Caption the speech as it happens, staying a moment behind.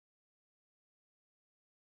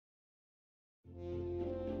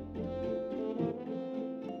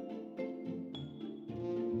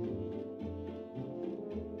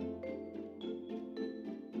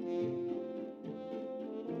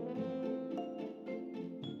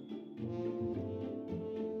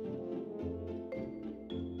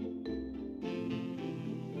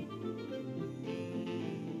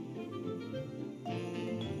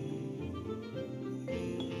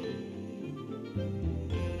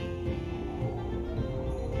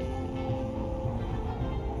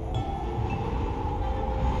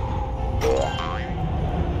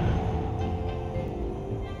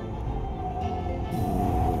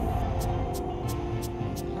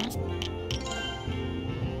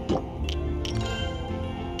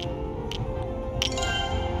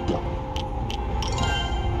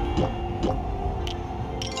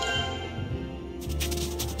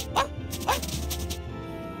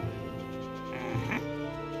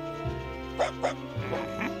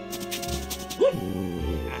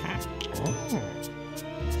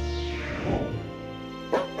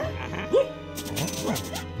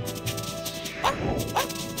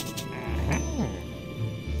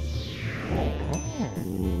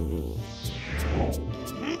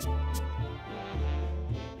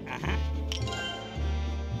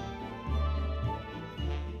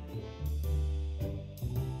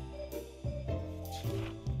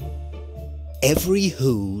Every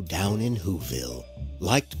Who down in Whoville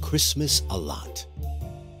liked Christmas a lot.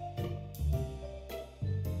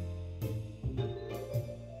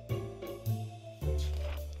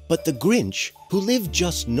 But the Grinch, who lived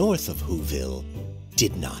just north of Whoville,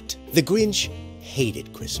 did not. The Grinch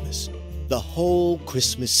hated Christmas, the whole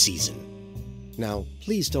Christmas season. Now,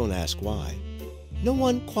 please don't ask why. No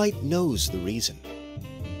one quite knows the reason.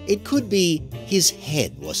 It could be his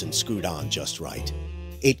head wasn't screwed on just right.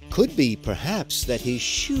 It could be, perhaps, that his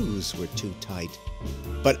shoes were too tight.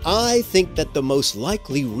 But I think that the most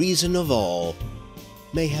likely reason of all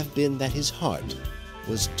may have been that his heart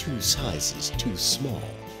was 2 sizes too small.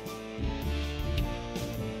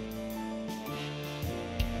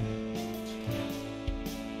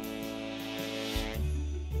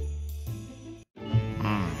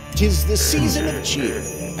 "'Tis the season of cheer,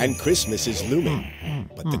 and Christmas is looming.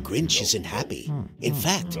 But the Grinch isn't happy. In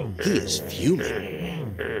fact, he is fuming.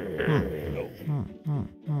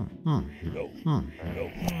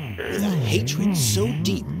 With a hatred so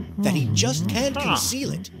deep that he just can't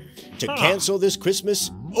conceal it. To cancel this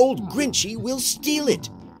Christmas, old Grinchy will steal it.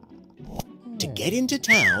 To get into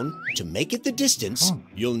town, to make it the distance,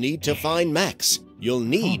 you'll need to find Max. You'll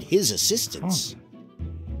need his assistance.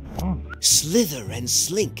 Slither and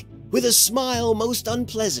slink, with a smile most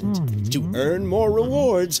unpleasant. To earn more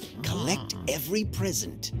rewards, collect every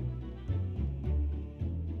present.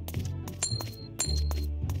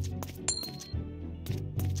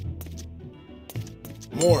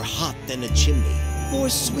 More hot than a chimney, more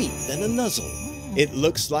sweet than a nuzzle. It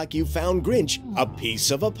looks like you found Grinch a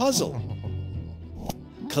piece of a puzzle.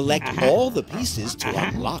 Collect all the pieces to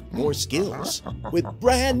unlock more skills. With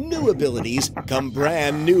brand new abilities come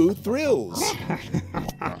brand new thrills.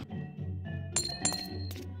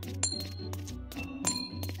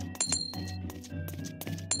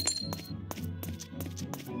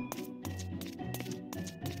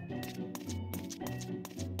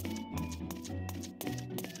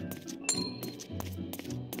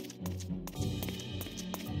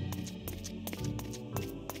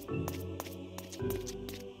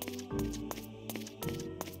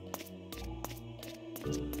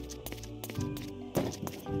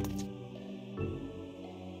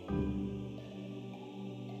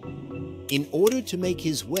 In order to make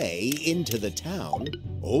his way into the town,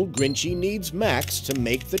 old Grinchy needs Max to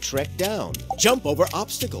make the trek down. Jump over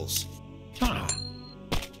obstacles. Ha!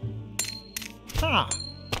 Ha!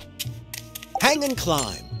 Hang and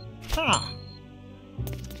climb. Ha!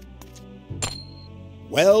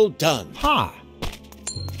 Well done. Ha!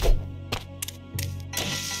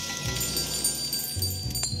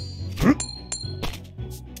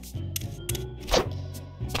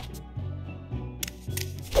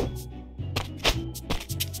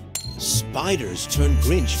 Spiders turn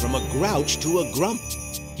Grinch from a grouch to a grump.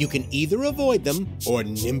 You can either avoid them or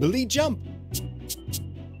nimbly jump.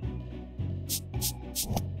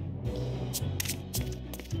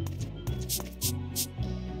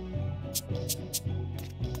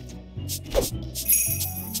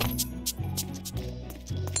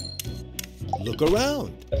 Look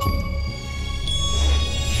around.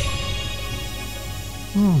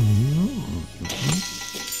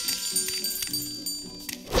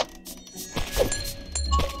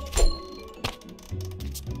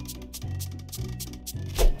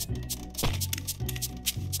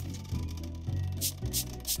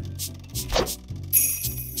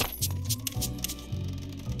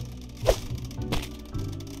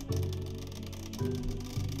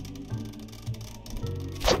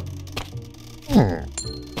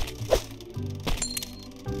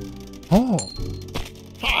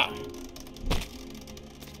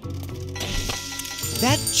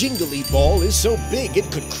 That jingly ball is so big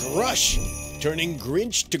it could crush, turning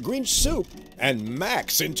Grinch to Grinch soup and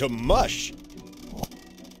Max into mush.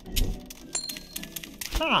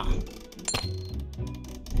 Ha!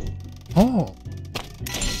 Oh!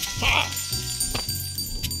 Ha!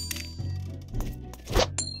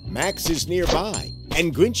 Max is nearby,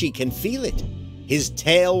 and Grinchy can feel it. His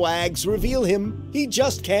tail wags reveal him, he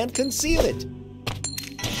just can't conceal it.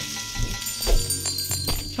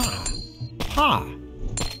 Ha! Ha!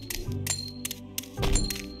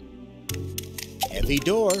 Heavy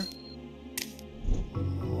door.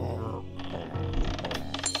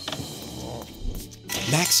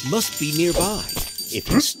 Max must be nearby. If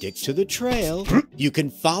you stick to the trail, you can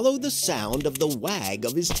follow the sound of the wag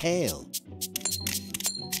of his tail.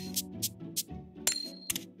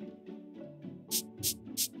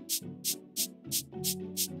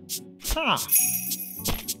 Ha!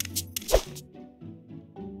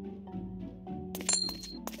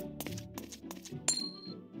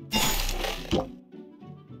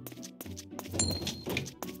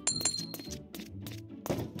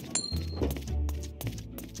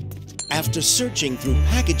 After searching through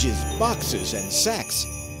packages, boxes, and sacks,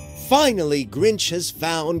 finally Grinch has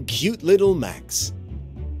found cute little Max.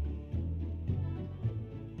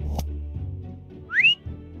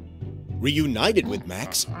 Reunited with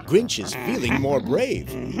Max, Grinch is feeling more brave.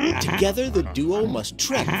 Together, the duo must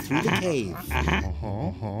trek through the cave.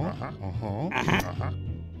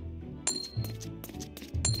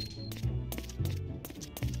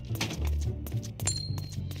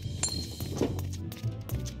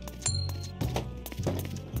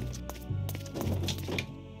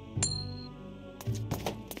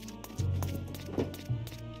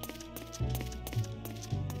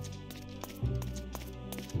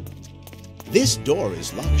 This door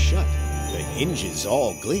is locked shut. The hinges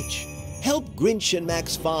all glitch. Help Grinch and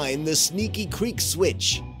Max find the Sneaky Creek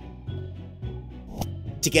switch.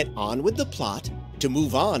 To get on with the plot, to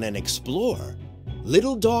move on and explore,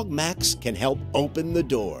 little dog Max can help open the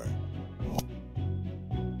door.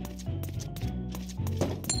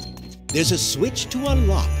 There's a switch to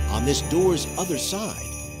unlock on this door's other side,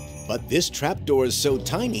 but this trapdoor is so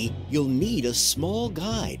tiny you'll need a small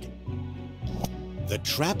guide. The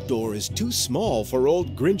trapdoor is too small for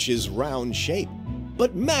old Grinch's round shape,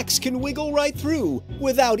 but Max can wiggle right through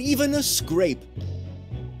without even a scrape.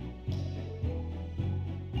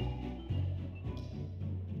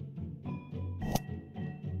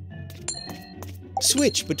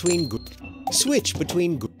 Switch between Grinch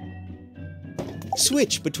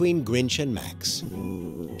and Max.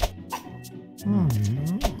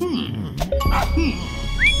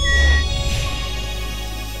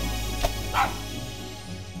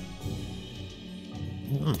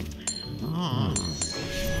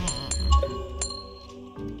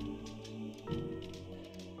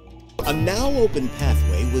 A now open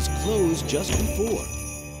pathway was closed just before.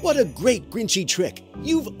 What a great Grinchy trick!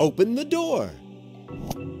 You've opened the door!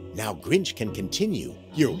 Now Grinch can continue.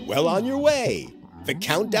 You're well on your way. The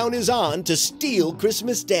countdown is on to steal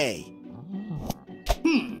Christmas Day.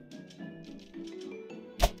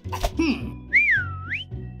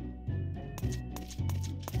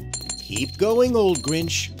 Keep going, old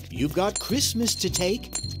Grinch. You've got Christmas to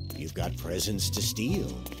take. You've got presents to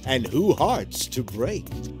steal. And who hearts to break.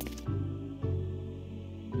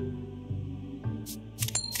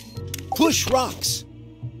 Push rocks.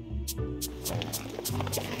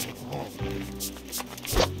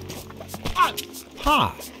 Ha!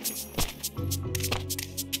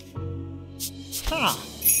 Ha!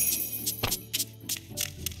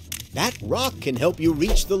 That rock can help you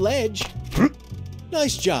reach the ledge.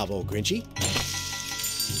 Nice job, old Grinchy.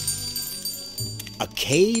 A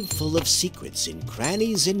cave full of secrets in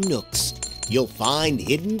crannies and nooks. You'll find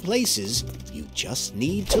hidden places. You just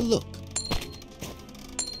need to look.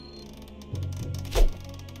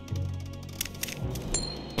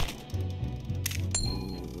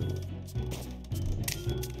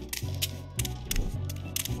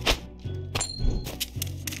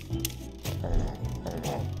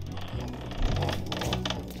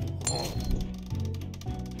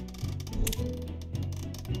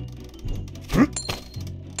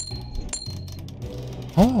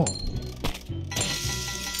 Oh.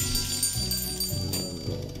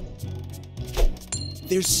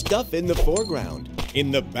 There's stuff in the foreground.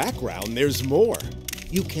 In the background, there's more.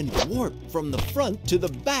 You can warp from the front to the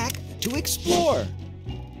back to explore.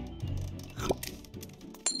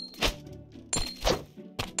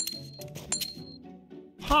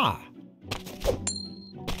 Ha!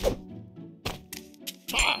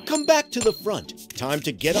 Come back to the front. Time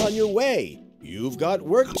to get on your way. You've got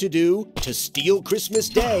work to do to steal Christmas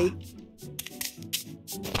Day.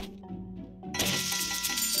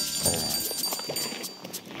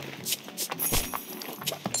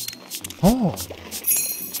 Oh.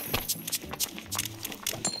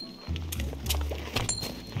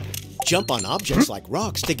 Jump on objects like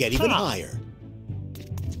rocks to get even higher.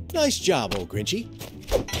 Nice job, old Grinchy.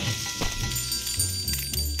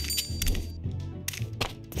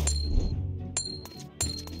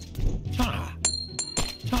 Ha!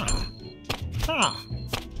 Ha! Ha!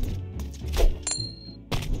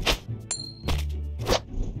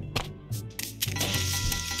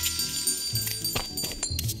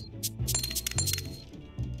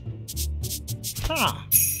 Ha!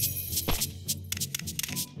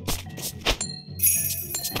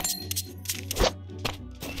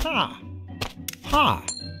 Ha! Ha!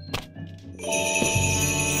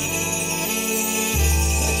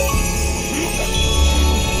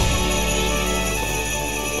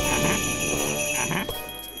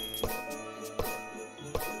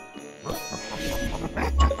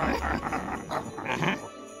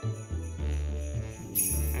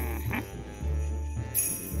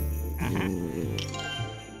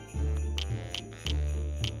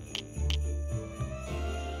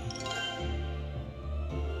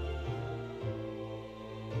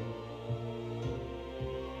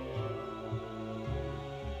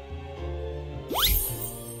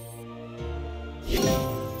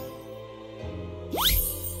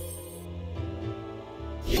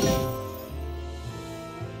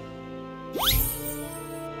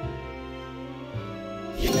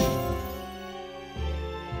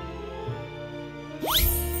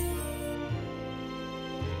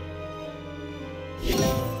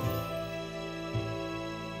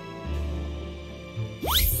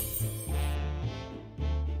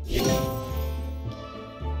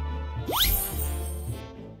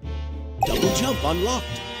 Double jump unlocked.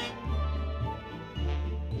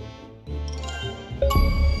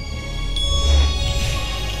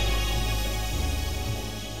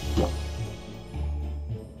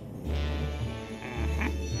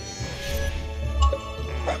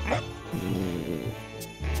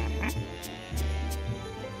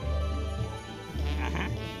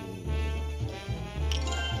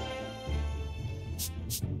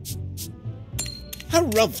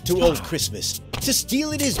 Hurrah to old Christmas! To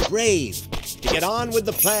steal it is brave. To get on with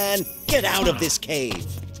the plan, get out of this cave.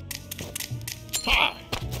 Ha!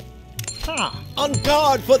 Ha! On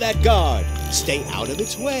guard for that guard. Stay out of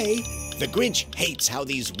its way. The Grinch hates how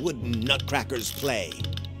these wooden nutcrackers play.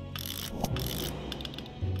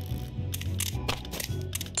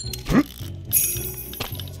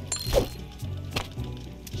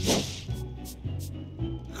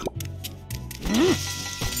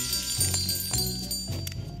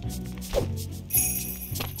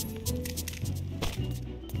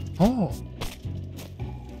 Oh!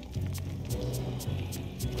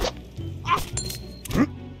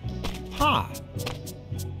 Ha!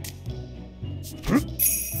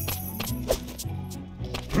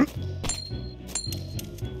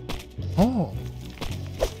 Oh!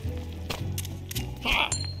 Ha!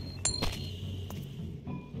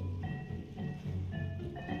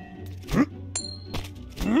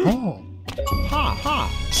 Oh! Ha!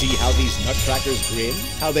 Ha! See how these nutcrackers grin?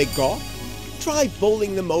 How they gawk? Try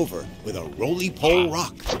bowling them over with a roly-pole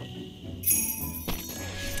rock.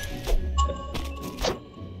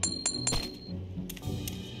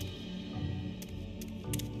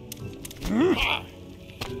 Ha!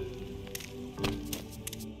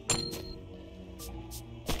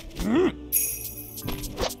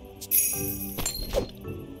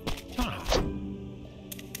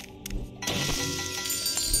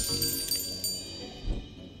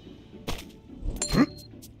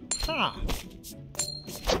 Ha!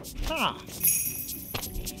 Ha!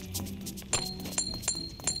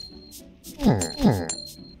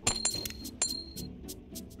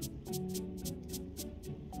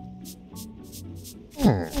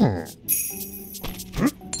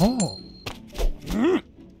 Oh!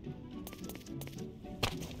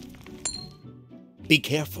 Be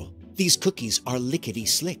careful. These cookies are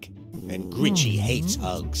lickety-slick. And Grinchy hates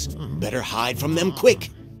hugs. Better hide from them quick.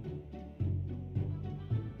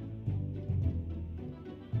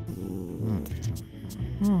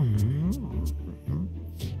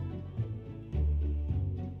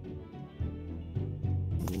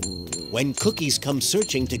 When cookies come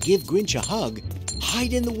searching to give Grinch a hug,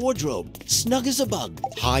 hide in the wardrobe, snug as a bug.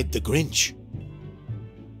 Hide the Grinch.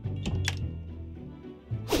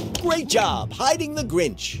 Great job hiding the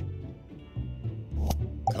Grinch.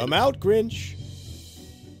 Come out, Grinch.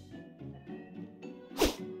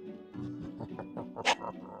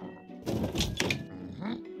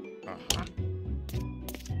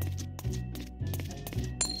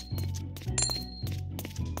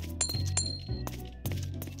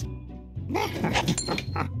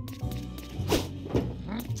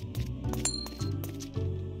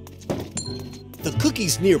 The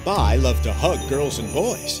cookies nearby love to hug girls and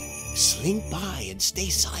boys. Slink by and stay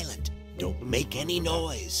silent. Don't make any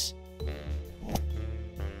noise.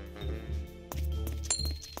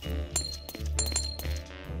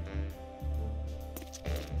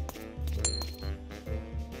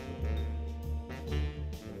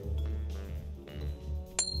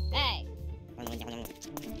 Hey!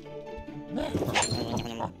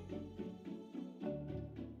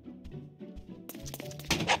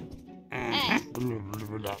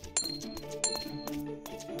 Ha.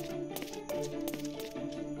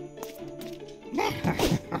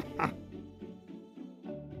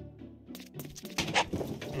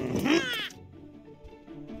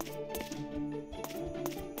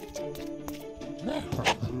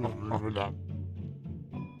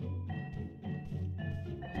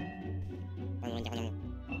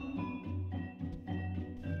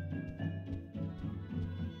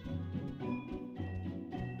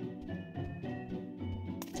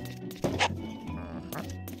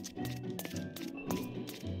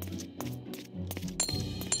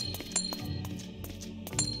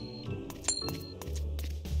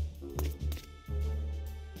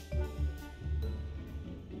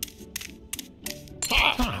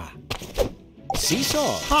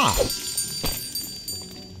 Seesaw. Ha.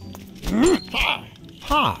 Ha.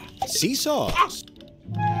 Ha. Seesaws.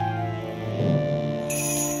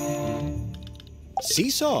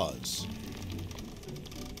 Seesaws.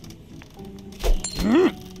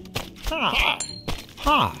 Ha.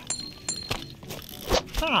 Ha.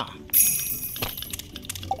 Ha.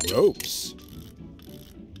 Ropes.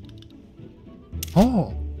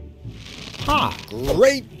 Oh. Ha.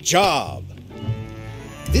 Great job!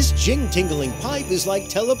 This jing-tingling pipe is like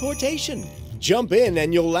teleportation. Jump in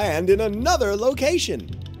and you'll land in another location.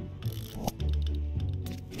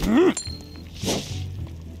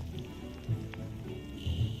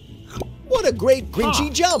 What a great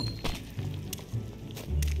Grinchy jump!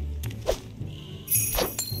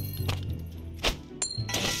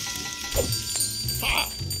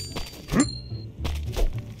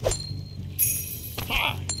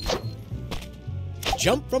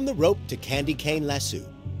 Jump from the rope to candy cane lasso.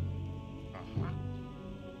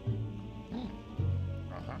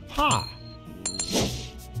 Ha.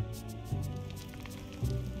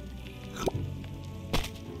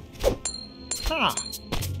 Ha.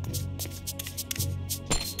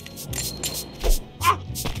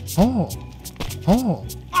 Oh. Oh.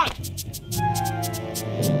 Ha.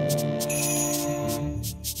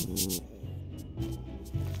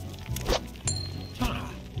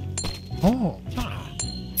 Oh. Ha.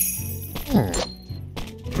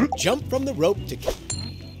 Jump from the rope to...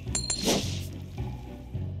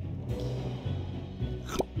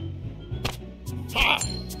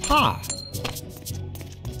 Ha.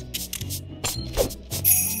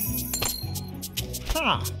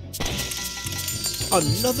 Ha.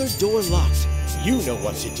 Another door locked. You know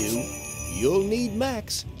what to do. You'll need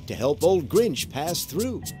Max to help old Grinch pass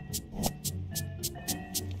through.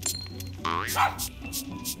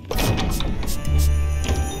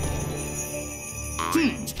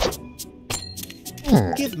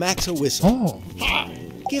 Give Max a whistle. Oh.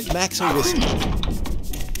 Give Max a whistle.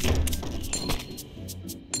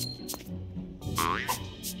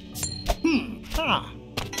 Ha.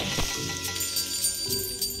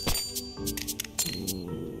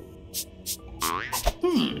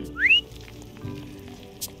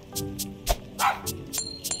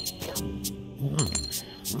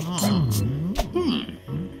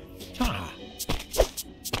 Ha.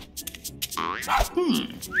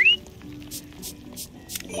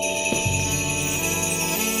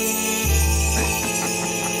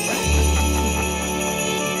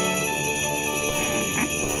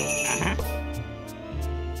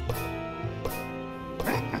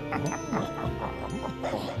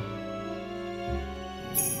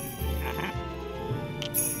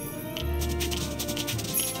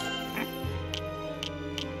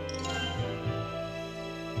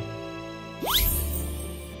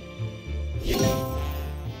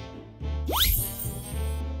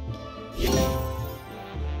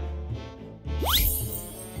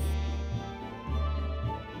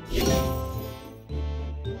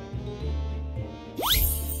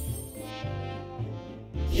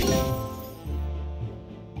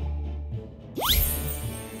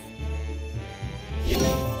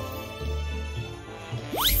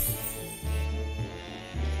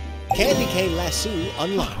 Candy cane lasso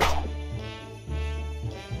unlocked.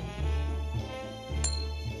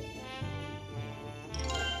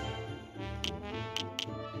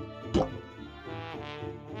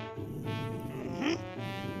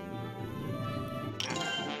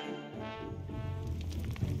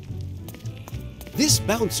 This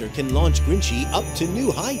bouncer can launch Grinchy up to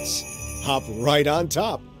new heights. Hop right on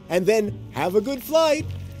top, and then have a good flight.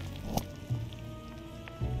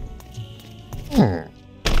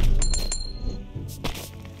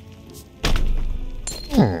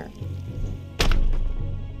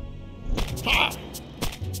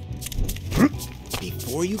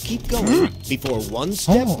 Before you keep going, before one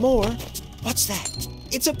step more, what's that?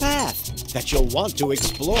 It's a path that you'll want to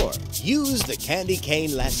explore. Use the candy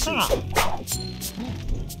cane lasso.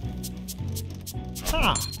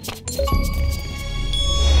 Ha!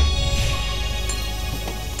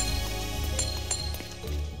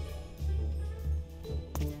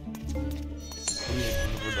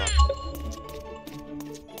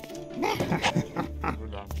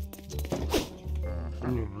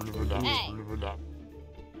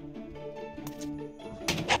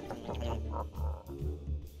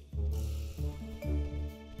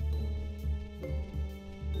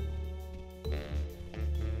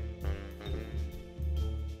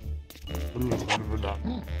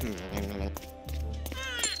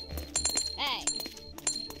 Hey.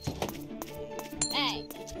 Hey.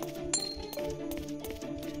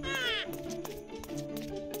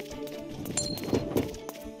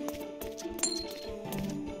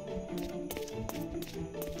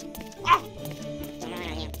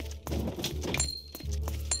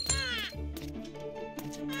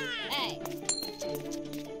 Hey.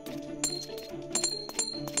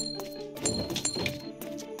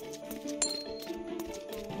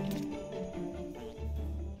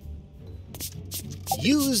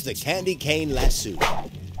 Use the candy cane lasso.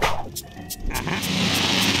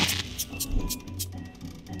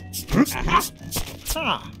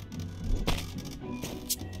 Ha!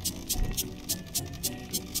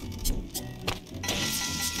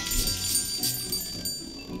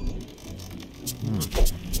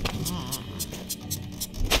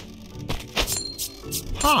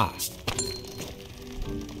 Ha!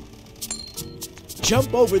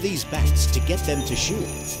 Jump over these bats to get them to shoot,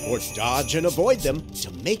 or dodge and avoid them to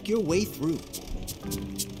make your way through.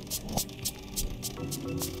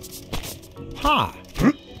 Ha!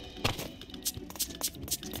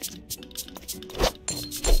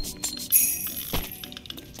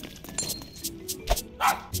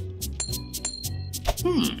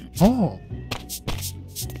 Oh!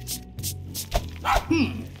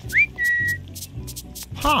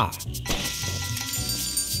 Ha!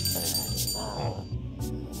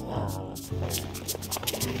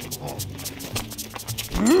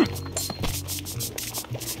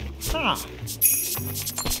 Ha!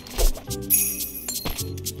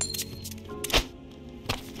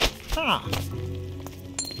 Ha!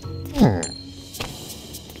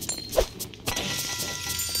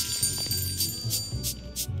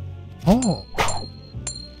 Oh!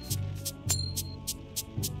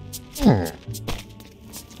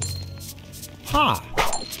 Ha!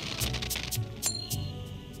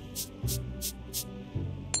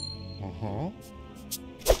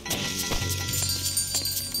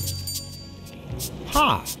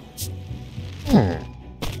 Ha!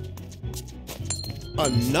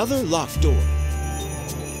 Another locked door.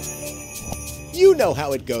 You know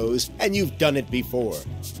how it goes, and you've done it before.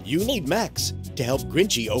 You need Max to help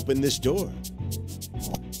Grinchy open this door.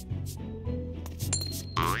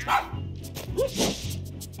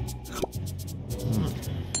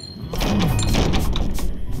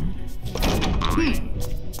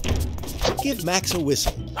 Give Max a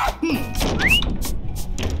whistle. Ha!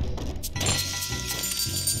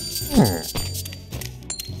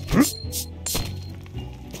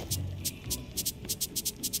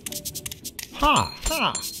 Ha!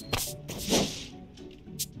 Ha!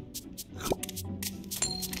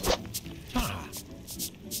 Ha!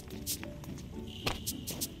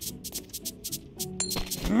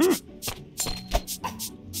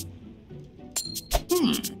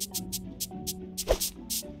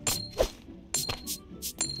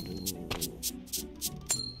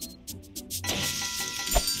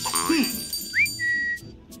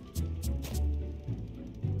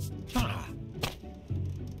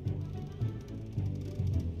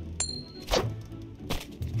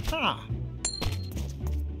 Ha!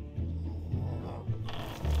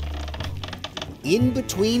 In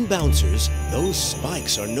between bouncers, those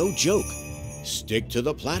spikes are no joke. Stick to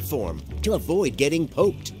the platform to avoid getting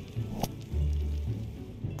poked.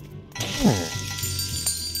 Ha!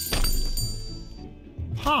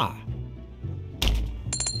 Ha!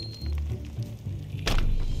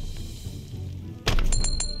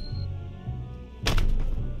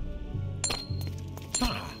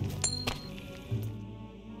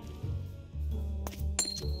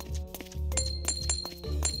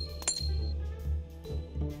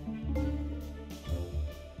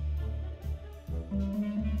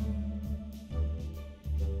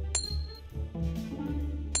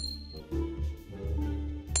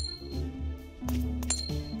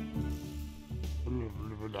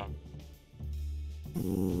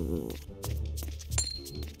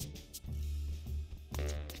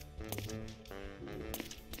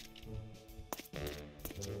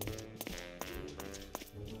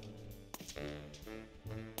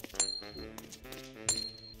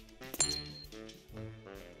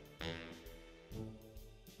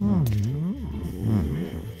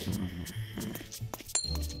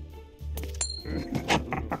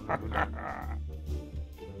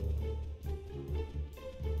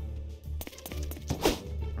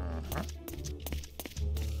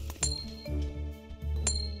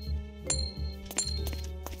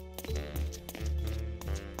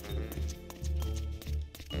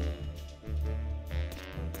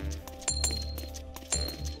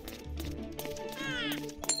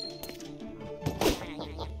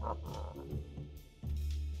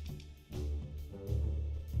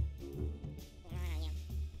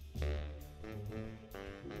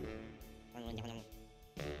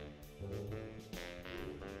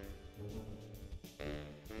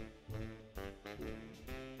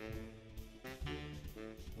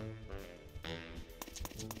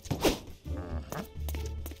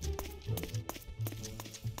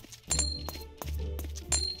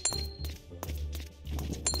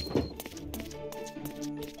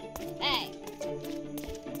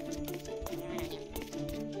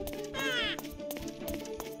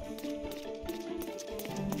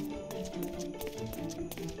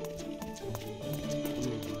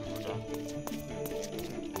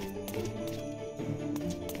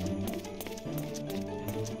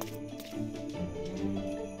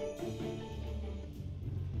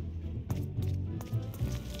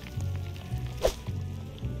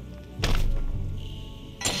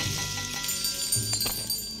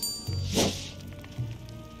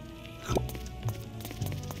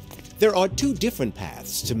 There are two different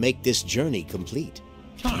paths to make this journey complete.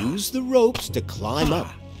 Use the ropes to climb up,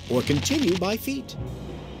 or continue by feet.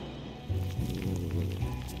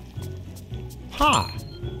 Ha!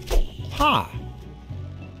 Ha!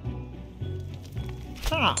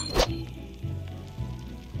 Ha!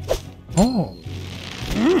 Oh!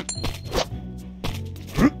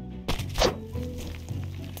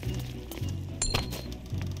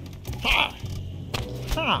 Ha!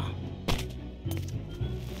 Ha!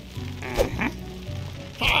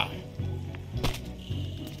 Ha!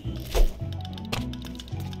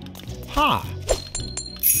 Ha!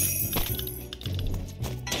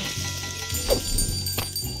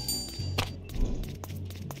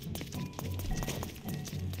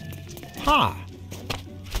 Ha!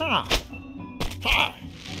 Ha! Ha!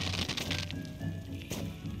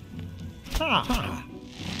 Ha! Ha!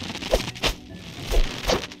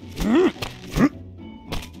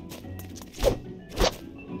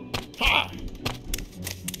 Ha!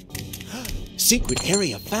 Secret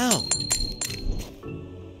area found.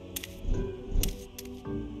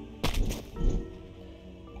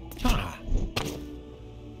 Ha!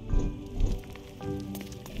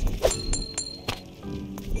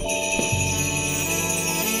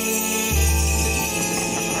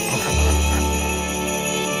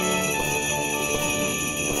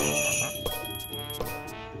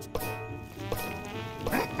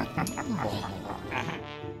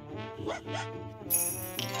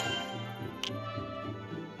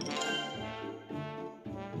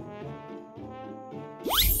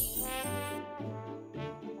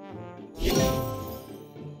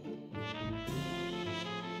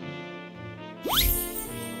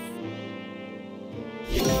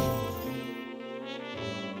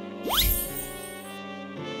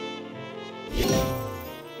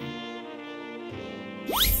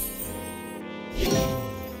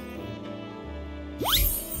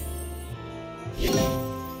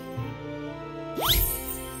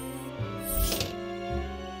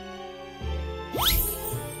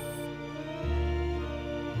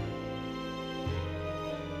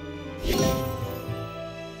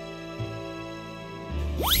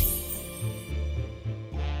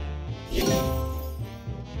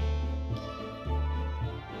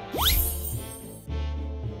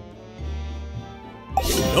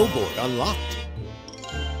 Snowboard unlocked.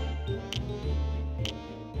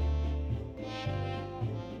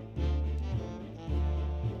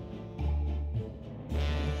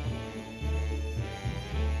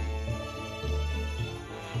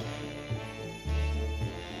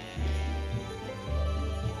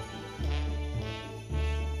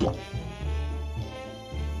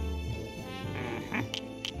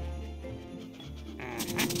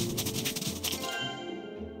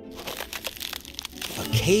 A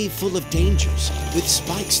cave full of dangers with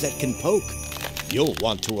spikes that can poke. You'll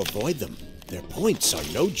want to avoid them. Their points are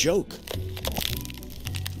no joke.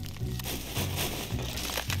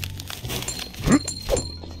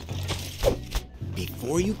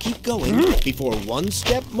 Before you keep going, before one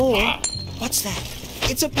step more, what's that?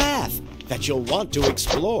 It's a path that you'll want to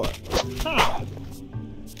explore. Ha!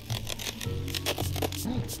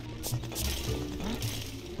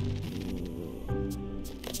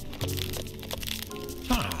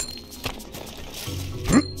 Ha!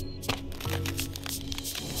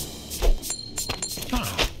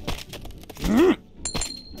 Ha!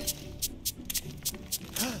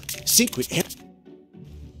 Secret area.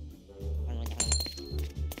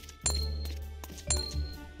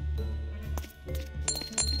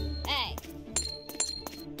 Hey.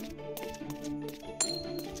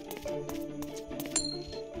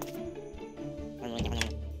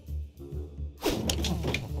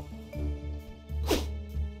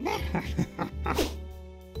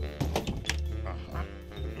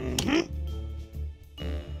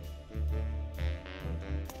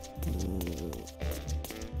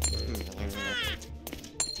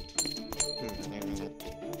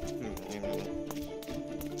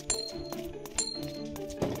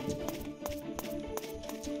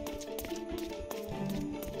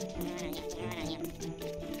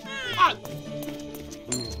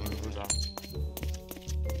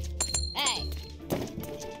 Hey.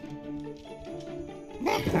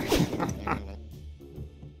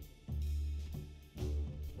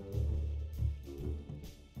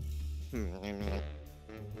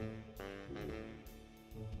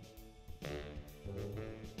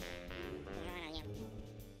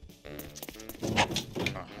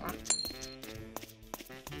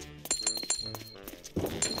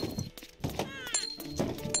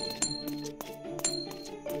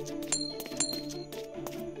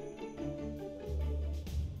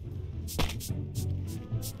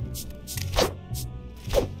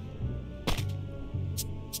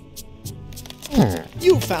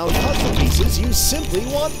 You found puzzle pieces, you simply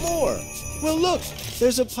want more. Well, look,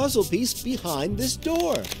 there's a puzzle piece behind this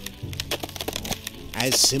door.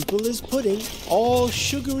 As simple as pudding, all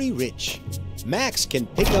sugary rich. Max can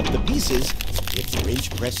pick up the pieces if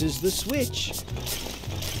Grinch presses the switch.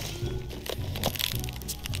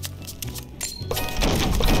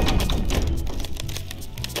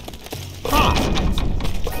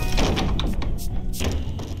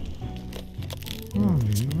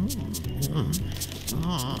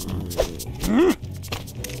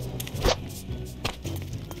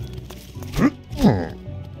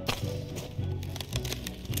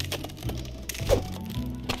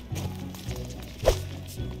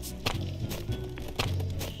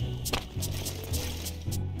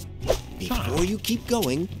 Before you keep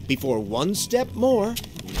going, before one step more,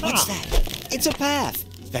 what's that? It's a path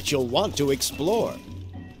that you'll want to explore.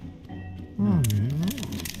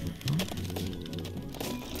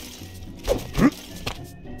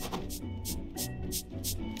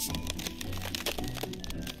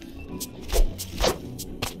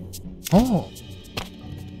 Oh.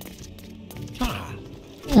 Ha.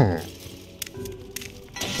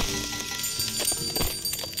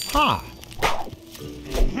 Ha.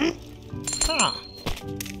 Ha.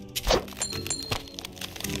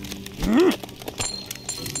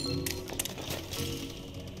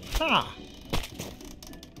 Ha.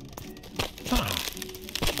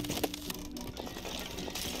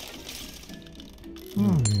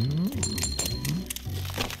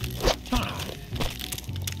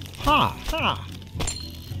 Ha. Ha.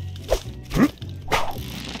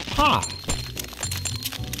 Ha.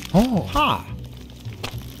 Oh. Ha.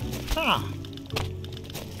 Ha.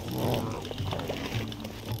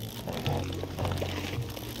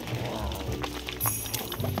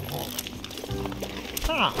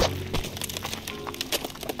 Ha.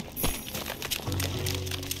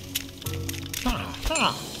 Ha.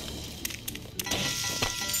 Ha.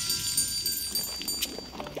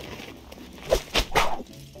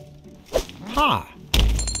 Ha.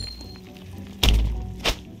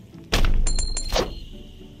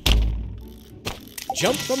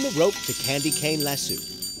 Jump from the rope to candy cane lasso.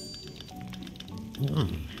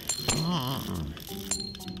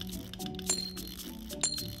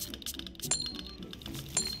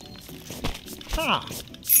 Ha.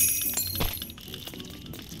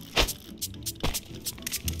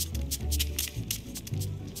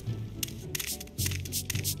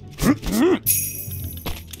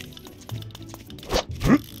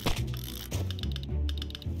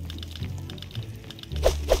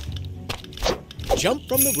 Jump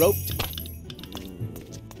from the rope.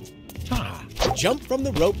 Ha. Jump from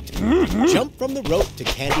the rope. Jump from the rope to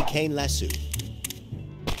candy cane lasso.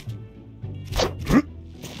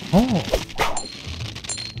 Oh.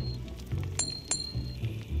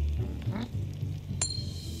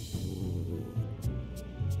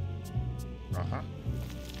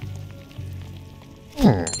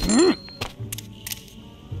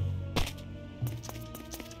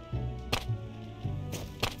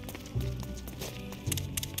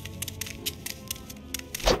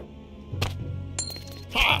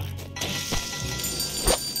 Ha.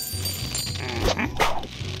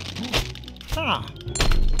 Ha.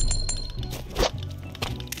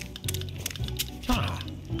 Ha.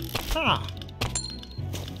 Ha.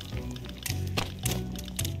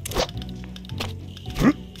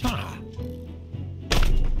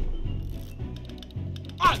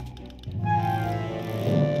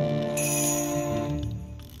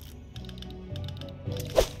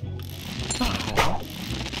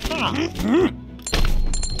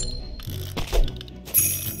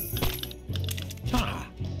 Ha.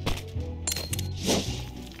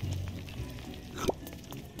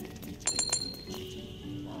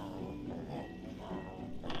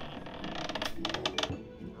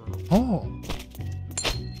 Oh.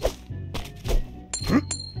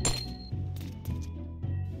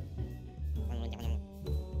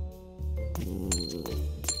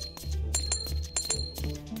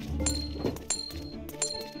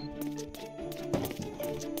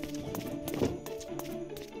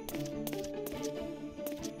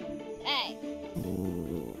 Hey.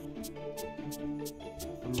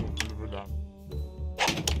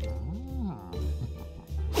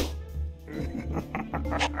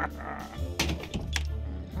 Ha.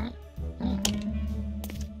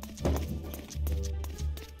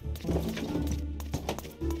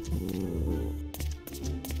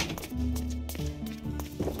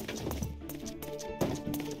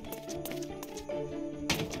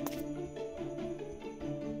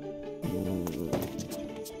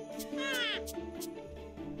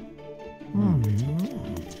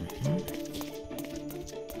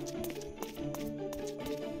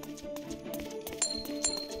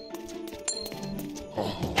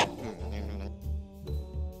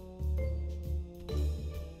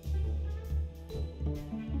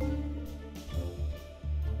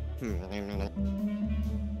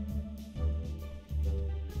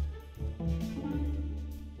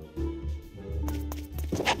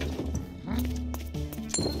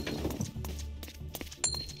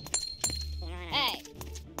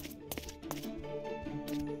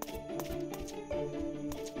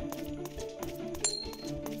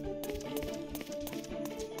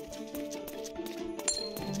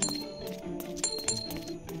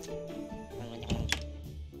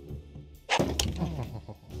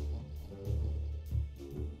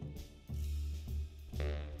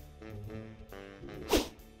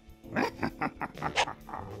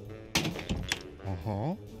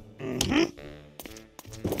 Uh-huh.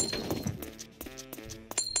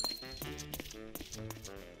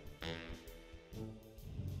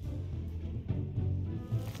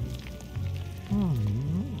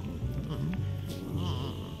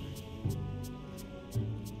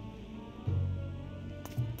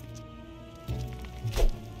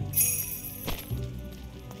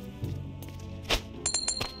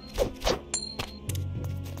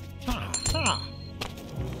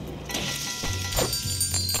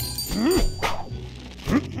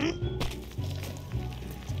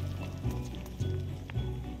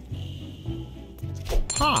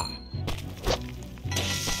 Ha!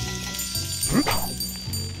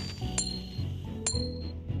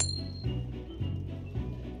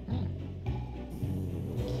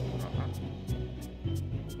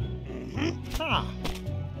 Ha!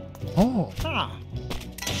 Oh! Ha!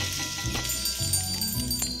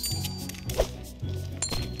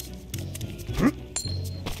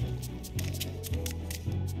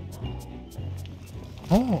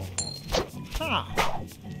 Oh! Ha!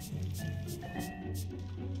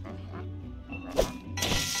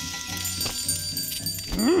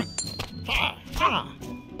 Ha! Ha!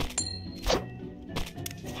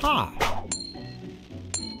 Ha!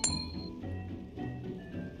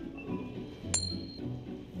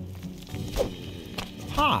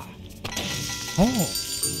 Ha! Oh!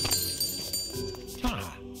 Ha!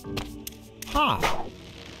 Ha! Ha!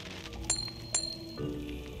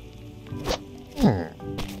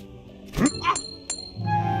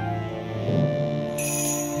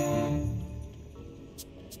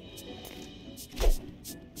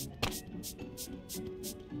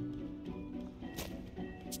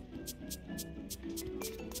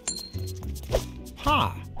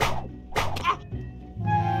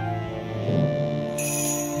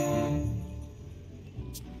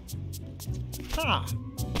 Ha!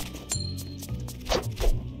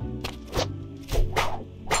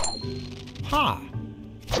 Ha!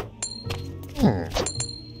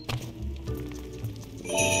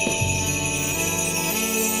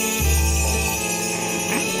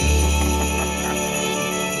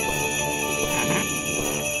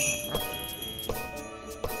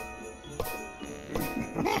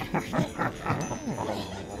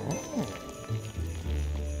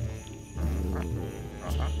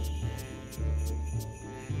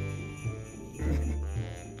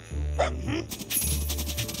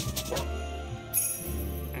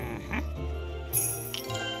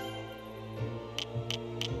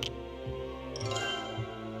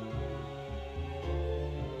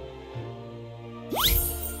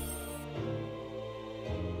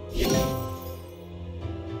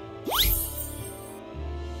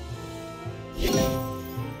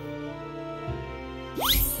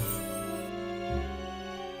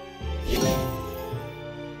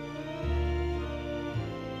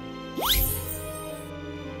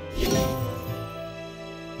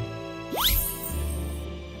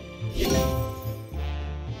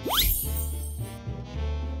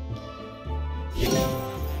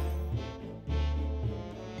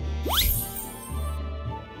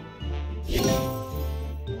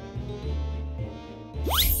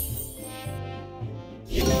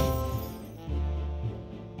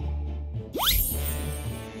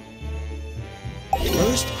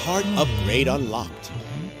 First heart upgrade unlocked.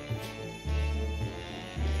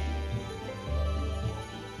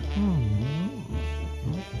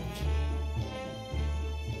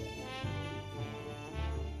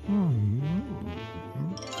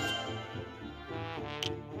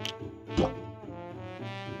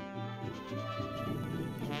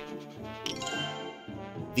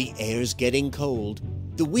 The air's getting cold,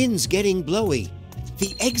 the wind's getting blowy,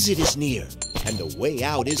 the exit is near, and the way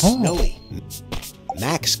out is snowy.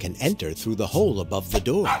 Max can enter through the hole above the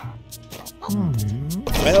door.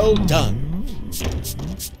 Well done.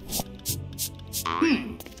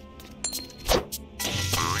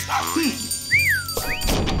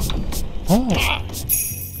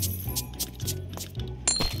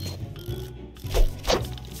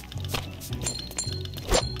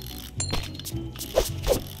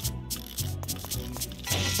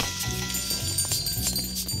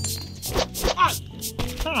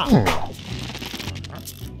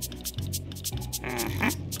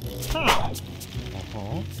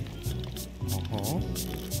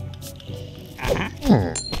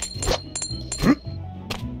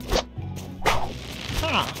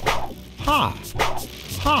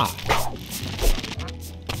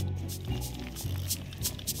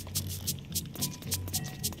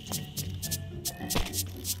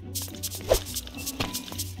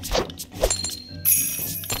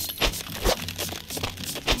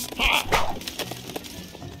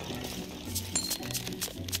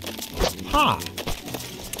 Ha!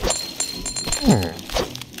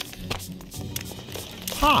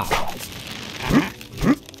 Ha!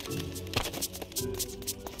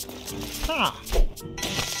 Ha!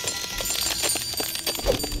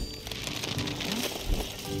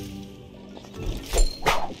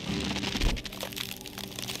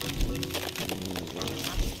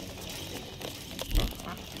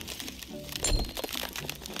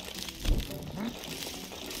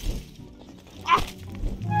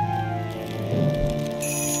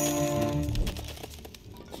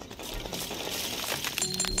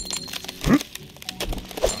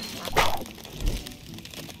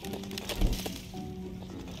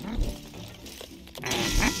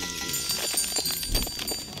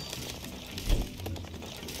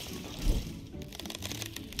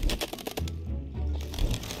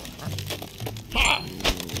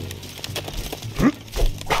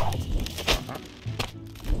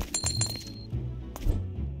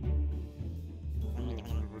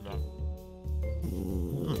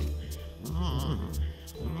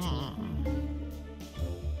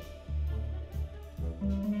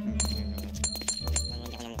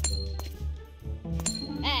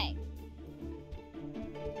 Hey.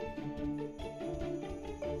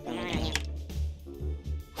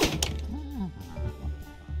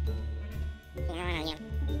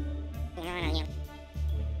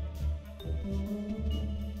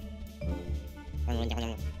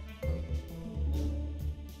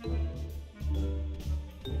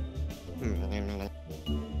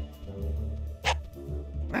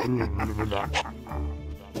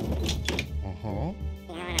 Uh-huh.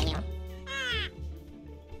 Hey.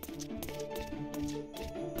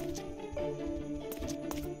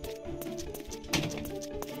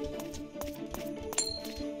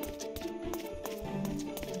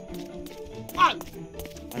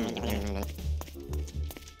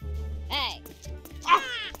 Hey. Hey. Hey.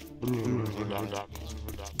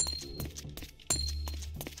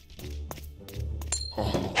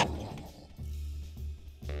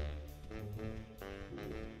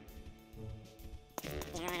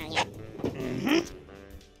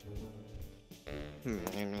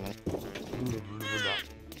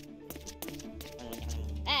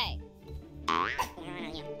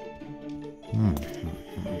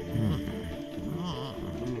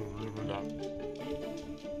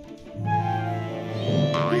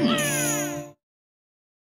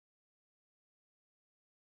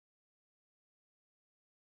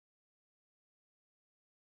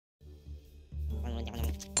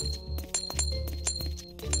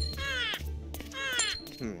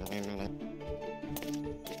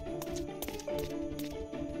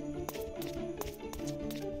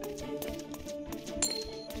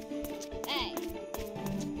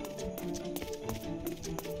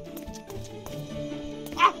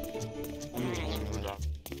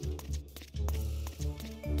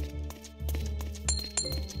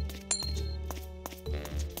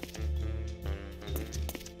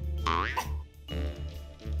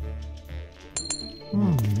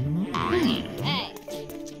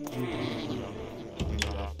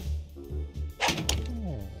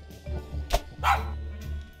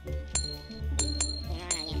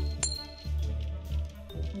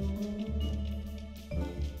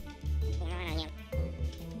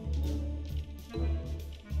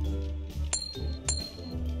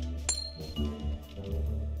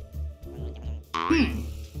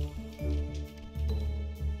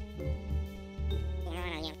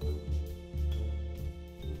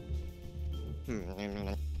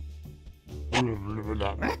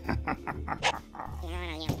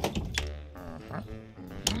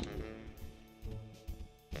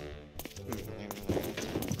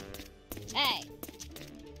 Hey.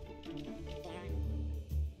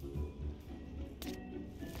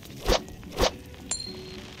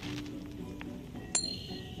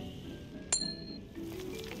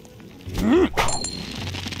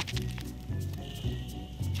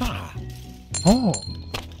 Ha! Oh!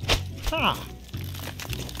 Ha!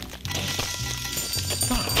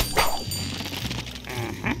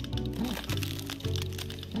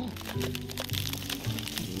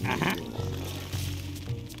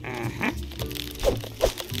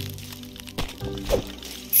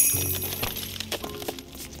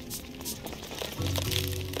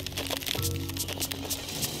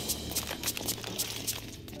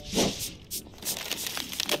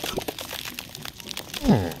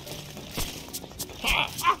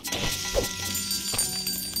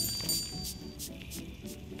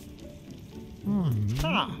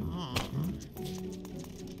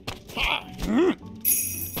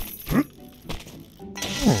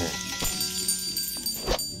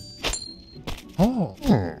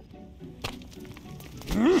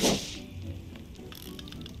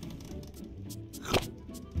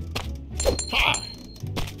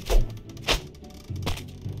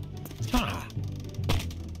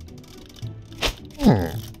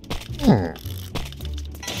 Oh.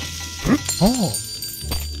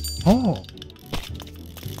 Oh.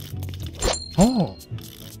 Oh.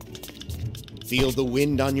 Feel the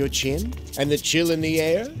wind on your chin and the chill in the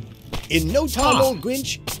air? In no time, old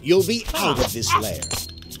Grinch, you'll be out of this lair.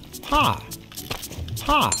 Ha.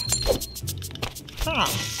 Ha. Ha.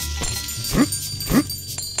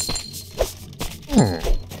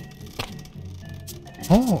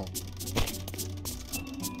 Oh.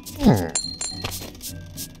 Ha.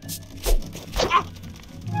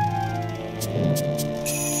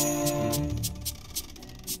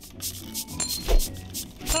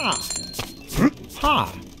 Ha.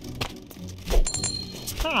 Ha.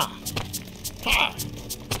 Ha.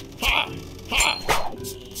 Ha. Ha.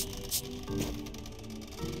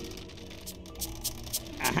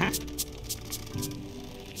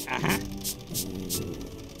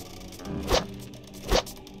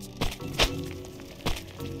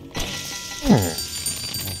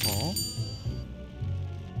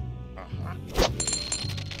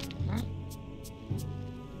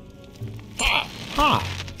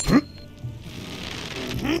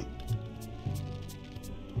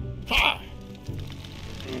 Ha.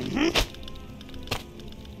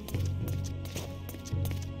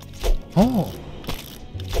 Oh.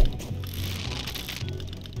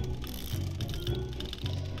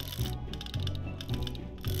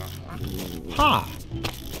 Ha.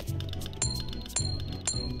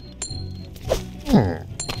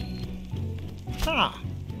 Ha.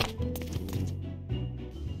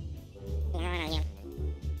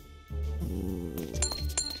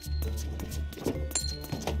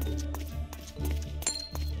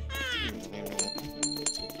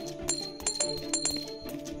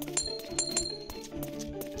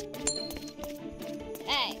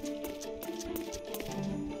 Hey.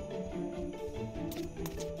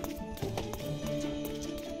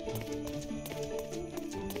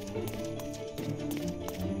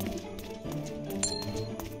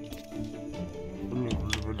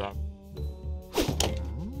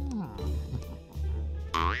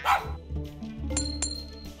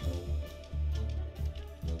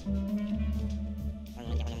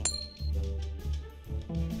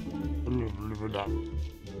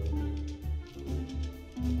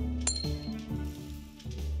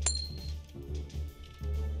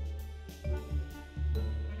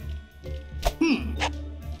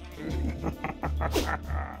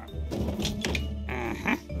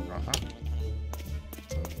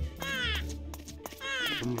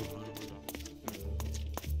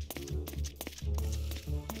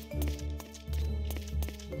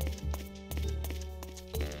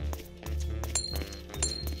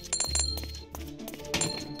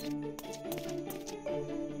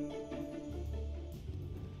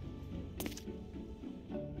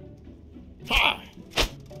 Ha.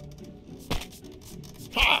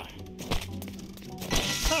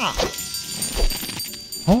 Ha.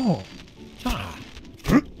 Oh. Ha.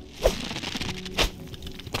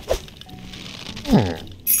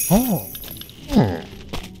 Oh.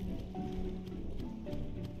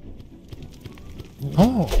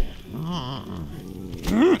 Oh.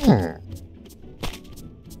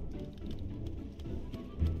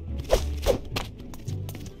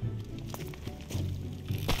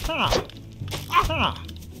 Ha. Ha.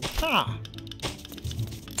 Ha.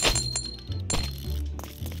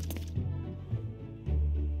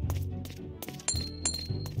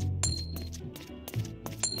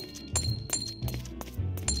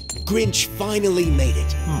 Grinch finally made it.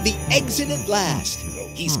 The exit at last.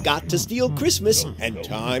 He's got to steal Christmas, and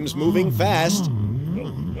time's moving fast.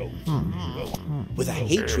 With a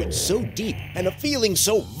hatred so deep and a feeling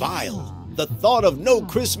so vile, the thought of no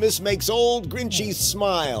Christmas makes old Grinchy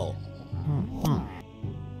smile.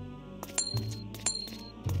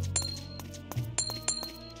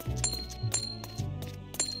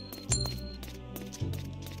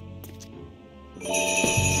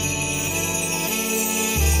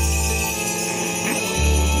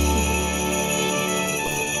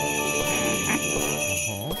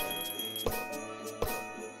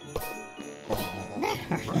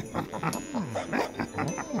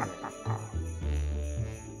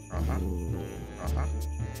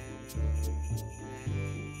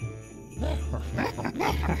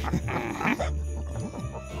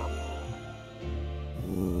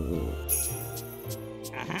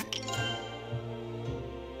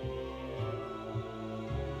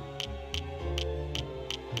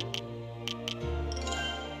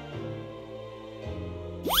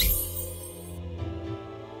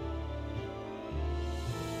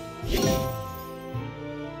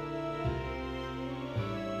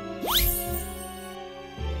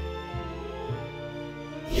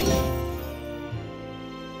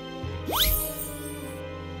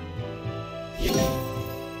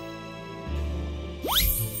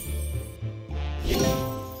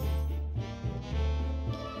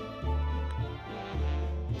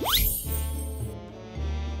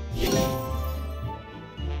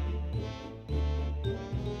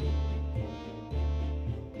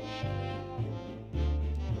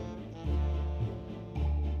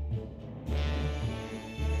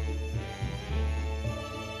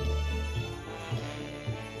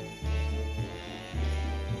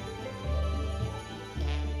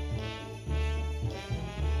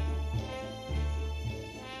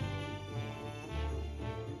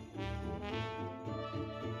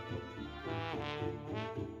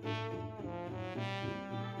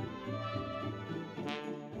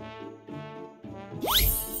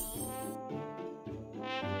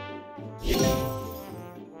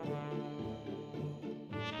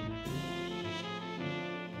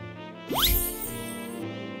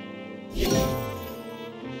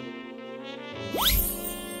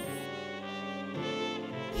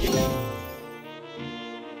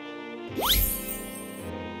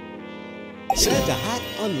 Santa hat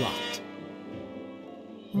unlocked.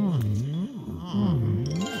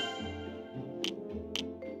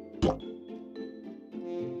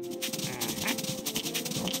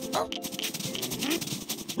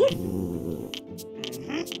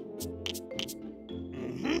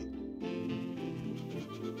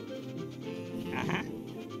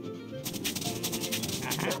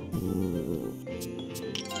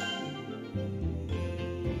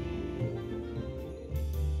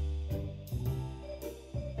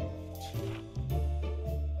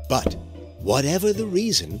 But whatever the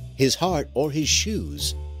reason, his heart or his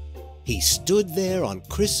shoes, he stood there on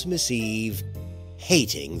Christmas Eve,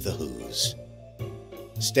 hating the Who's,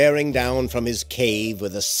 staring down from his cave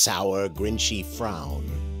with a sour, Grinchy frown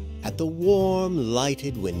at the warm,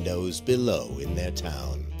 lighted windows below in their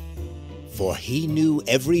town. For he knew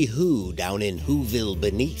every Who down in Whoville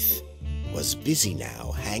beneath was busy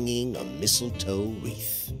now hanging a mistletoe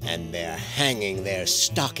wreath. And they're hanging their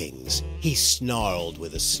stockings, he snarled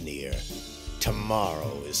with a sneer.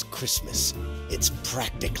 Tomorrow is Christmas, it's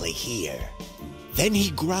practically here. Then he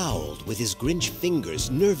growled with his Grinch fingers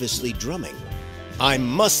nervously drumming. I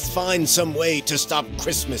must find some way to stop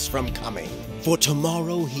Christmas from coming, for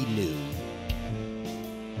tomorrow he knew.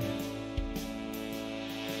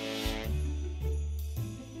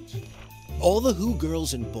 All the Who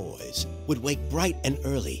girls and boys would wake bright and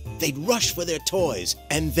early. They'd rush for their toys,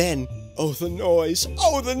 and then, oh, the noise!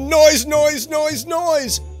 Oh, the noise, noise, noise,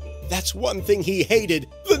 noise! That's one thing he hated,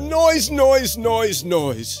 the noise, noise, noise,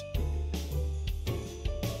 noise!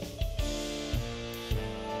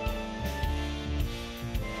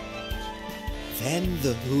 Then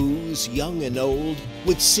the Who's, young and old,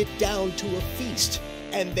 would sit down to a feast.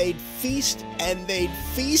 And they'd feast, and they'd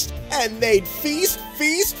feast, and they'd feast,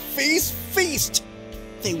 feast, feast, feast!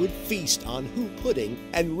 They would feast on Who pudding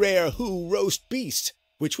and rare Who roast beast,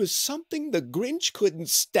 which was something the Grinch couldn't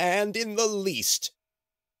stand in the least.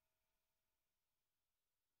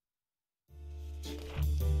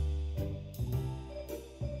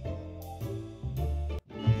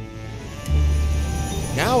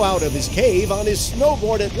 Now out of his cave on his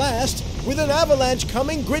snowboard at last, with an avalanche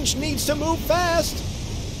coming, Grinch needs to move fast.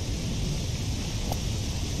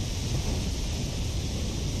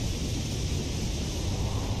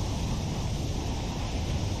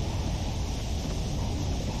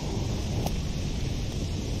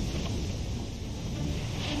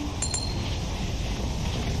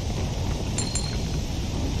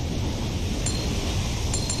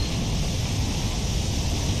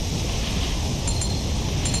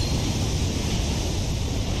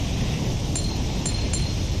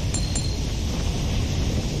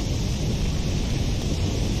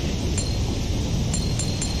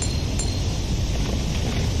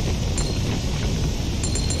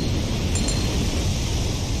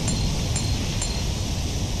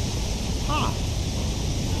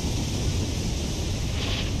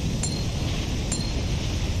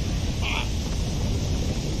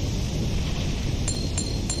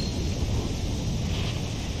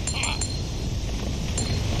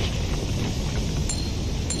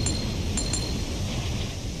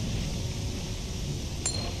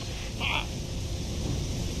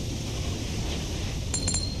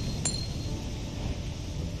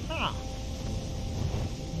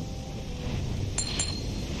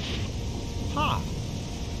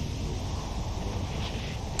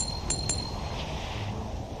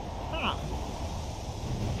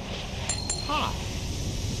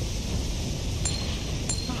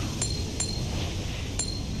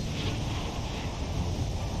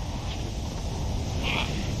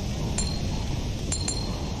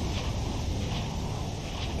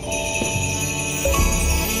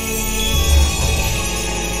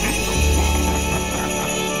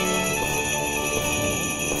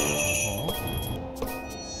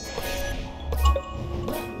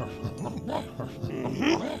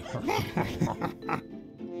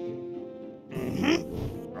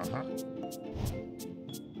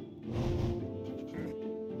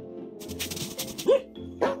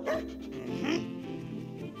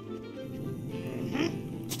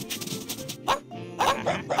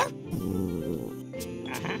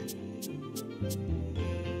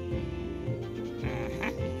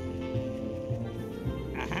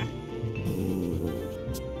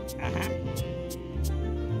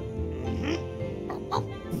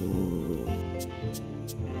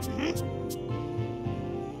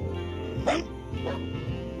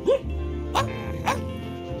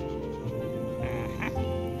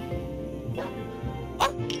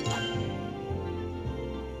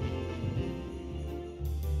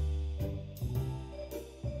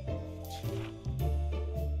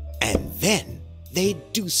 And then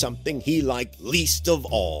they'd do something he liked least of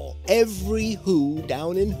all. Every Who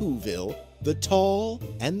down in Whoville, the tall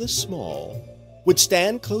and the small, would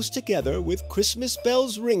stand close together with Christmas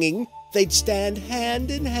bells ringing. They'd stand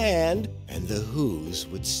hand in hand, and the Whos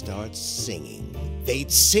would start singing.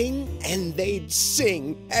 They'd sing, and they'd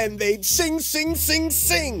sing, and they'd sing, sing, sing,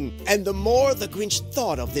 sing. And the more the Grinch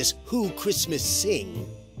thought of this Who Christmas sing,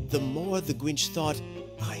 the more the Grinch thought,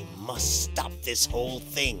 I must stop this whole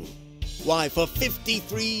thing. Why, for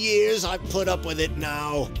 53 years I've put up with it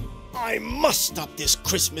now. I must stop this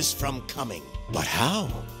Christmas from coming. But how?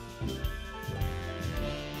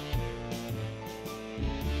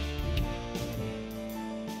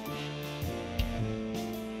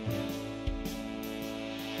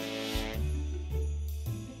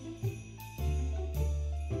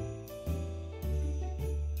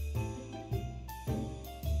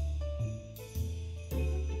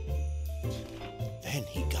 Then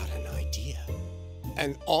he got an idea.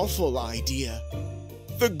 An awful idea.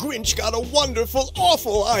 The Grinch got a wonderful,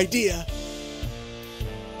 awful idea.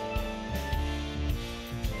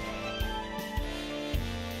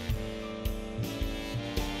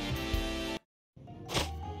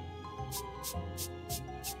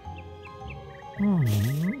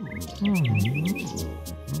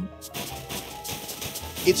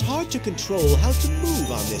 It's hard to control how to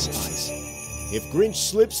move on this ice. If Grinch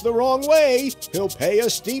slips the wrong way, he'll pay a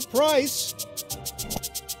steep price.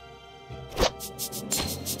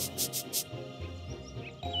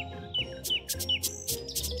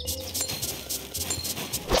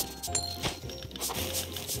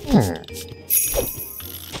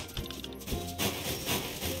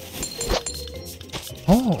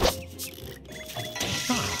 Oh.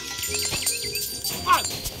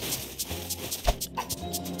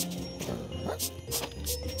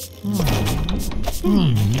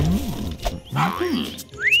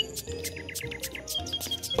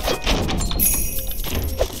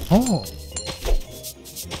 Oh.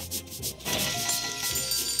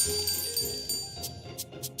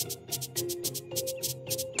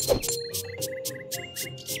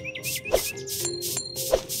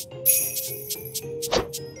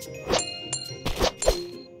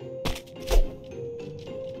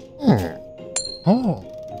 Oh.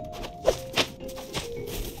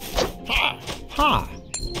 Ha! Ha!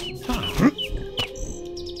 Ha! Ha!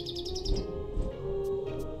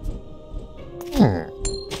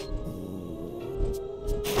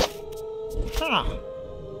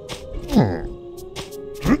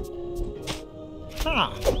 Ha! Ha!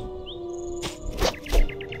 Ha!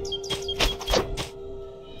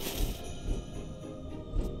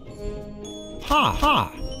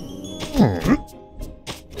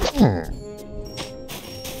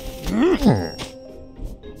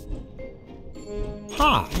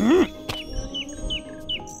 Ha!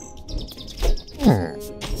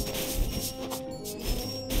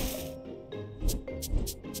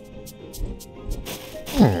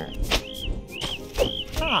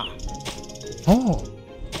 Ha! Oh.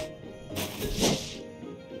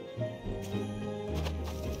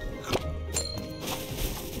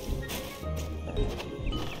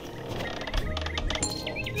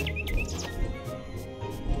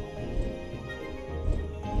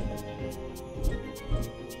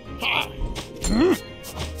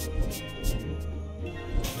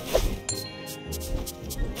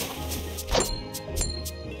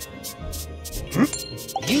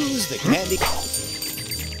 Use the candy.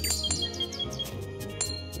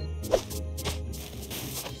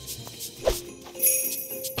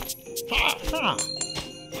 Ha!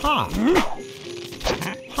 Ha!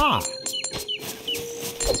 Ha!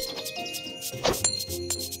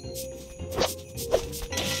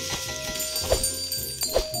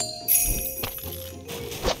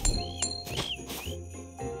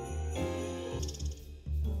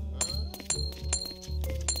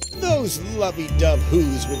 Those lovey-dove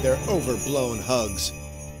Whos with their overblown hugs.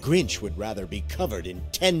 Grinch would rather be covered in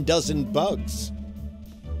 10 dozen bugs.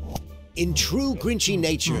 In true Grinchy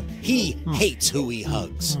nature, he hates who he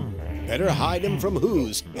hugs. Better hide him from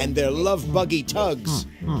Whos and their love-buggy tugs.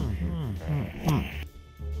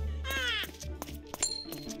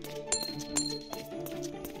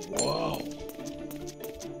 Whoa.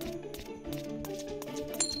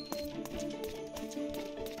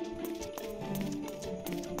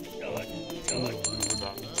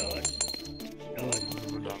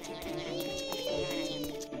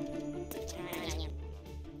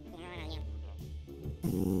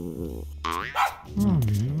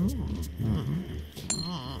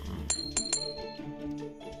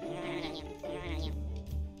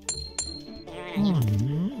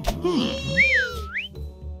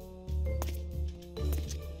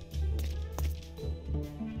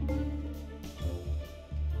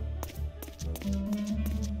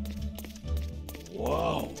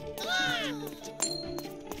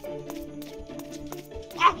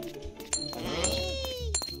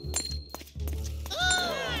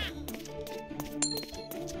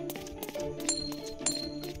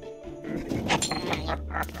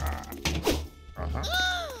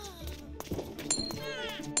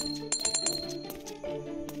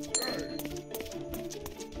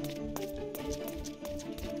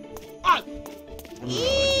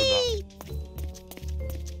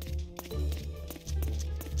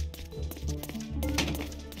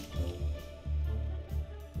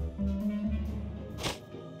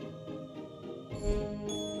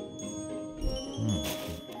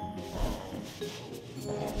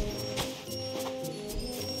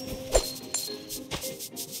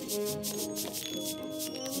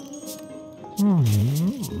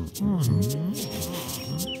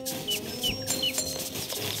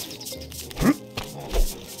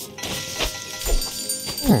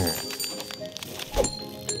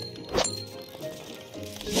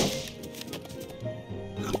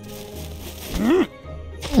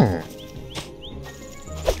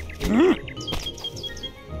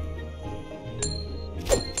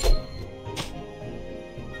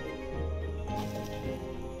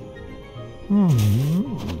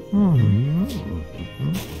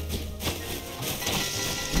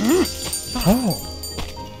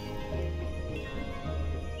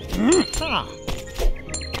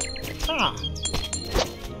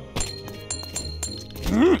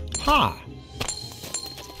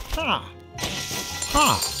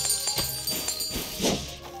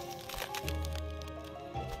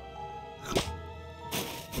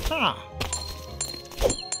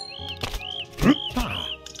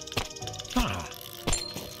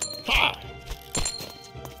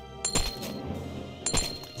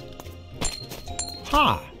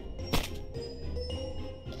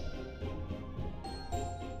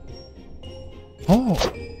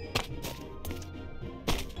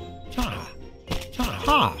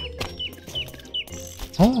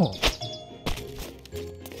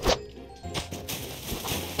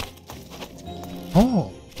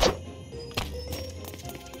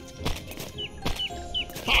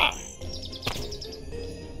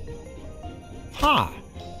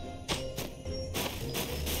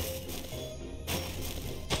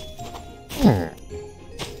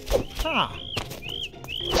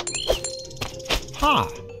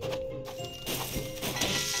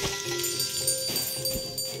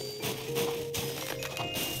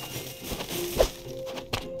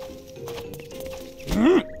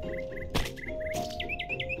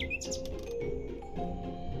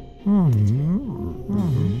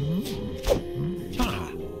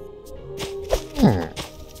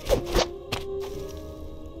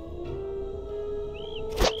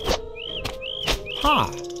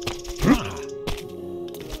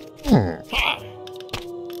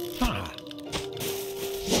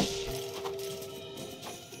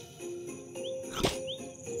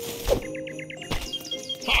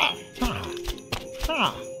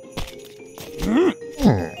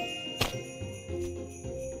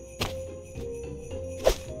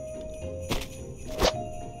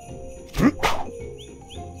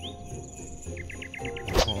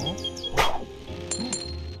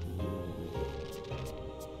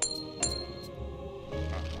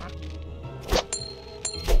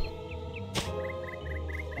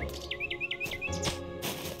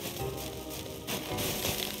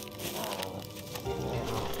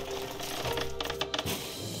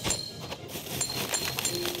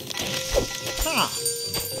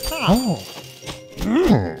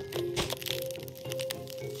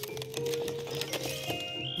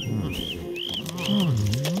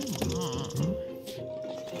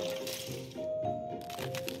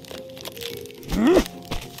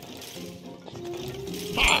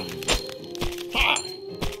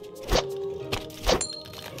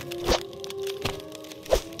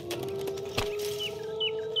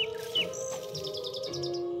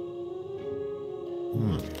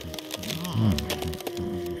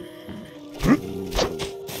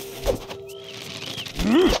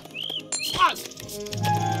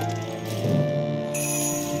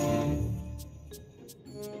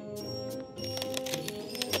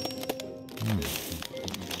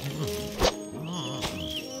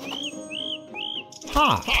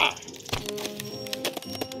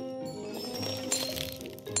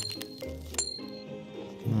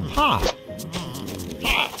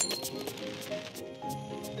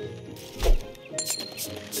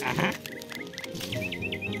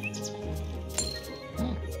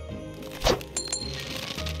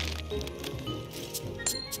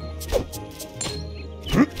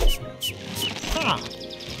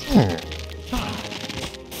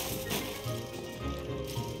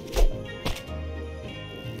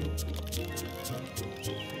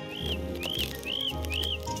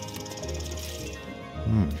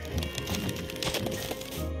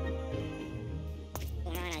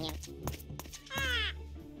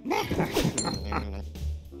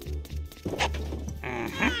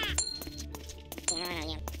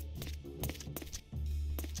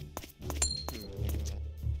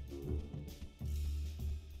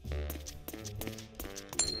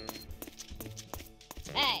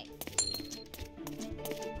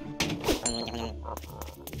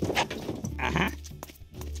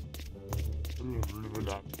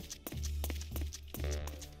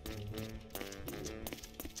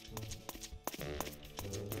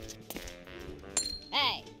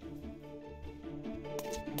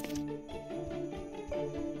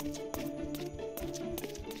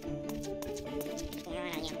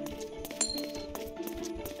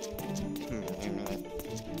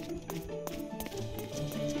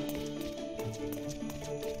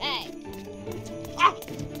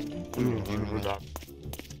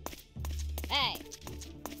 Hey.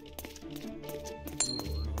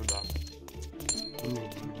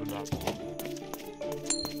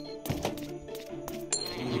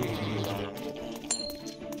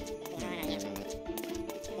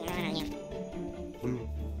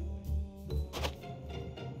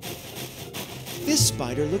 This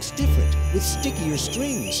spider looks different, with stickier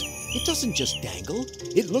strings. It doesn't just dangle,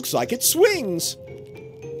 it looks like it swings.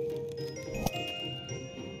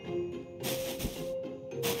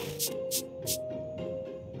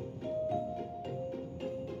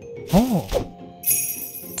 Oh.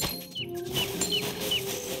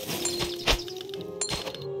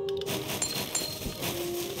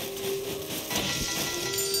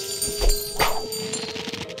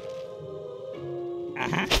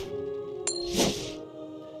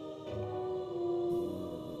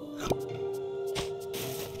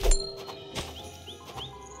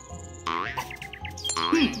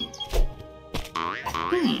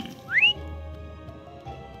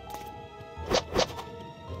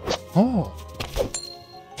 Oh.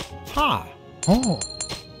 Ha! Oh.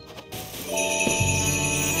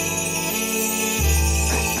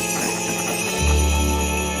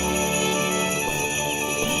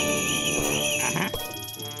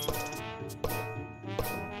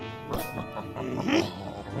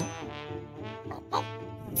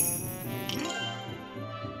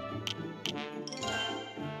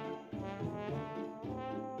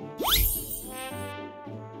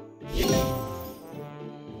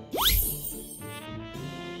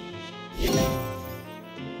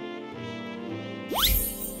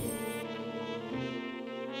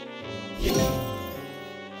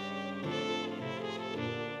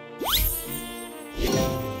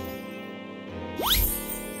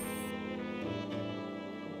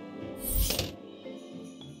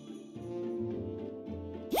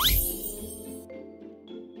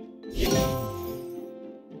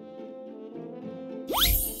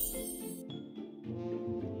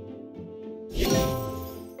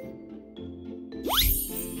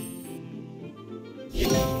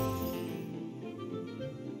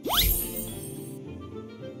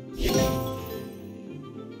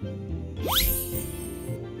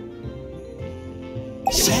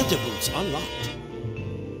 Santa boots unlocked.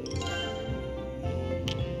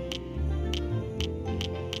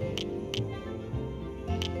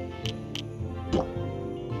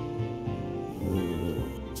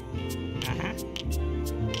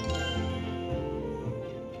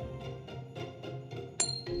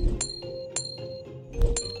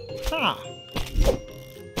 Ha!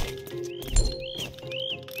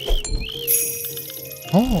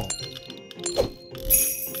 Oh.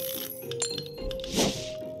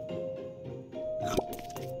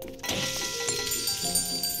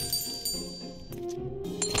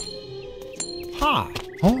 Ha!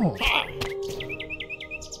 Oh. Ha!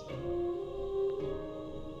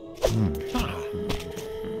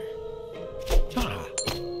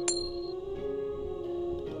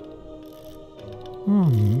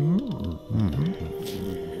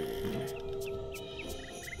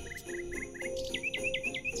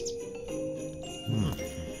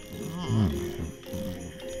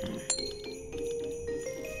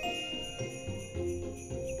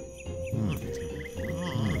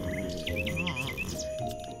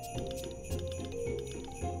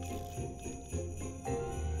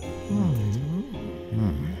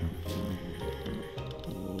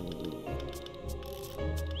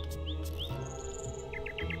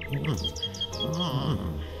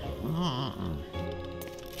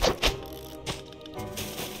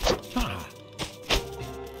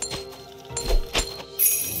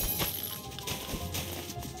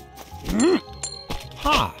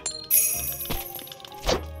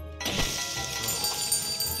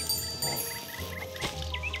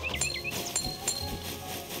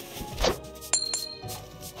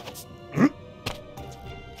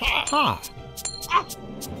 Ha! Ha! Ha!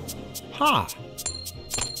 Ha!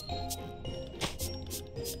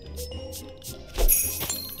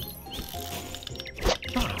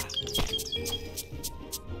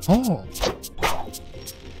 Oh.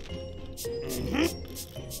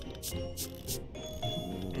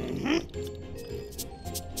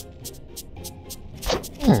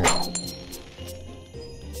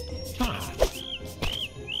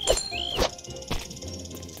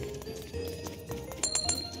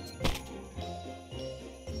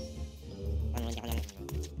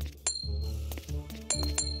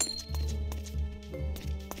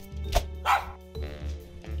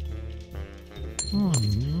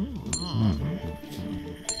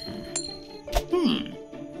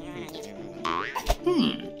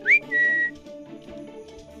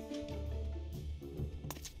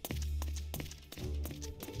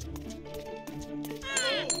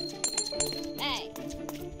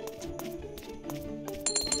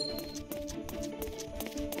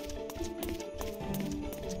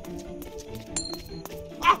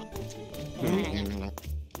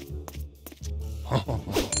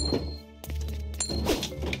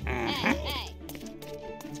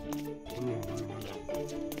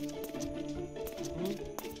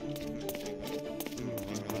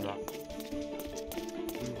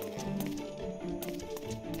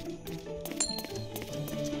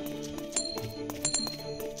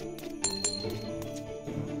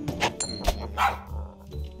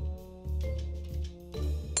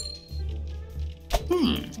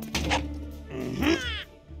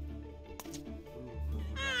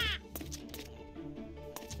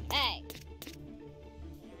 Hey.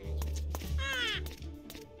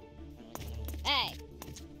 Hey.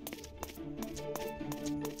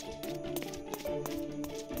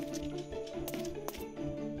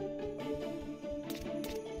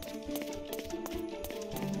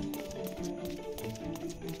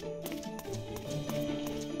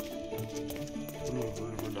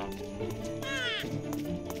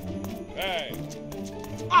 Hey.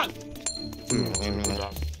 Ah.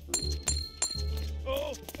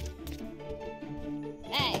 Oh.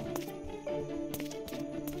 Hey.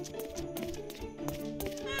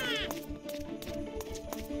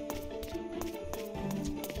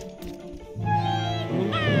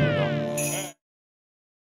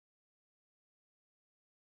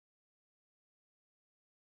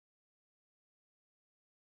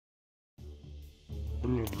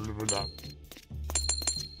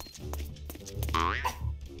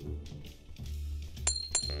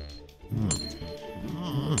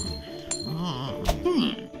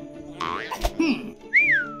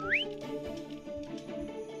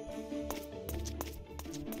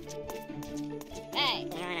 Hey.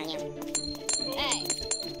 Hey.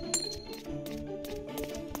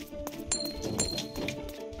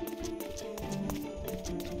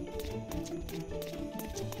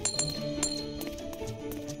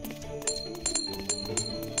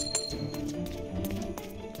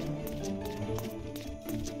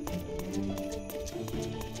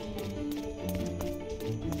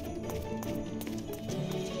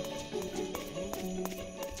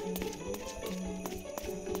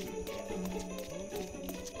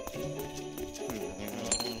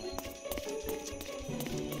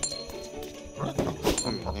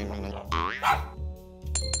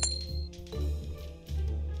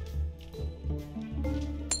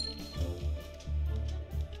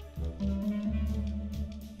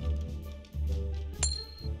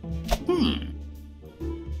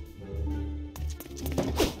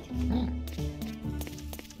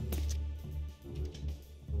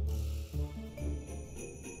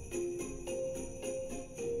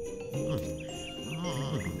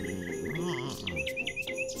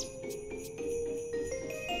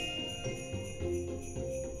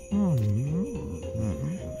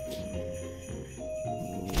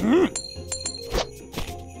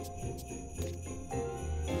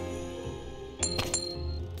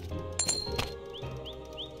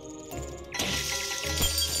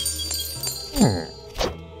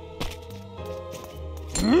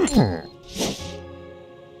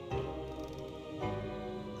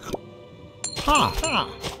 Ha. Ha.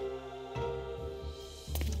 Ha.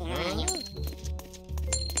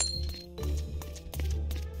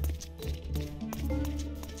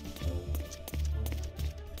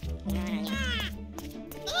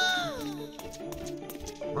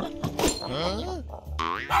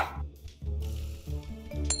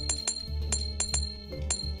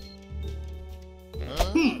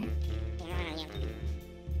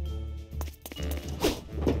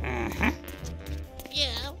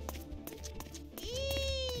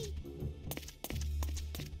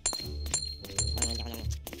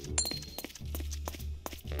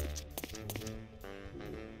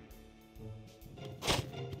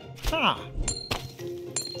 Ha.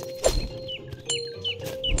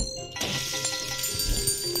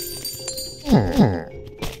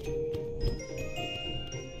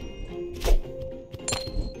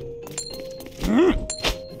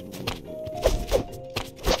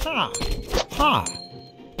 Ha. Ha.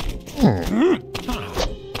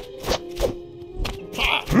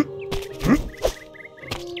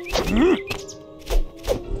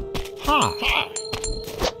 Ha.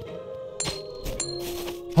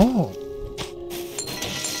 Oh.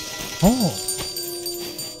 Oh.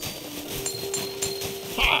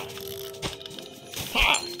 Ha.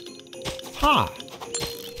 Ha. Ha.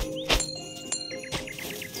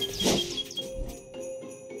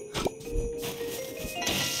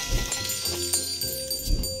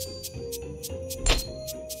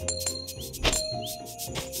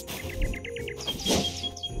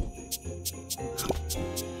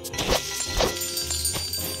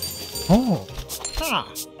 Oh. Ha.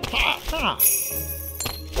 Ha. Ha.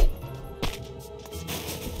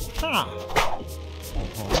 Ha.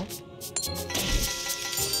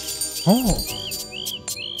 Oh.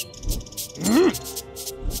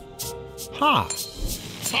 Ha.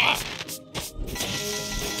 Ha.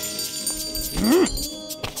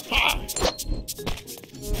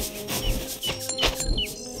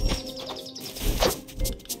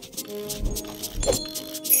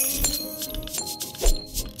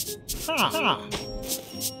 Ha. Ha.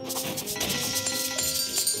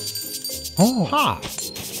 Oh. Ha.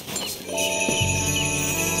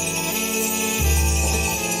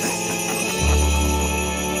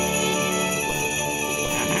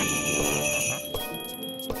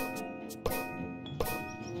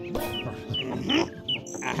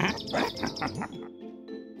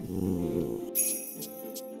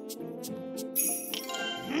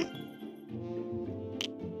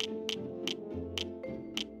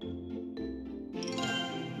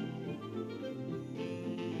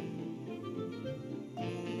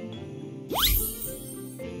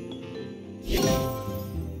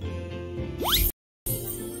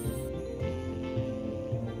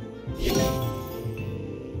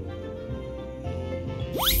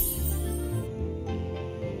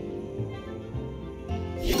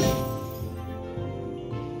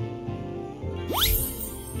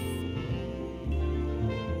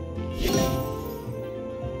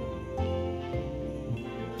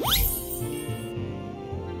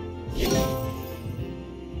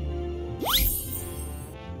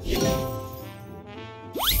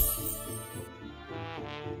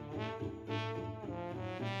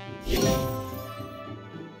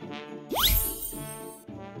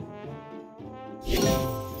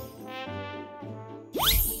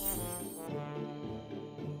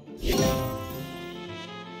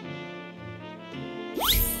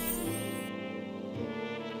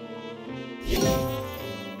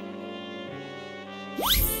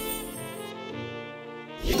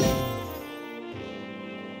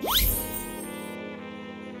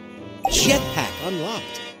 Jetpack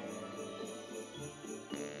unlocked.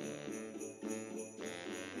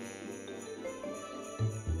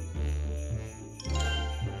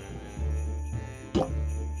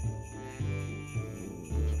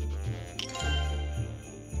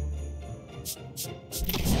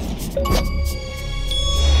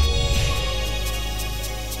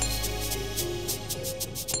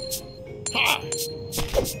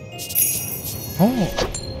 Oh.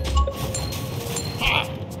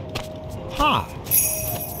 Ha!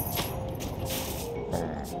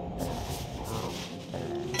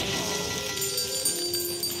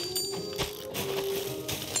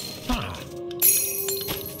 Ha!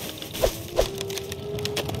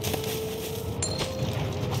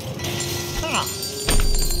 Ha!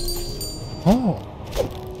 Oh.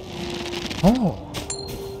 Oh.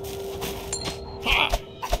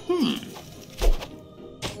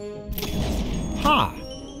 Ha!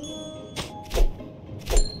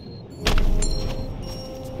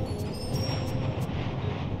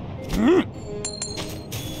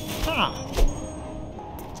 Ha!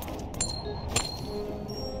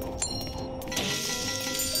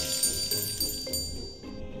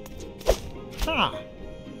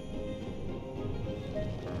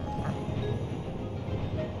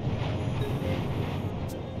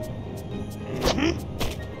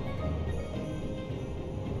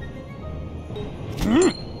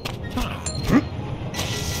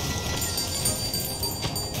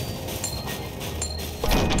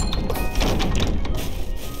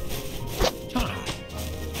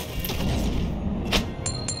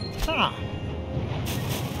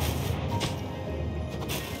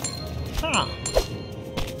 Ha!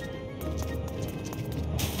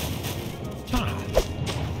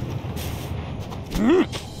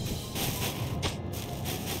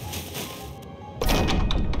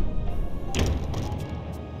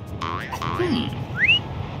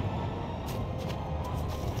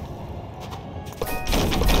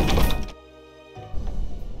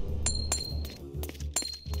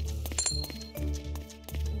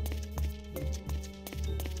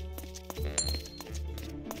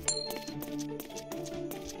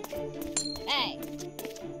 Hey.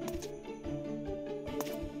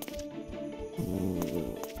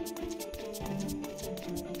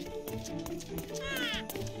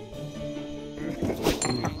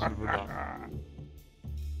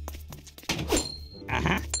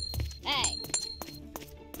 Hey.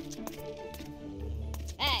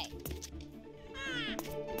 Hey.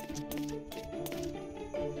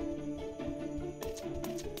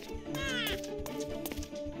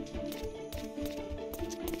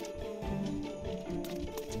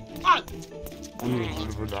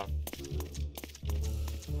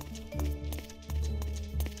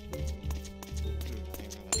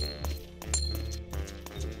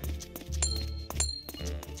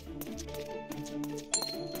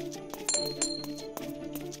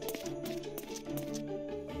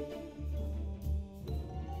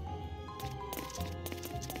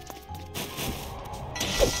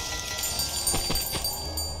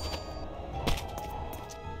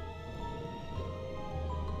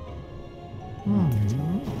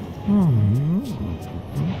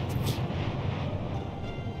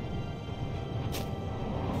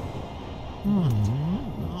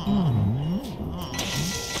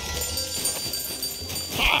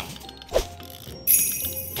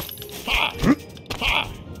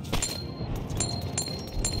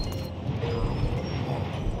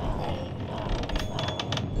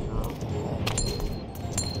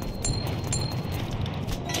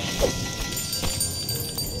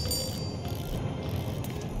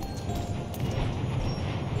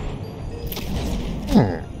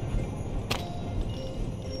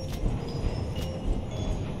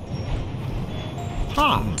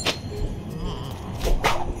 Ha!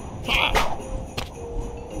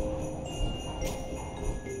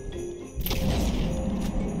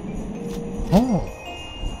 Oh.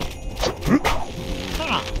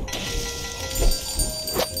 Ha!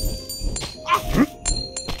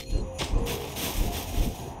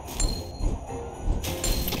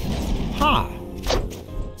 Ha.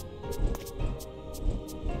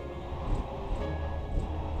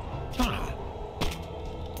 Ta.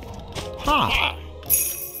 Ha.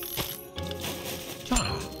 Ta.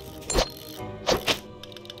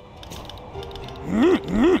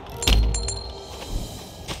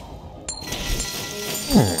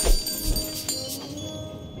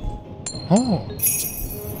 Oh.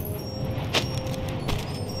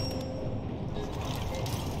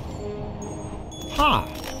 Ha.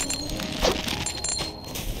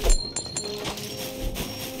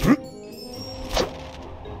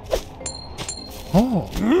 Oh.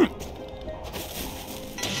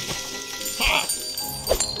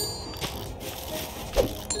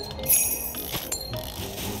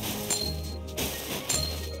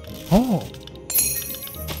 Oh.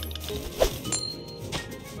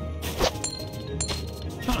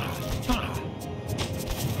 Ta. Ta.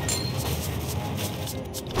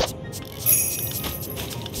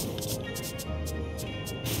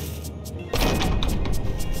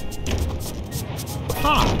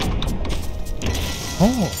 Ha.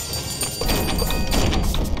 Oh.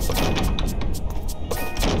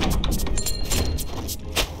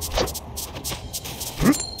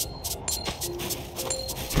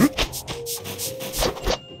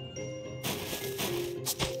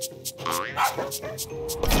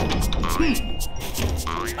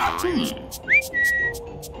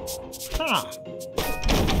 Ha.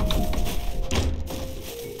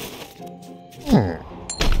 Hmm.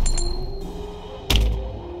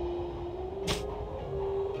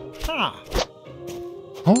 Ha.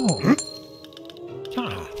 Oh. Ta.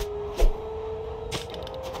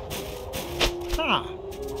 Ta.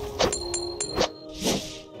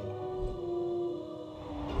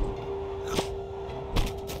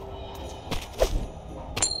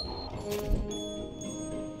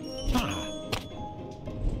 Ta.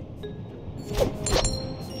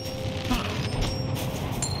 Ta.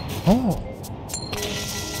 Oh.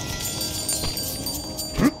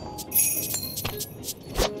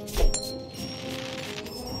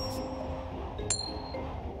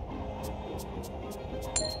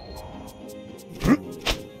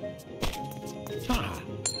 Ta.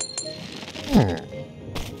 Hmm.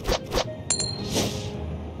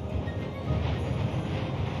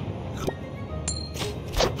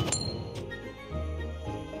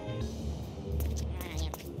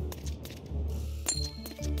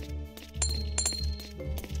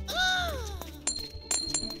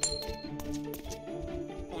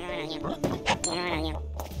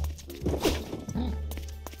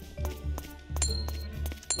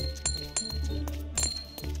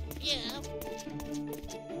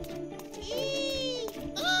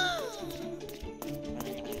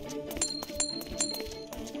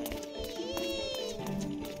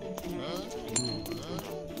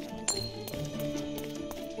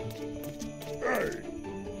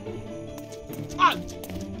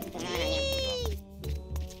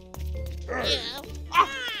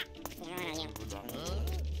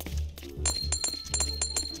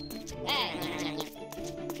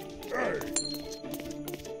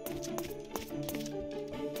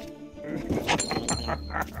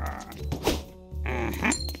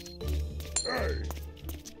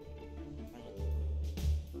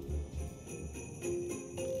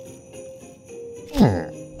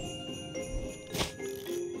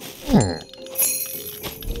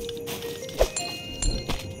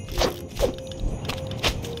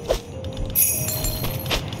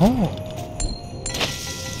 Oh.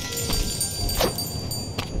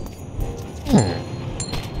 Ta.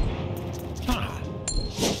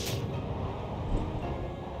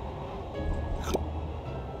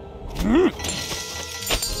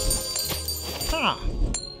 Ta.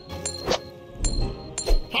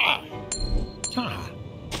 Ha. Ta.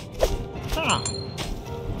 Ta.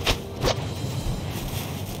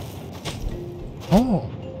 Oh.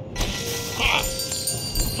 Ha.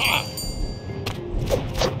 Ha.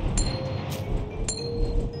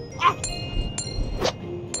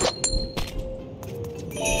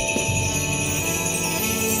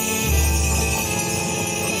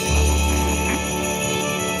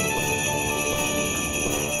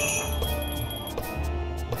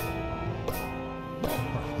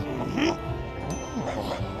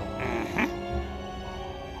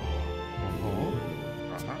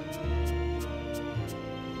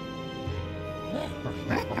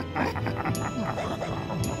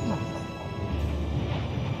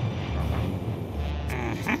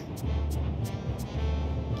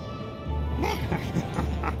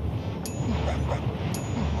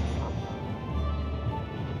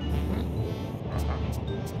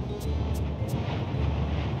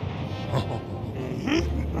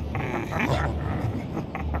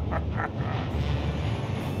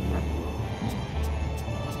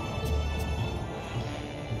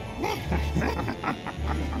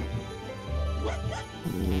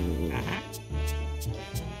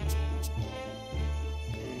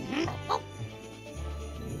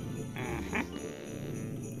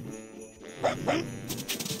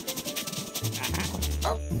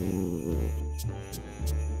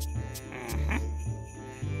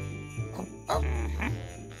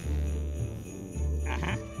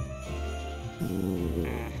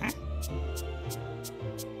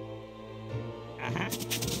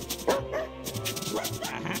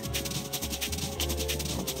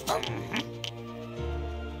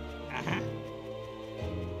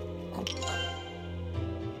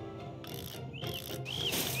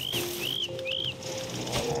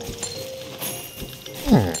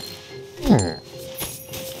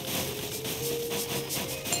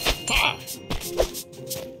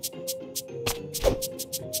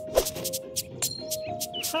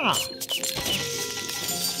 Ha!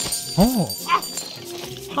 Oh.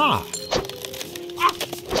 Ha!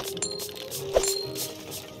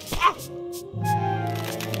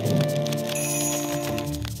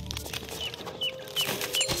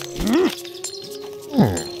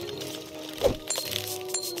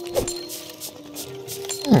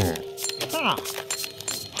 Ha!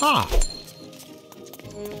 Ha!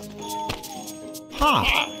 Ha!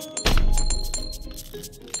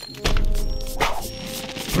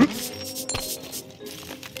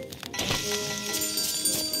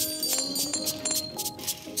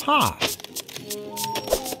 Ha!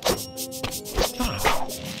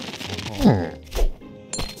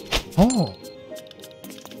 Oh.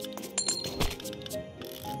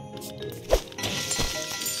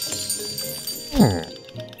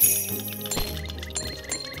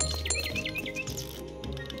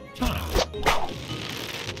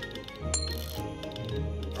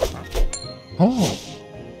 Oh.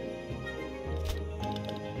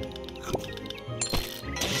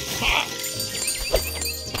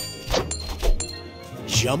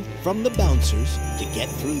 Jump from the bouncers to get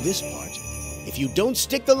through this part. If you don't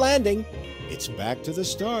stick the landing, it's back to the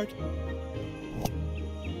start.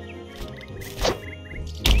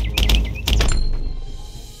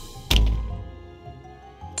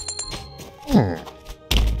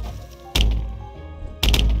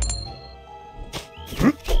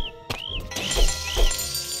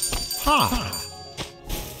 Ha!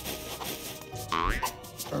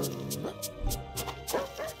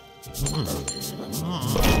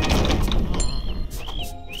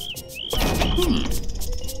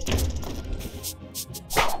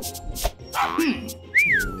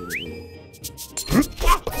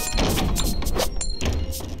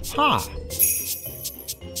 Ha!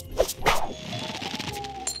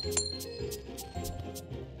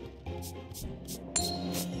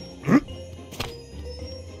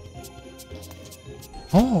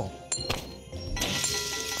 Oh.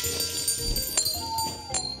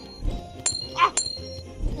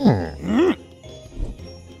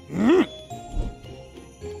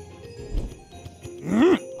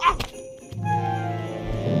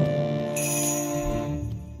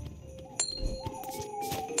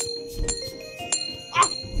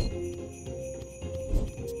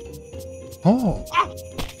 Oh.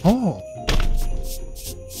 Oh.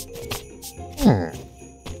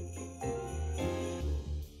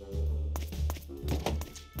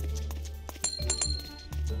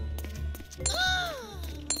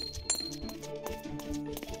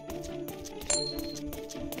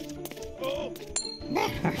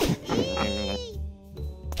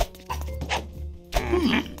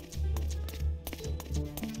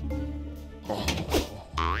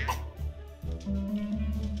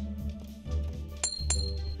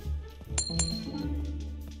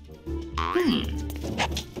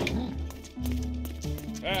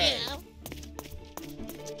 Hey!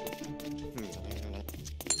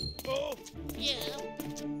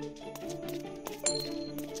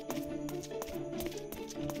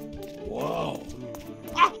 Whoa!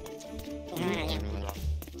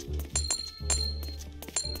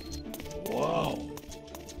 Whoa!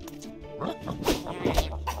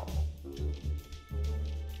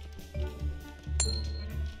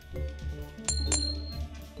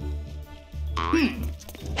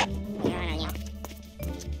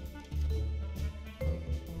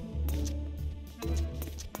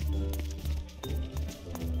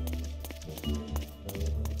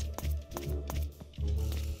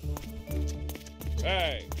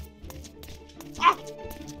 Hey!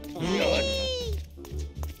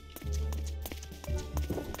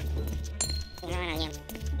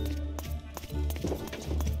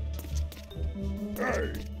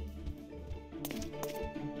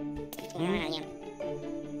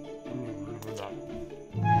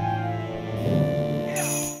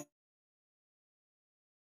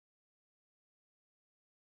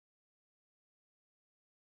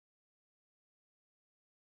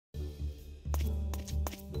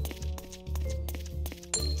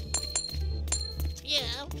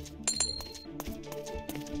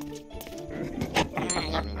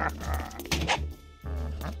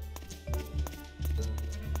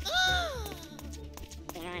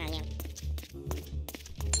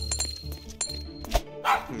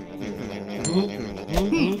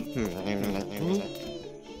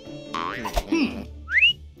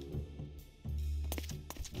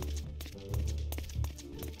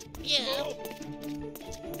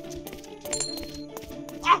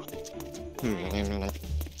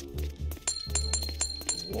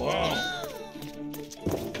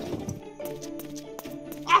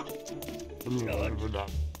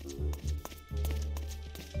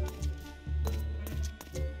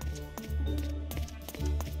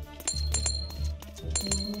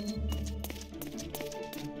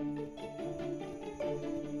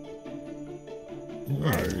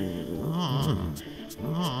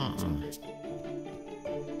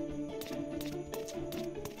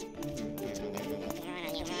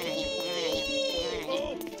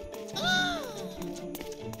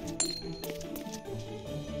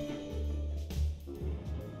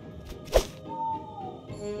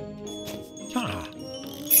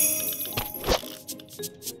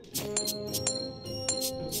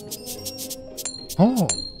 Oh.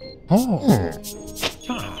 Oh. Oh. Oh.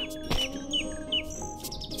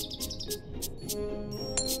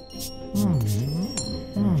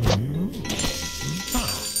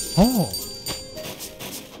 Oh.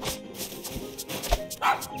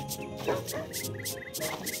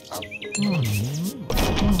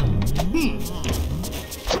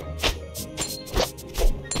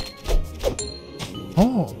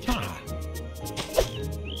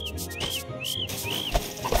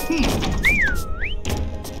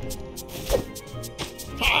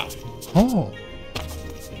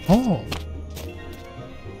 Oh.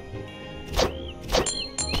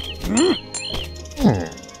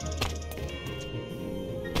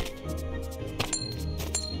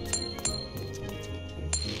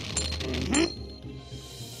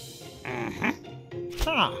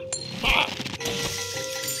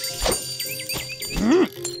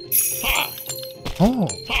 Oh.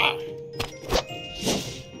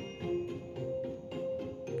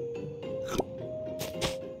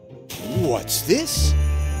 What's this?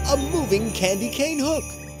 A moving candy cane hook.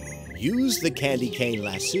 Use the candy cane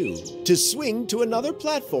lasso to swing to another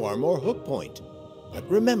platform or hook point. But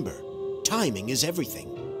remember, timing is everything.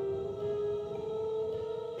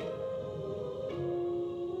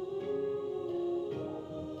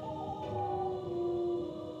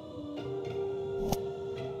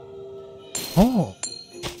 Oh.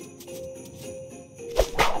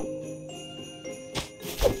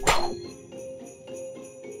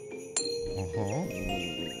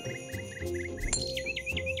 Oh.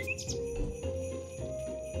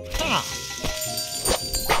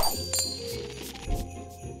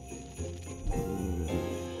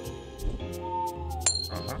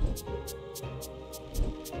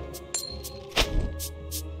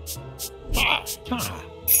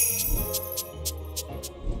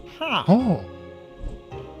 Ha! Oh.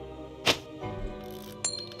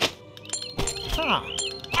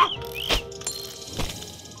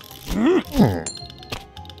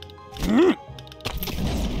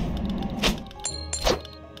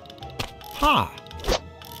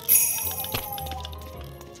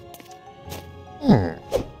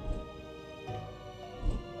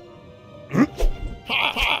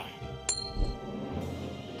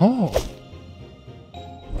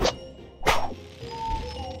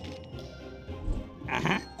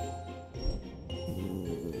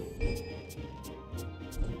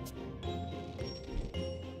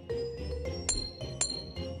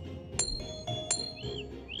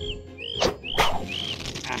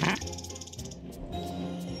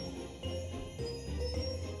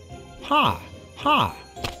 Ha! Ha!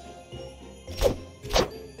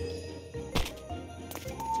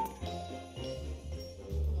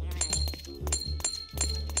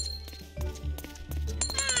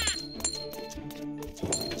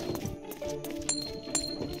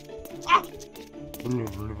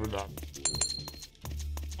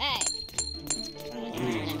 Hey.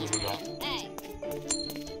 Hey.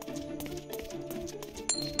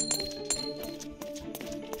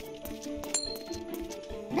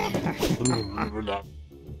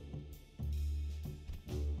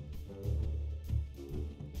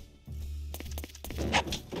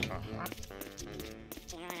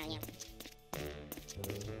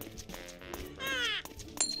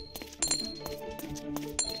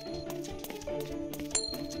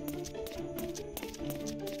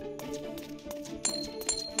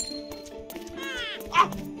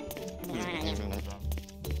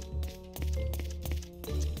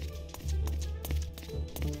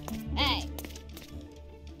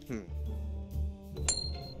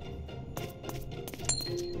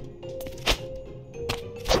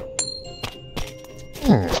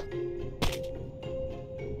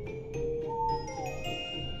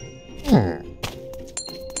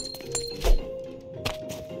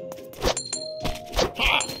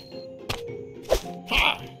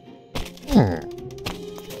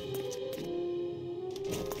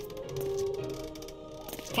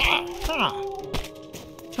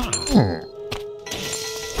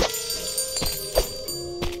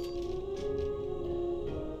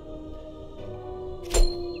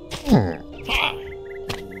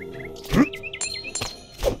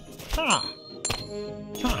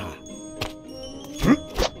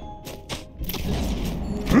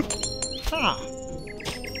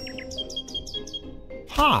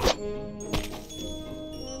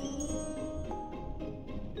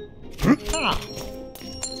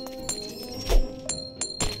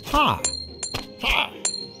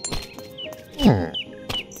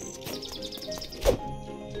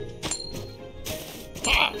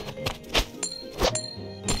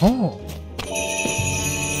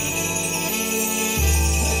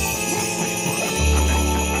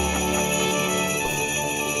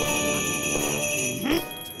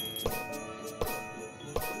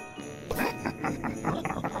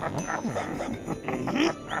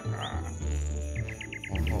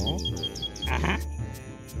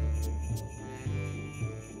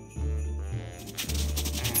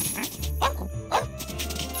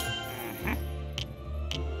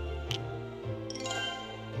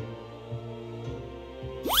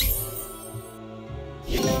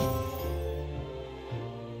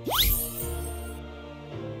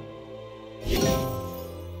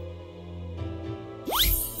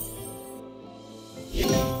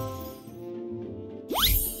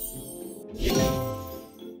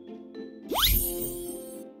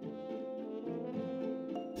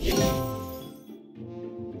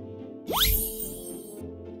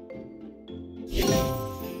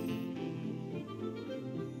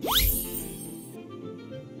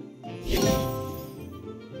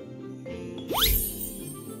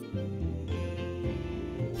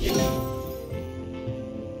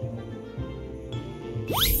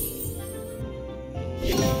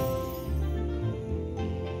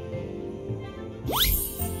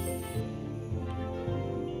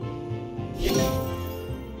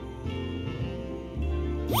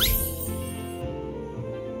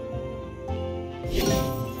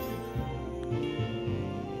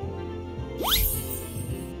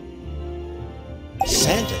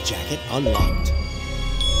 Santa jacket unlocked.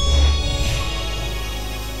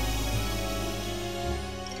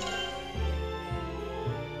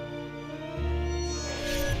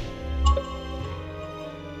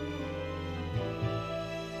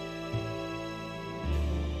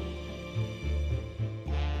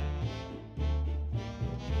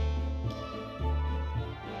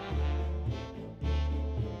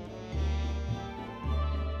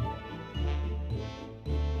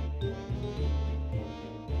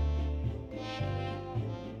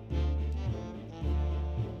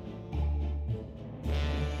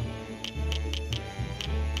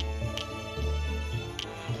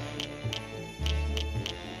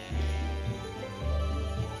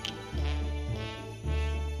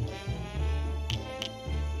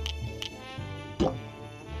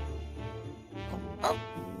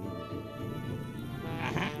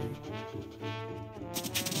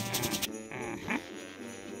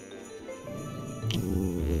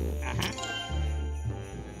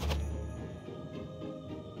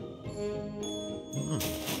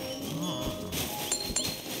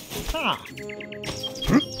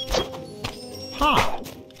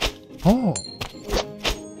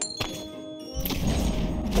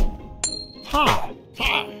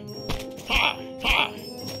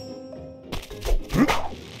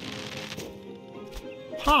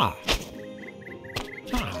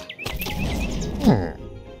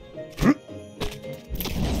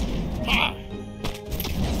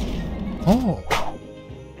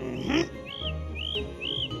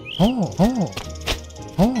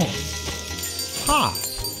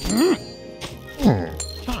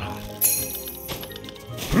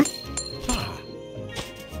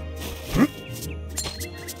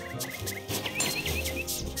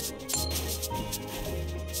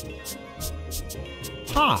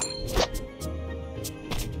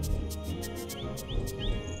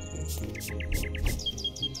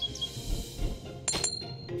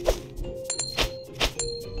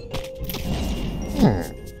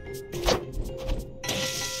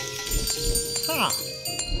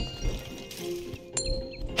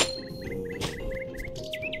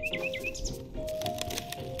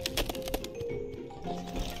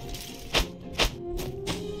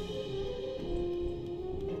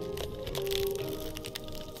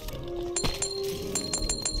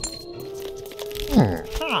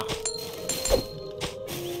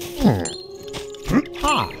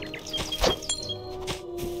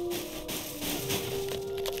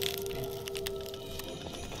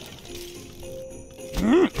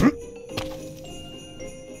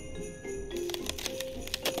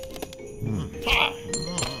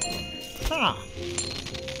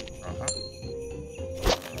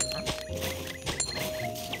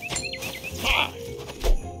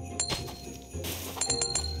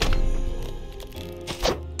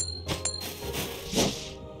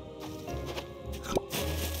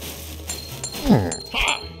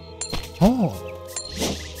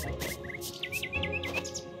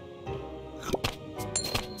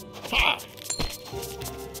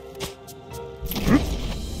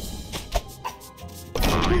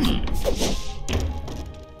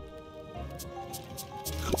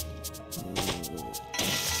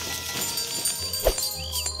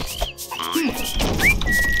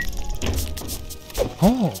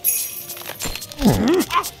 Oh.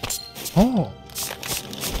 Oh.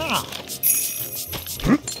 Ha.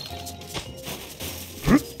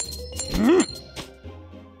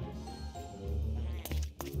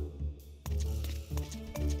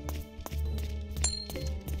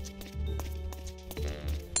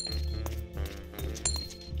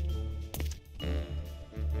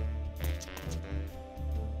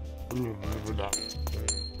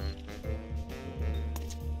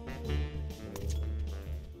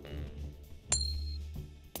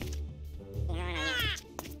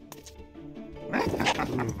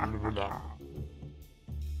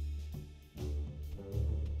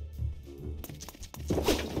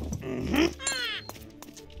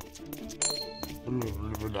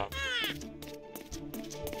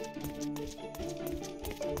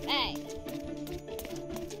 Hey.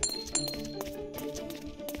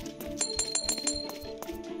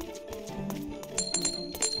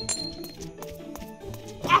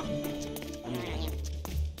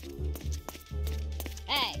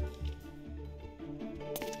 Hey.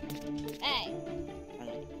 Hey.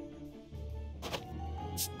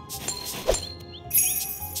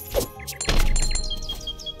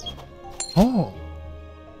 Oh.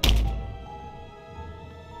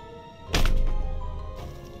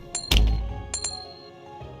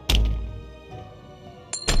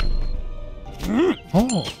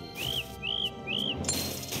 Oh.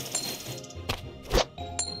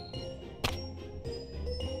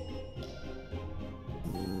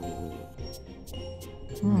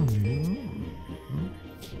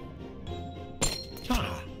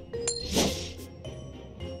 Ha.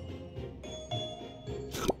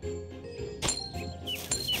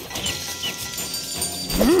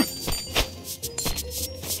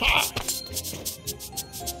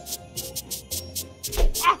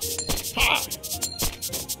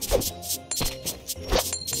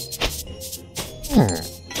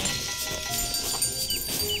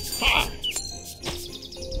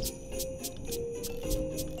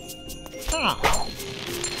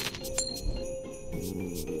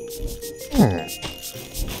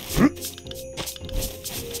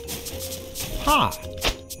 Ha.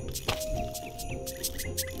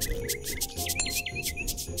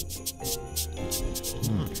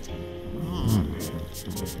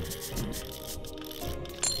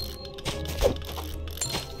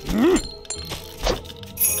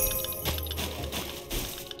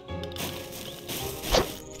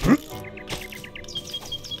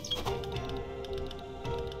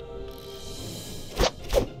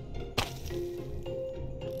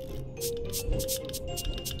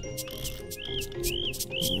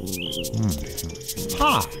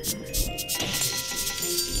 Ha.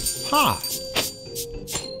 Ha.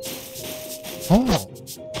 Oh.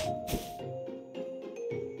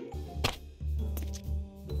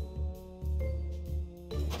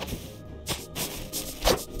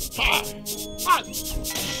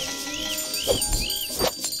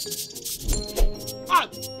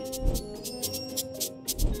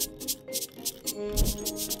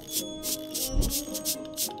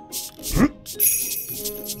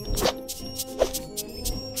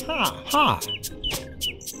 Ha. Ha.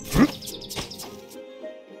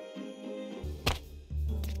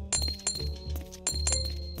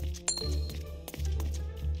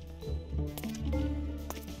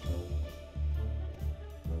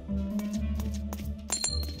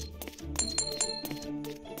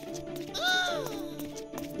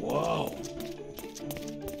 Whoa.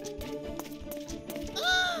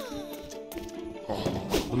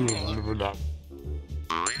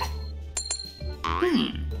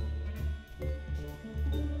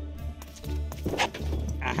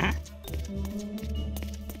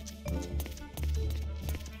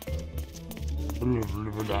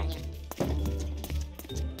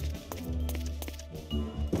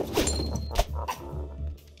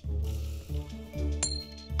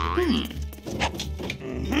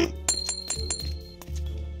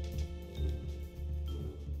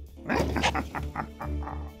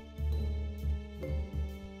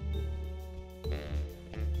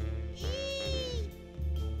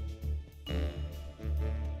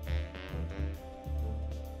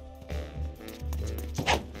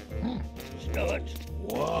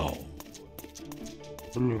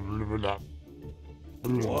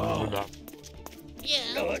 Whoa. Whoa.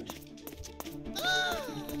 Yeah.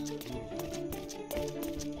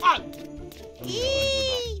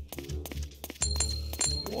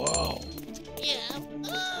 Whoa. Yeah.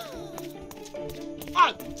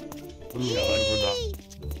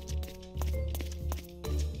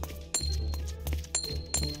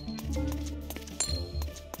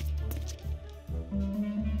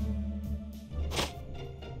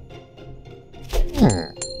 Oh.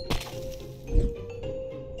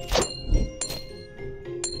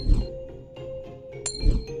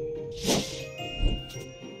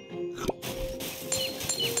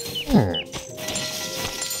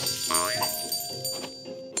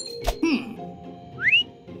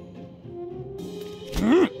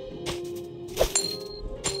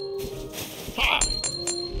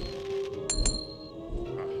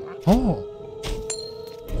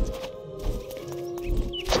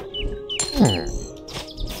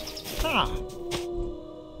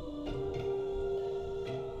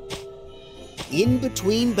 In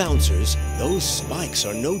between bouncers, those spikes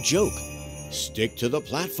are no joke. Stick to the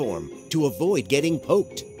platform to avoid getting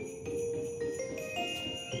poked.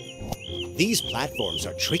 These platforms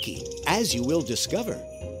are tricky, as you will discover.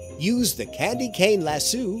 Use the candy cane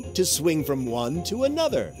lasso to swing from one to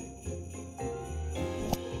another.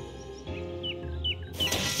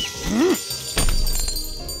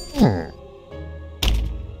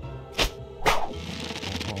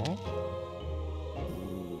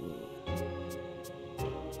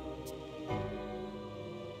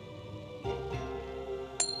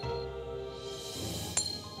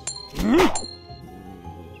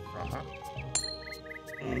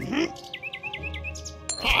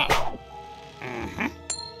 Ha!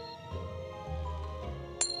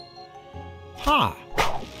 Ha!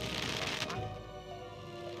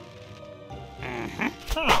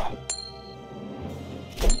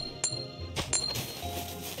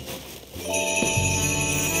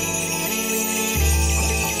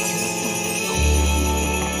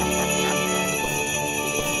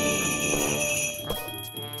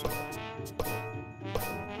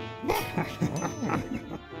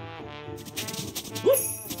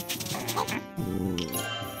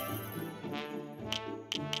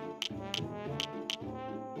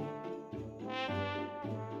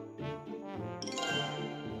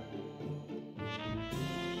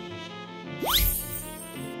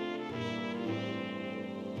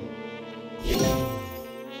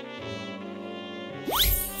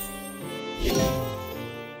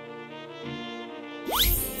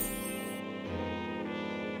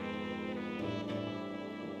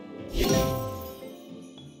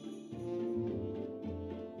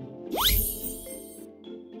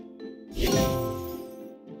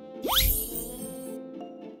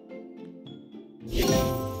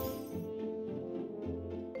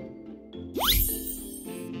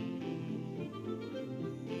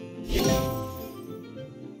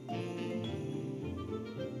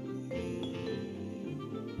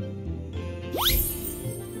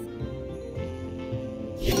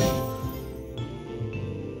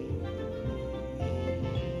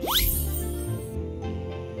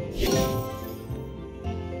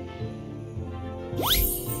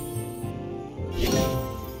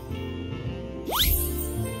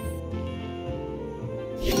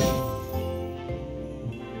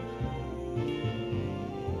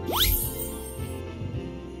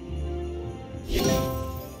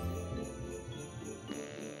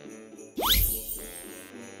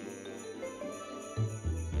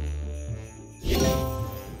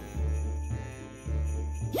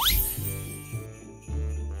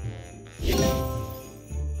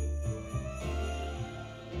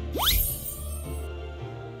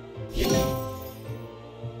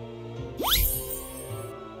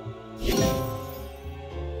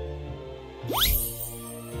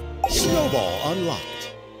 Snowball unlocked.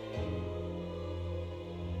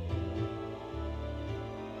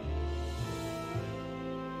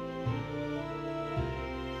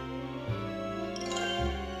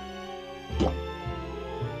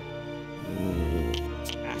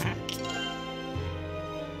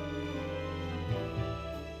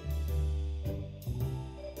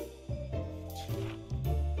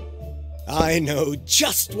 I know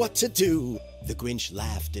just what to do. The Grinch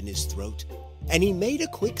laughed in his throat, and he made a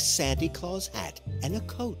quick Santa Claus hat and a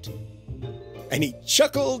coat. And he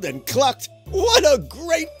chuckled and clucked, "What a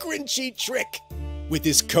great Grinchy trick! With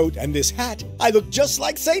this coat and this hat, I look just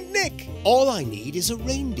like Saint Nick. All I need is a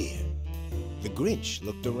reindeer." The Grinch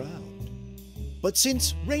looked around, but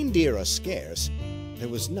since reindeer are scarce, there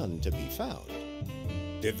was none to be found.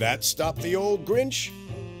 Did that stop the old Grinch?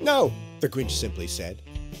 No, the Grinch simply said.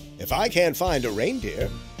 If I can't find a reindeer,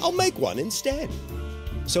 I'll make one instead.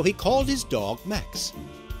 So he called his dog Max,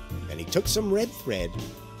 and he took some red thread,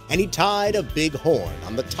 and he tied a big horn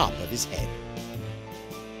on the top of his head.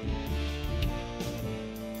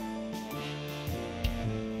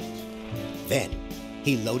 Then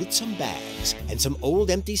he loaded some bags and some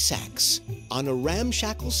old empty sacks on a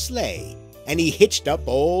ramshackle sleigh, and he hitched up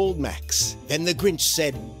old Max. Then the Grinch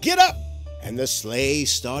said, "Get up!" and the sleigh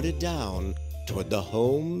started down. toward the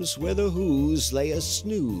homes where the Whos lay a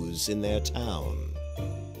snooze in their town.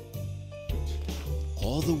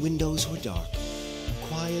 All the windows were dark.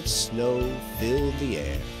 Quiet snow filled the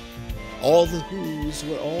air. All the Whos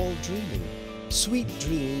were all dreaming, sweet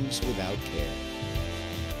dreams without care.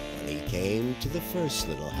 When he came to the first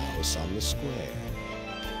little house on the square.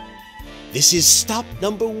 "This is stop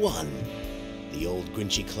number 1, the old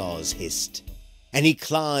Grinchy Claus hissed, and he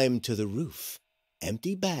climbed to the roof,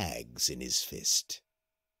 empty bags in his fist.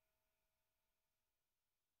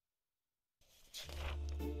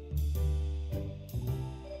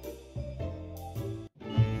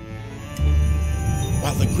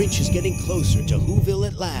 While the Grinch is getting closer to Whoville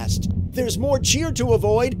at last, there's more cheer to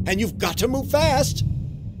avoid, and you've got to move fast!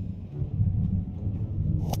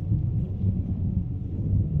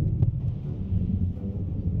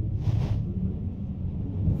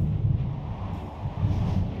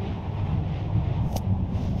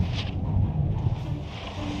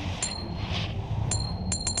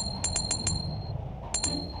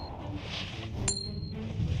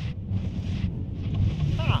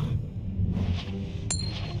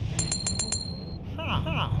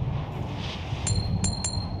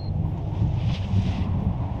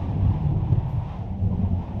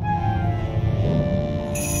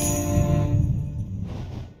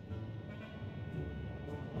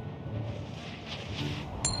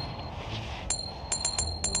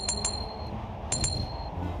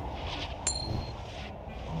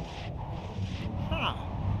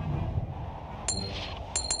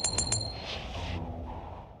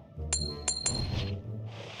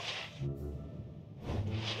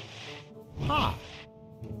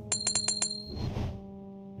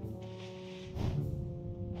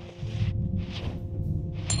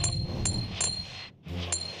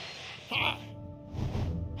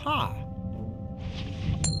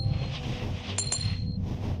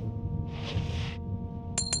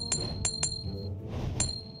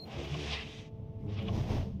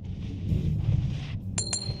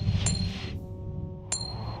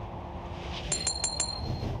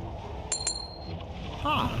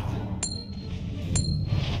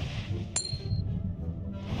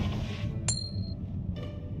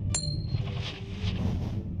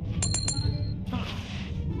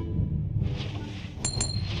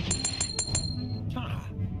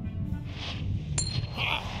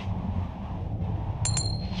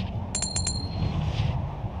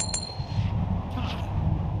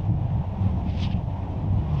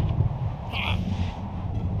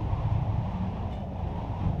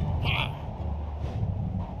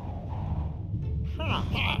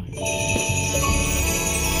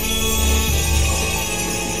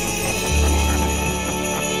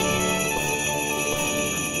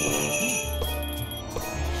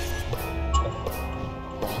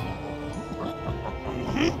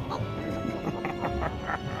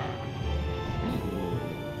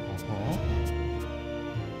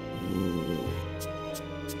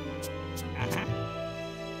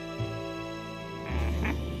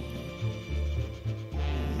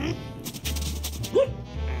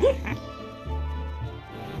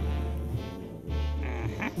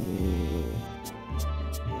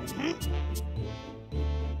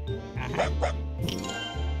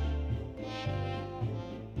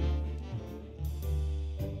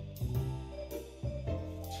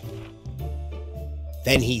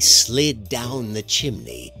 Then he slid down the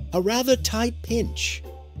chimney, a rather tight pinch.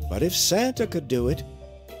 But if Santa could do it,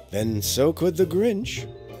 then so could the Grinch.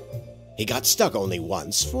 He got stuck only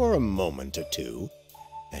once for a moment or two.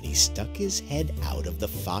 Then he stuck his head out of the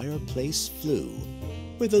fireplace flue,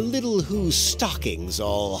 where the little Who's stockings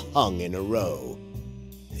all hung in a row.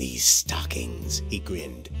 "These stockings," he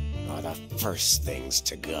grinned, "are the first things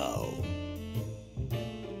to go."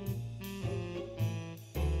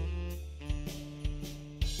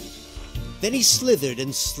 Then he slithered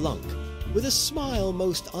and slunk, with a smile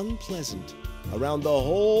most unpleasant, around the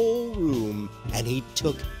whole room, and he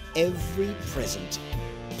took every present.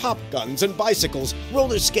 Pop guns and bicycles,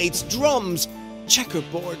 roller skates, drums,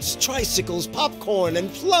 checkerboards, tricycles, popcorn,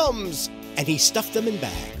 and plums, and he stuffed them in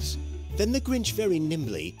bags. Then the Grinch very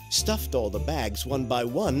nimbly stuffed all the bags one by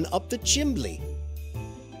one up the chimbley.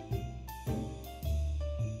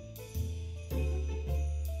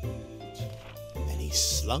 Then he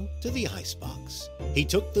slunk to the icebox. He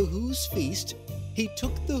took the Who's feast. He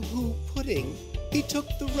took the Who pudding. He took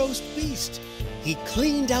the roast beast. He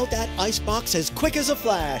cleaned out that icebox as quick as a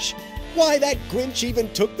flash. Why, that Grinch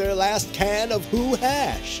even took their last can of Who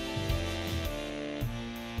hash.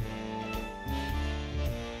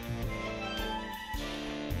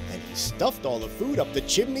 And he stuffed all the food up the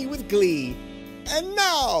chimney with glee. "And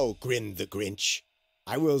now," grinned the Grinch,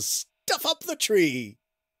 "I will stuff stuff up the tree.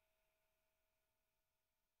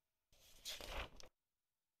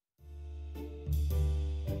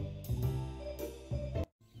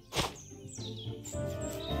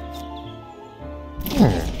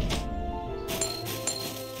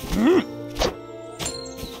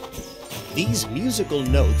 These musical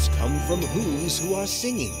notes come from who's who are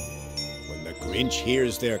singing. When the Grinch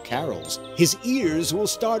hears their carols, his ears will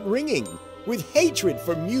start ringing. With hatred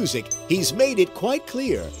for music, he's made it quite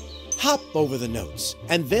clear. Hop over the notes,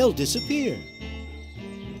 and they'll disappear.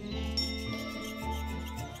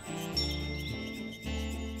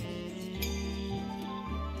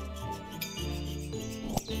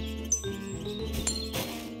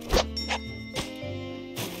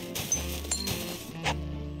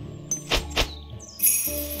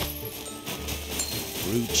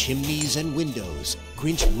 Through chimneys and windows,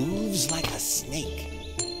 Grinch moves like a snake.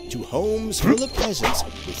 To homes full of presents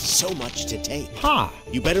with so much to take. Ha!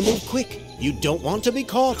 You better move quick. You don't want to be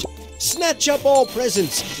caught. Snatch up all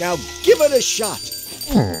presents. Now give it a shot.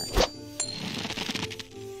 Yeah.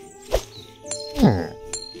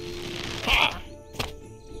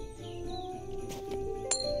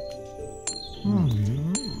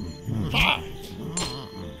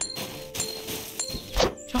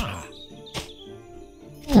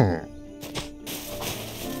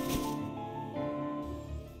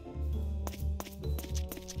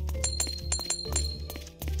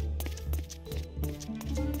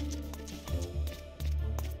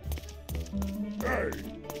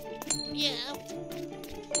 Yeah.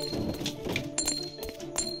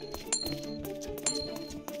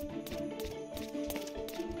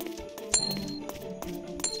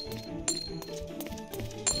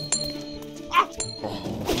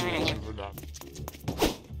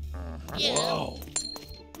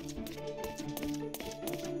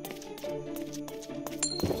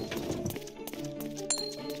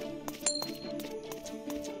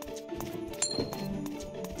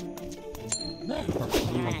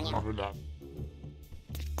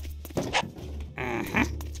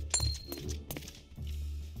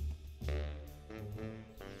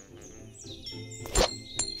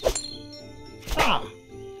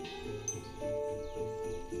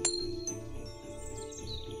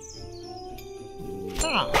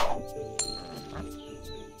 Wow.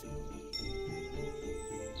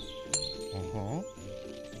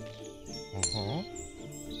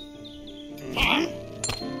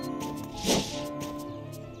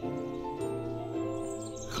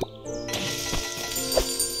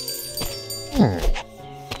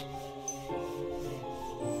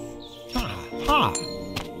 Ha! Ha!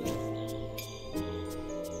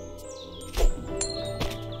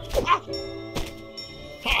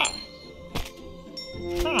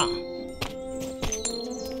 Ha!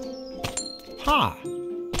 Ha!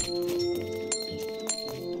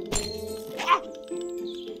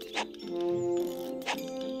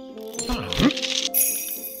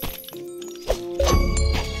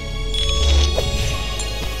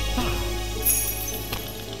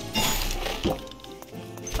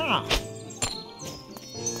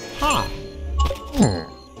 Ha!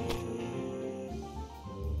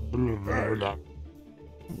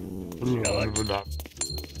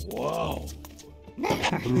 Wow.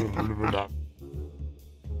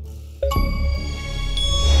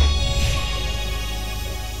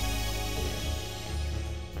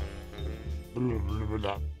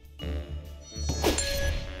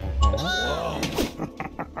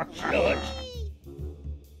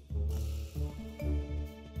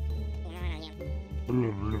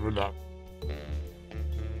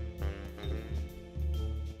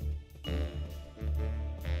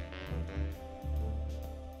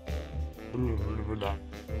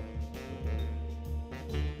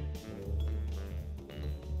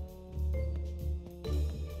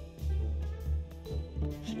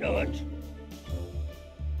 Snort.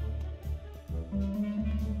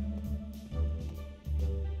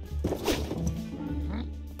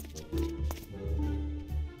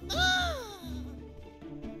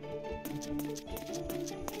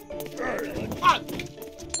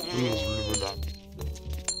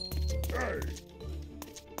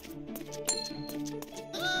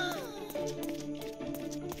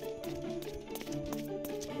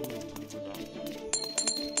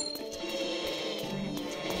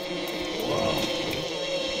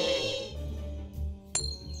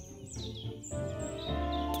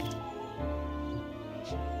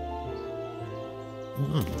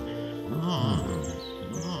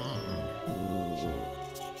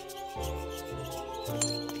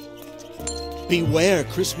 Beware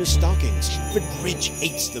Christmas stockings, the Grinch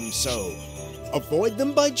hates them so. Avoid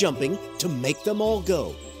them by jumping to make them all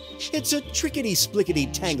go. It's a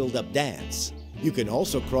trickety-splickety tangled-up dance. You can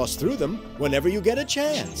also cross through them whenever you get a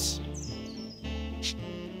chance.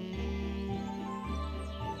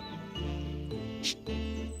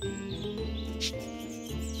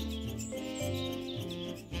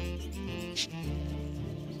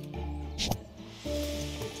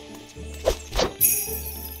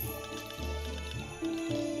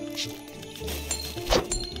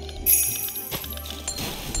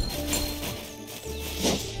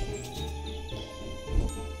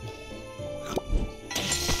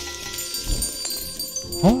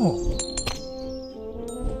 Oh.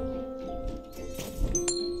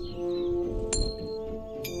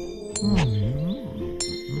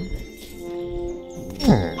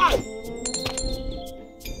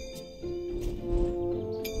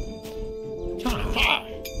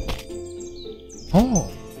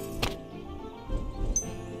 Oh.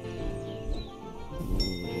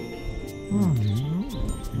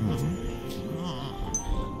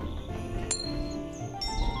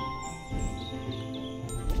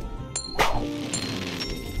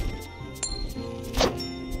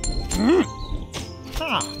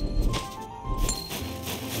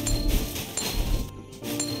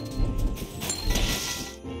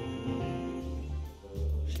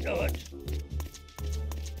 Start.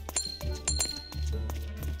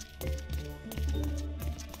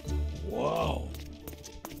 Wow.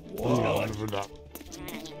 Start.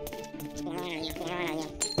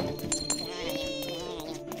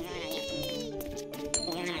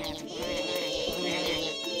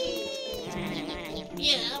 Yeah.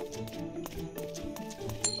 Yeah.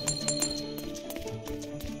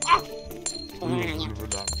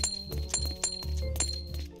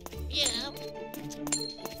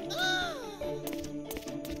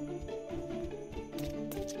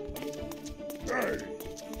 Hey.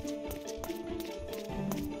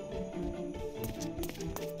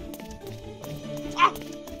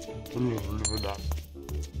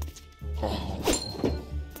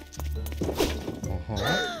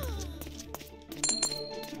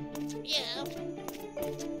 Yeah.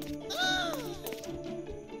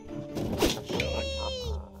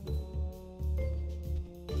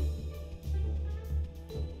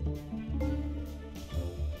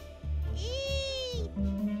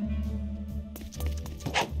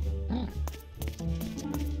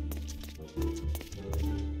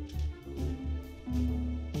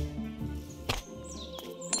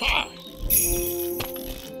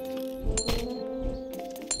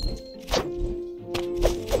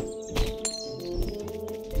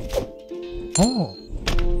 Oh.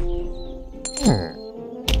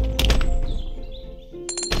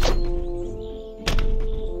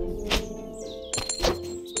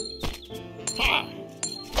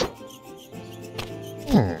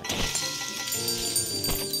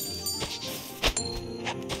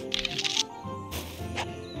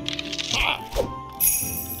 Oh.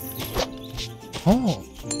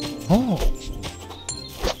 Oh.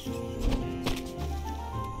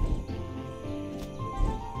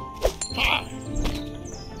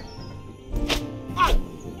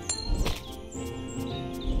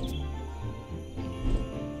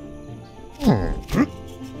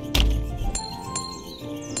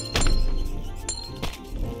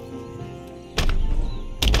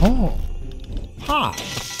 Oh. Ha.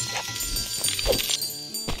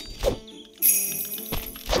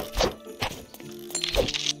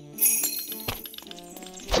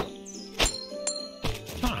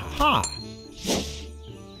 Ha. Ha.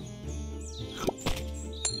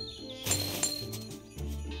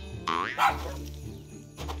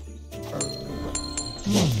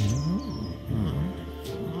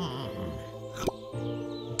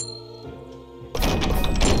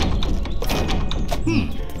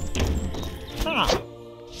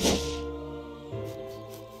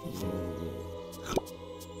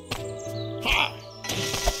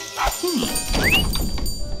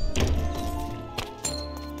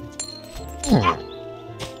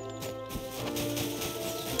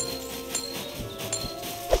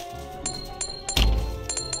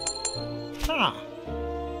 Ha.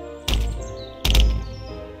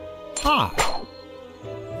 Ha.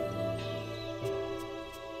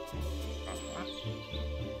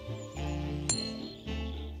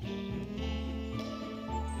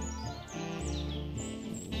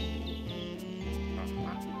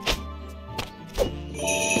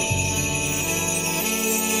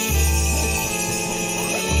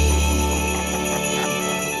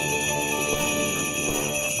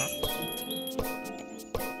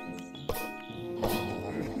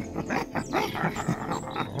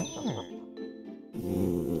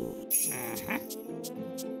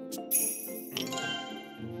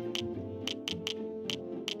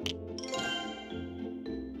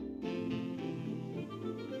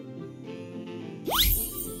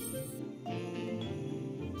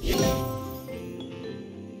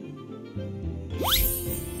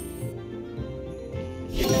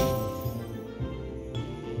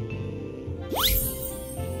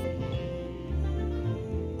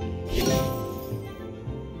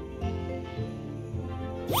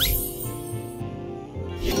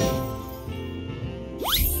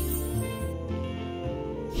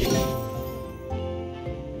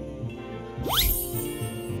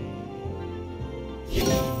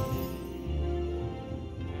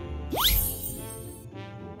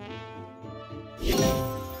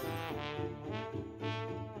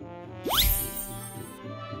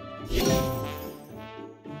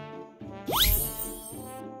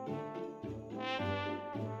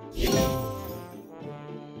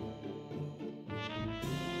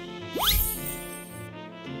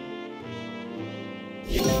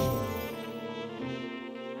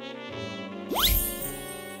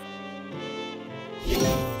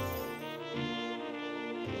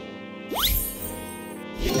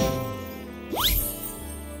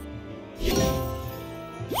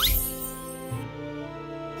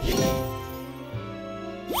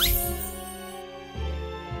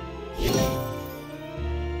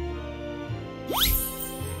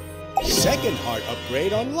 Second heart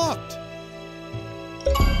upgrade unlocked.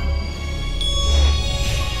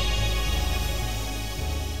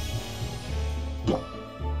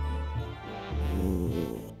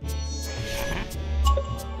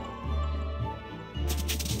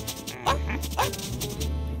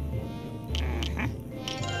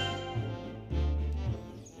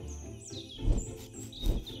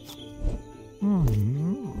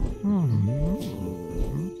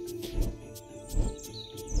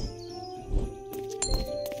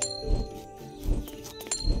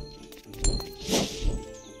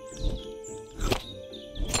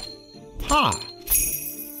 Ha!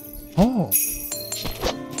 Oh.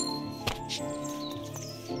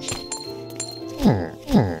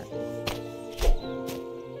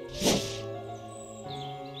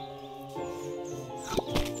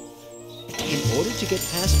 In order to get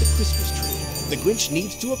past the Christmas tree, the Grinch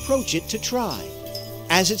needs to approach it to try.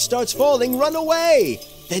 As it starts falling, run away!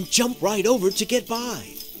 Then jump right over to get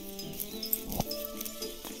by.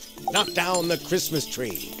 Knock down the Christmas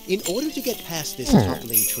tree. In order to get past this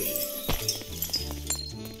toppling tree,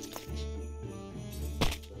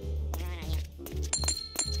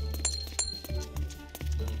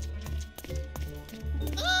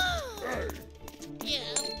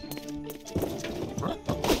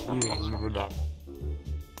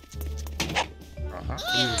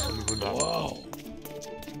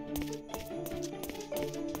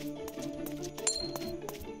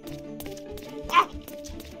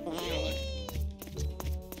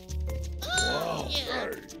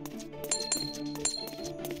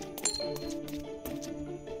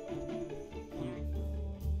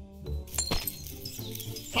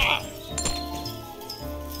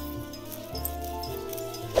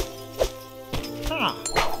 Wow.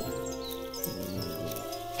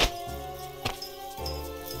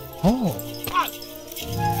 Oh.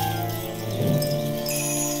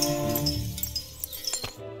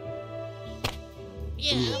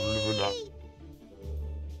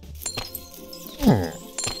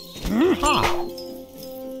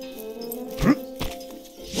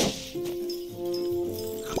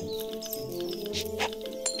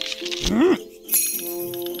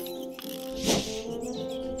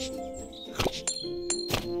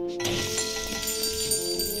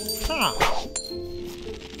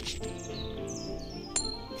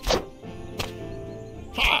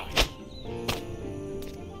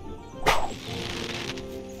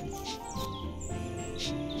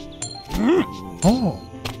 Oh.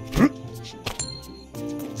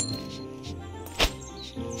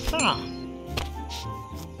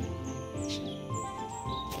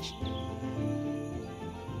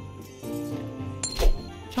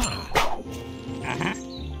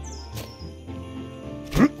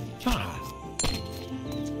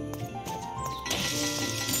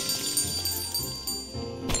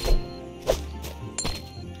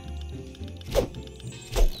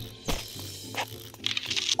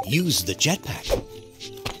 use the jetpack.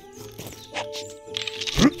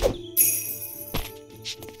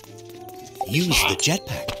 Use the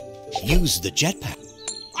jetpack. Use the jetpack.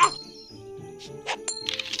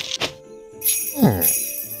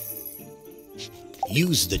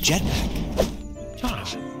 Use the jetpack.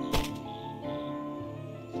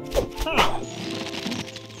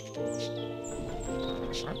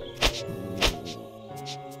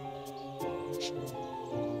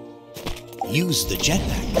 Use the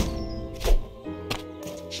jetpack.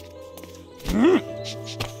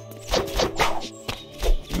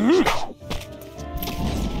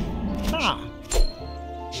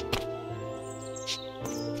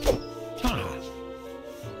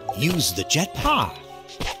 Use the jetpack.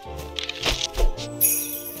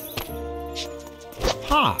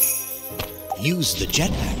 Use the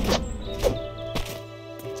jetpack.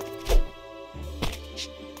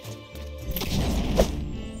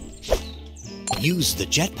 Use the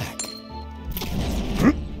jetpack.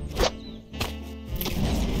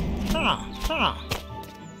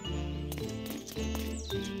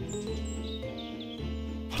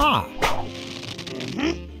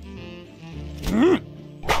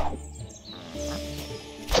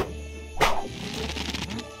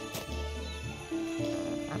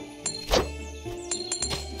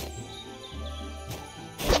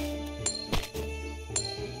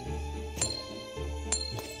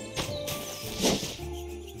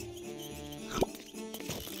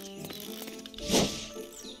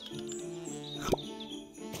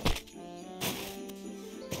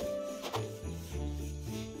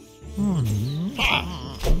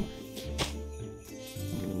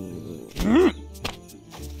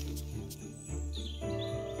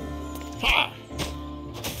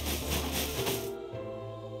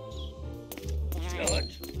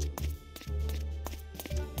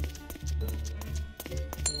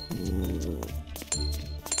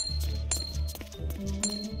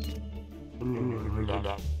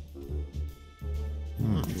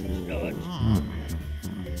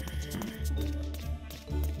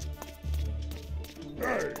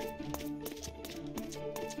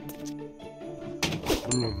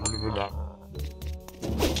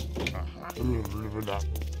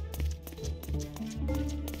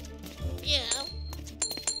 Yeah.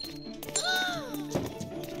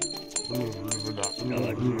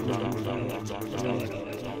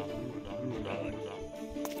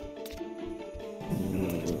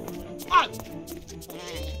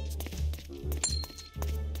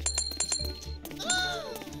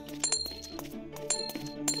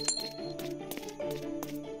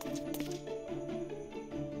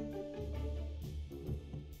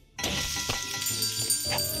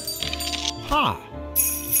 Ha!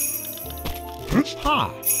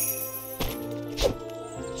 Ha!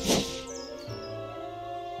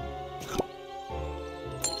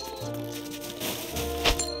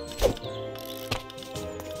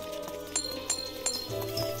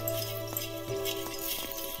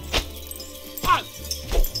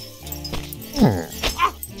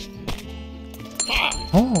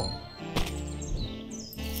 Oh.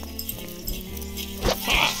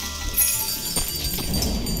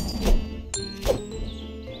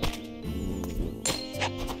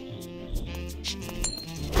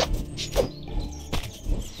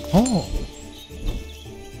 Oh.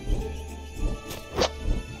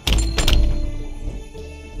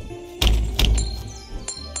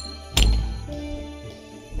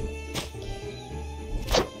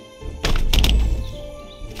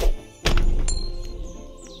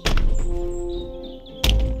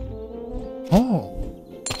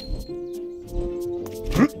 Oh.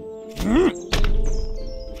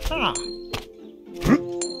 Ha!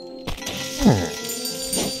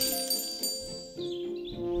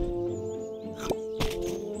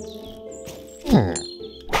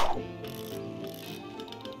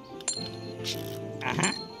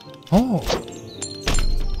 Oh.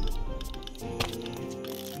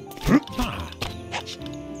 Ha! Ha!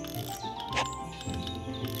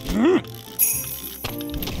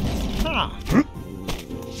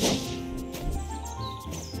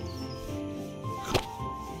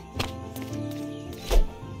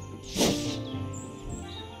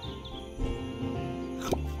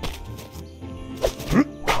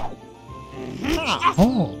 Ha!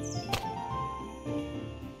 Oh.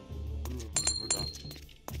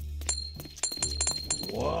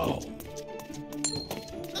 Wow.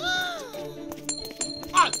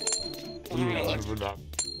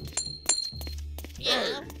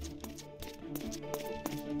 Yeah.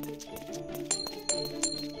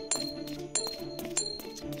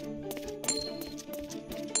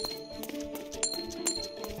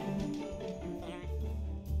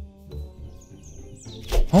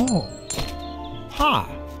 Oh. Ha!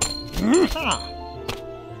 Ha! Ha!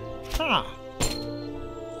 Ha!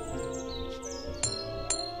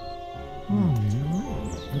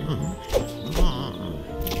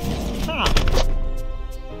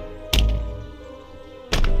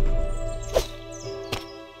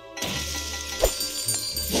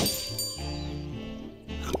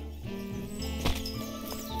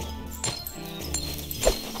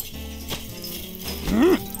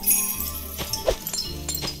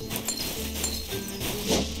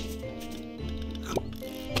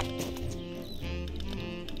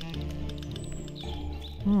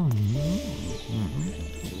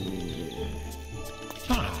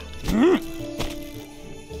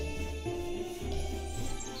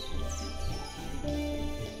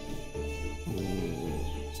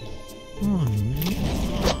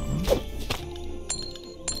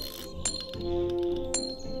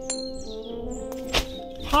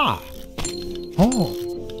 Ha! Oh.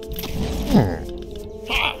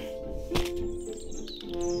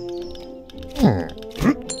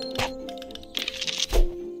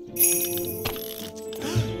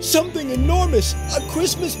 Something enormous! A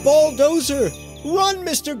Christmas bulldozer! Run,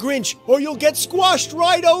 Mr. Grinch, or you'll get squashed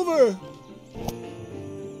right over!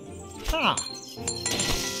 Ha!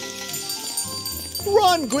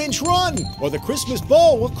 Run, Grinch, run! Or the Christmas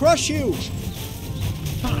ball will crush you!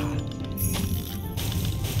 Ha!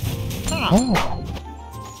 Ha! Oh.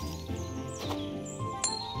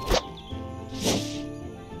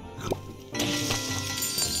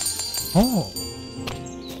 Oh.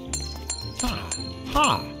 Ha! Ha!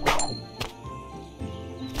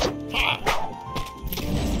 Ha!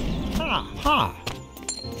 Ha! Ha! Ha!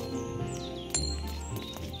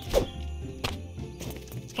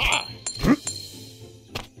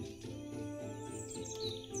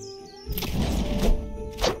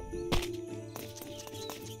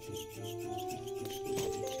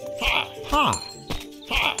 Ha!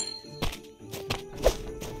 Ha!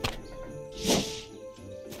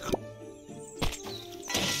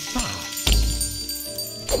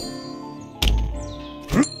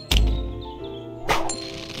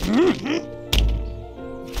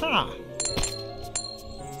 Ha!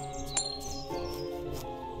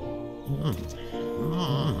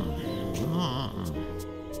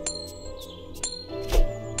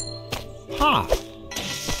 Ha!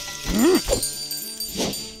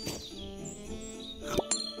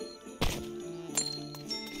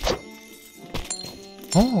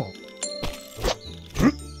 Oh.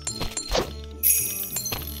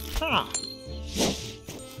 Ha!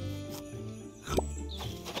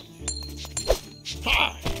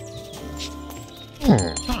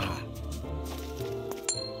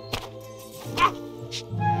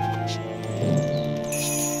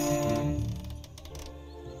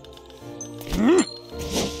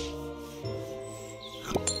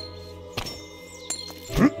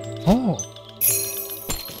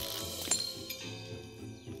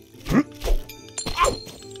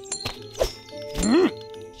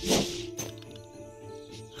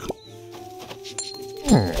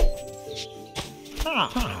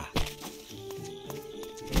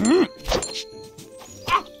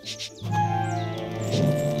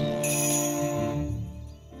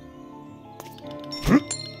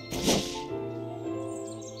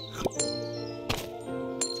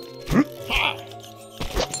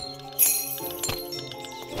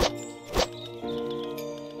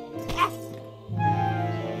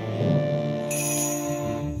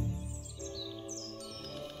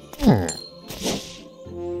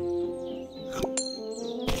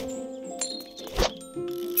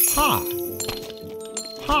 Ha!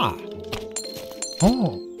 Ha!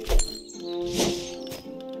 Oh.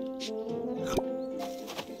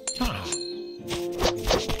 Ha!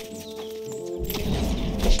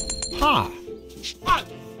 Ha!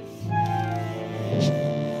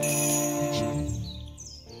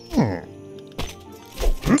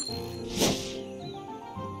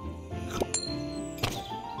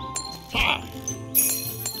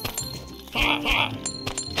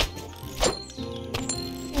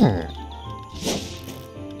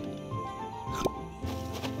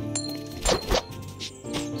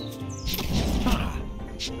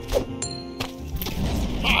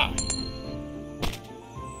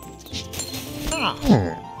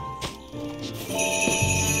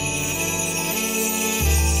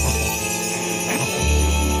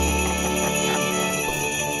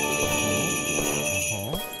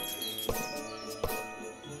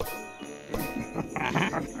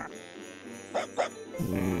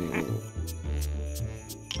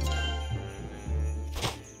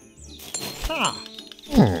 Ha! Ha!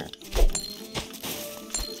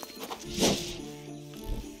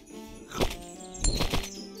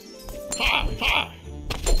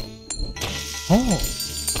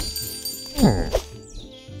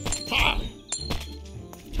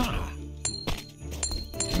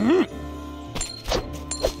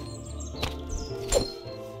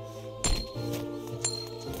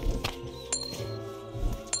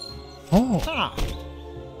 Oh. Ha! Ha!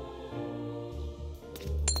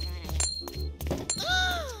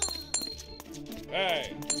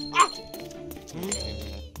 Hey!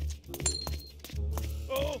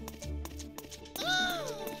 Oh!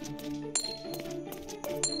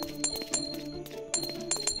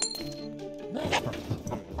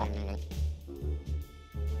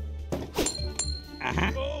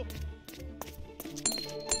 Oh!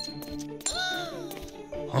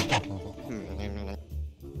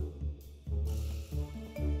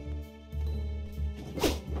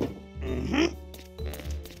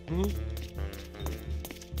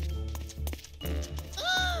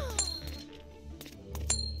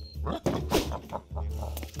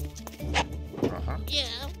 Yeah.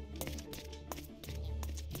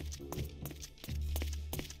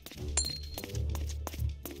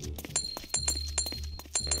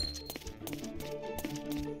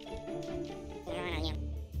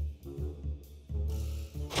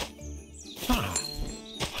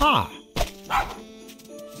 Ha!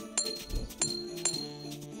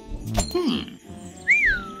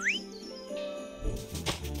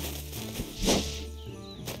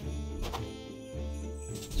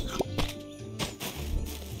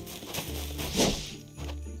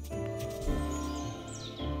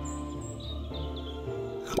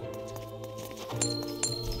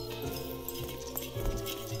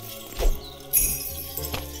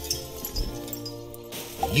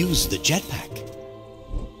 Use the jetpack.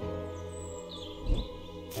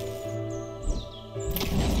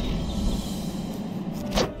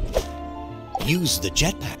 Use the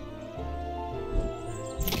jetpack.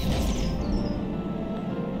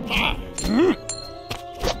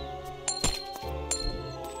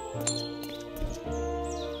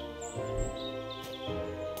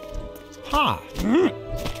 Ha!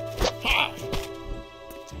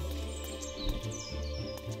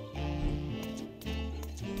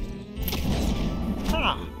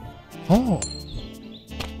 Oh.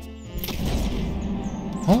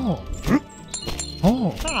 Oh.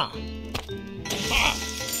 Oh. Ha!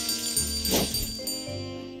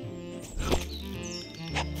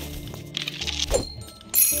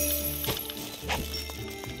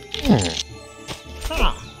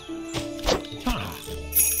 Ha!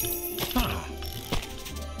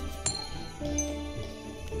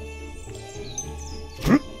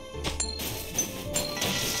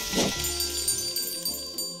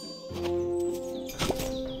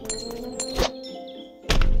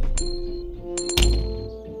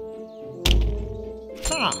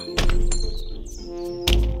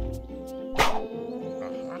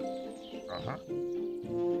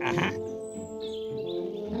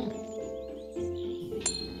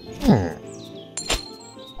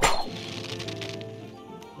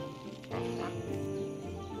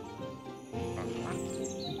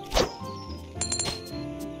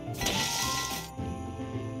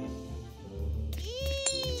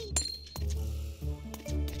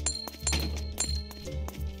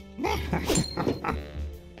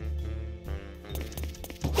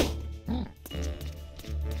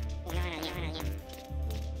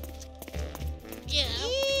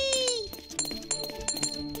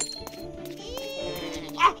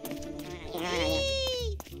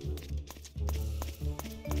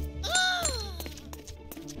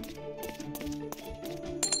 Ha!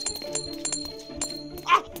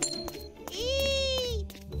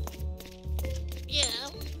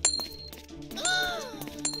 Ha!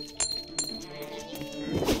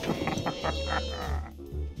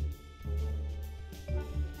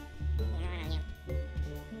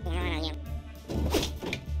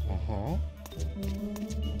 Uh-huh.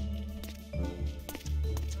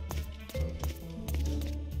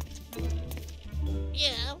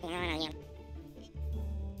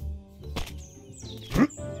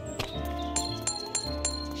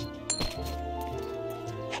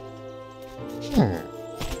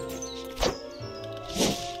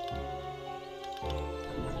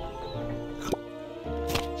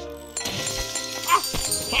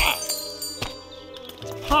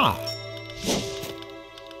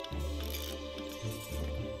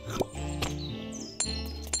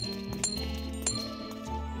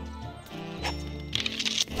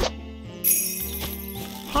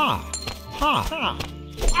 Ha! Ha! Ha! Ha! Ha!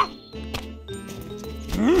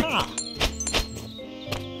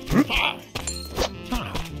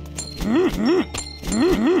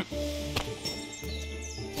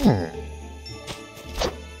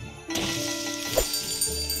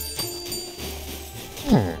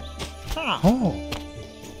 Ha! Oh.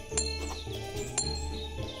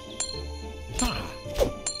 Ha!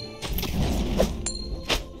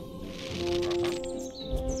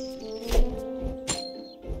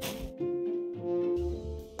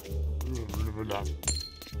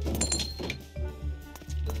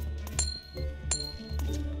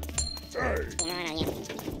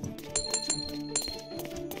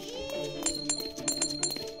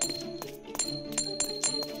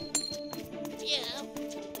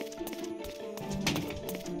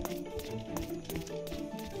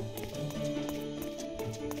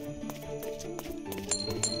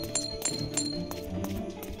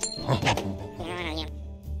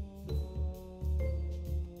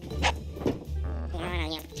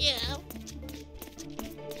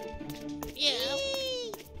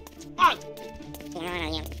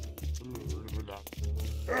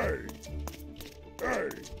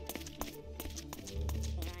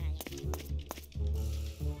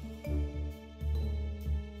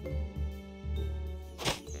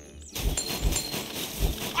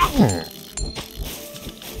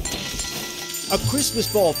 A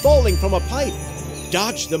Christmas ball falling from a pipe.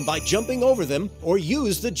 Dodge them by jumping over them or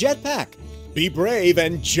use the jetpack. Be brave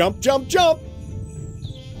and jump, jump, jump!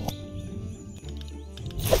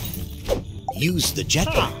 Use the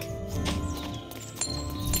jetpack.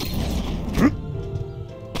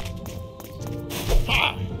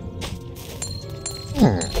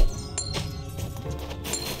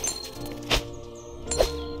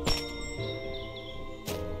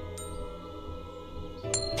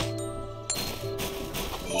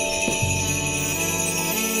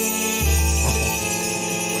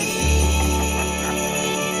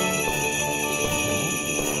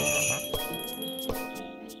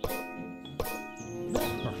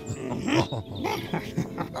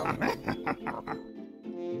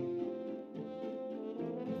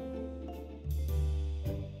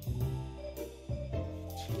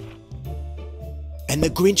 And the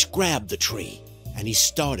Grinch grabbed the tree, and he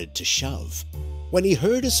started to shove, when he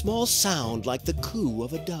heard a small sound like the coo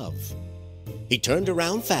of a dove. He turned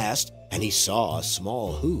around fast, and he saw a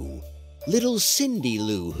small who. little Cindy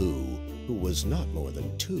Lou who was not more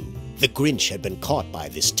than 2. The Grinch had been caught by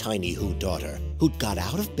this tiny Who daughter, who'd got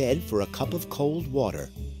out of bed for a cup of cold water.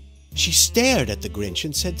 She stared at the Grinch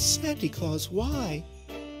and said, "Santa Claus, why?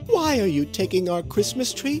 Why are you taking our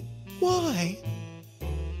Christmas tree? Why?"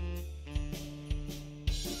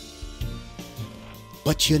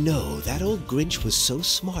 But you know, that old Grinch was so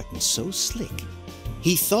smart and so slick.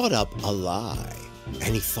 He thought up a lie,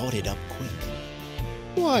 and he thought it up quick.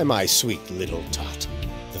 "Why, my sweet little tot,"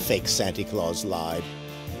 the fake Santa Claus lied,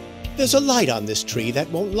 "there's a light on this tree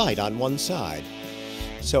that won't light on one side.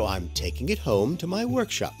 So I'm taking it home to my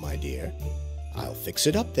workshop, my dear. I'll fix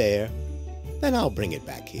it up there, then I'll bring it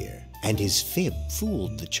back here." And his fib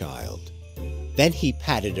fooled the child. Then he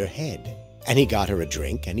patted her head, and he got her a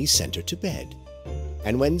drink, and he sent her to bed.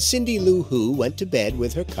 And when Cindy Lou Who went to bed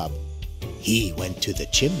with her cup, he went to the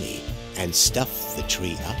chimney and stuffed the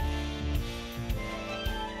tree up.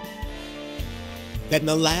 Then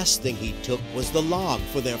the last thing he took was the log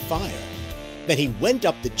for their fire. Then he went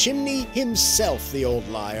up the chimney himself, the old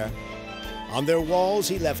liar. On their walls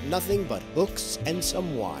he left nothing but hooks and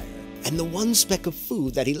some wire. And the one speck of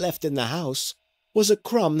food that he left in the house was a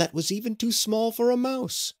crumb that was even too small for a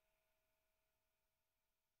mouse.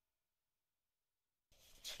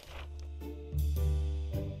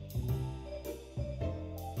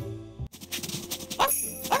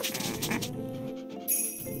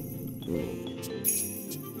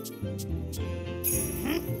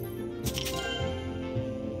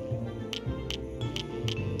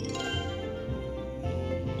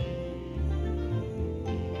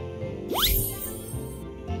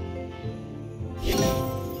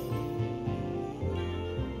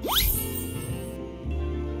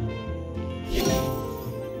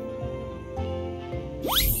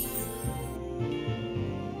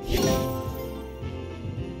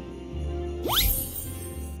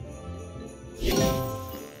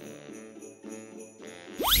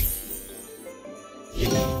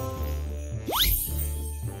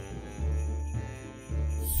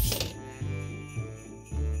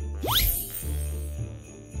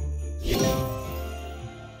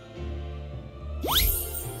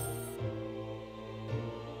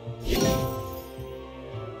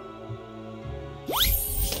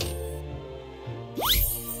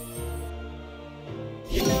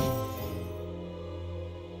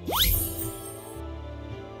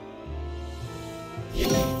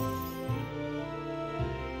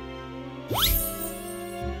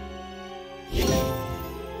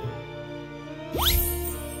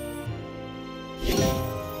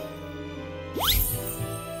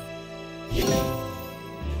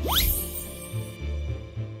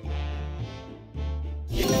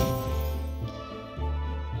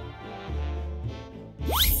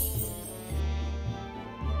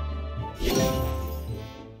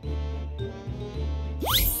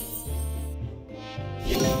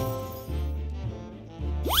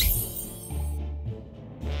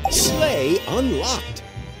 Sleigh unlocked.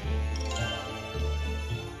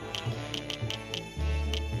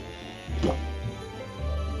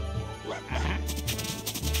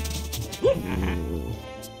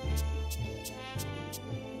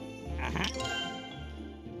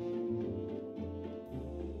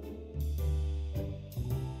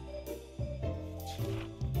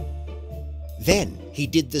 Then he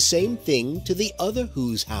did the same thing to the other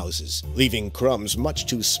Who's houses, leaving crumbs much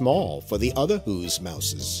too small for the other Who's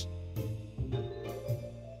mouses.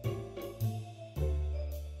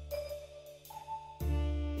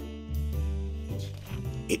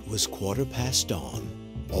 It was 1/4 dawn,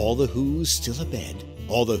 all the Who's still abed,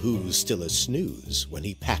 all the Who's still a snooze when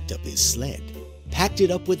he packed up his sled. Packed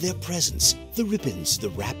it up with their presents, the ribbons, the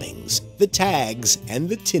wrappings, the tags and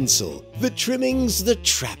the tinsel, the trimmings, the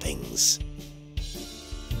trappings.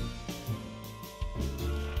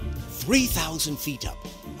 3,000 feet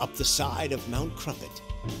up the side of Mount Crumpet,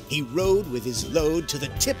 he rode with his load to the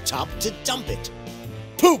tip-top to dump it.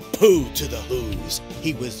 Pooh-pooh to the Who's,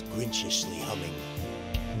 he was Grinchishly humming.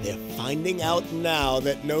 They're finding out now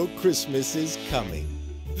that no Christmas is coming.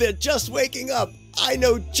 They're just waking up. I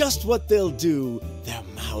know just what they'll do. Their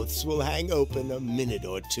mouths will hang open a minute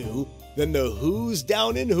or two. Then the Who's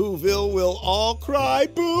down in Whoville will all cry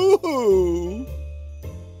boo-hoo.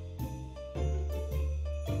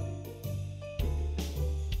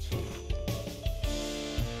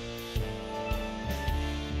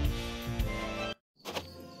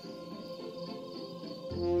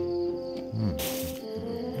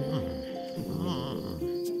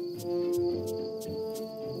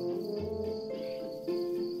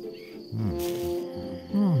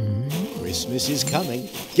 Christmas Christmas is coming.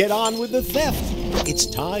 Get on with the theft. It's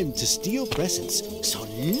time to steal presents so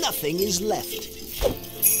nothing is left.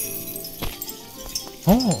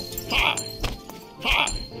 Oh. Ha! Ha!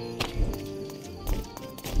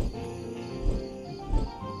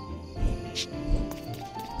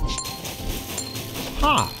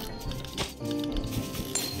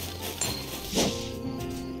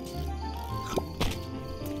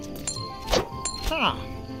 Ha!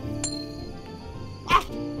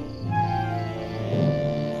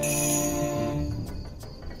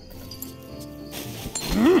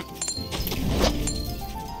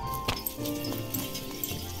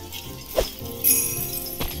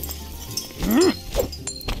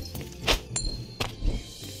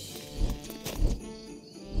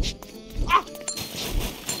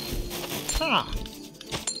 Ha! Ha!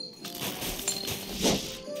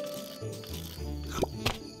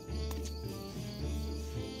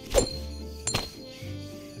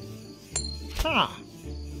 Ha!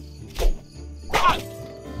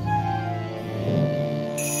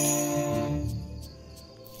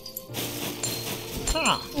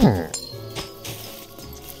 Ha!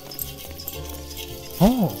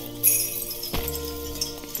 Oh.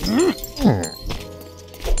 Ha!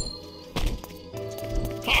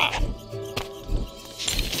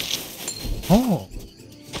 Oh.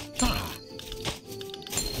 Ha!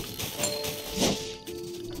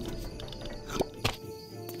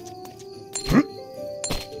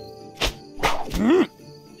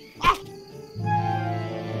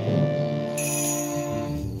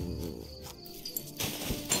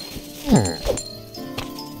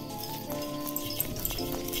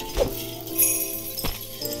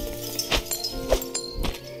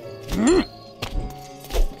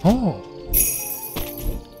 Oh.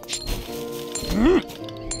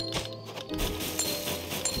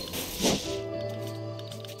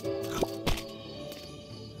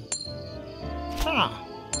 Ha!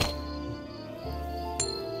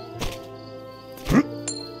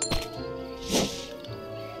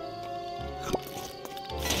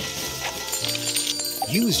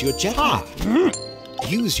 Use your jetpack.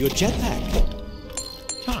 Use your jetpack.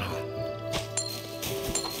 Ha!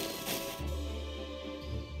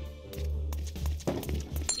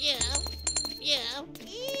 Yeah. Yeah.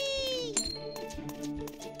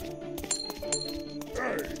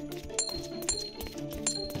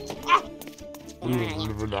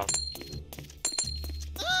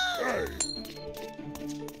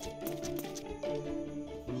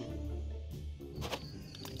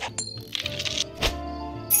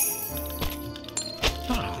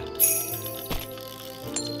 Ha!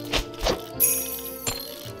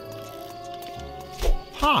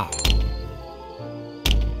 Ha!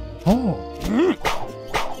 Oh.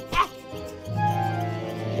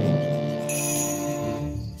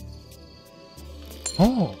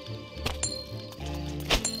 Oh.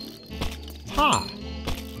 Ha!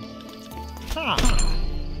 Ha!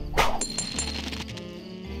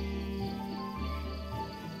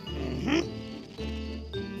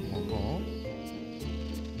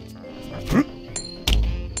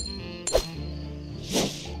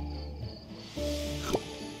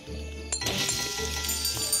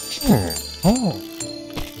 Oh.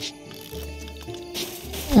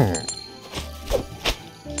 Ha!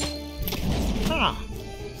 Ha!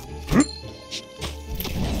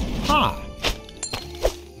 Ha!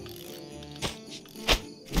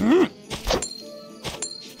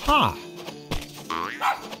 Ha!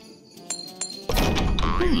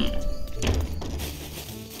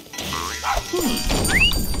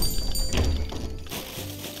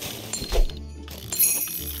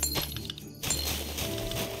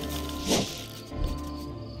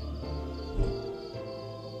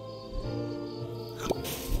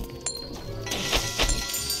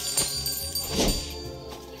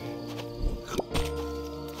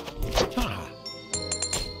 Ha!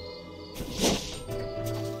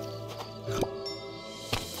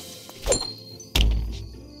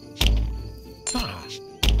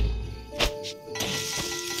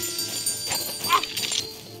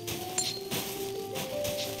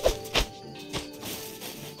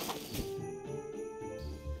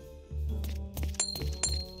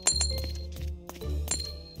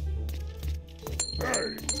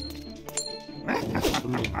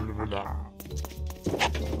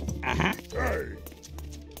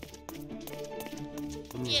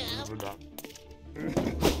 Yeah.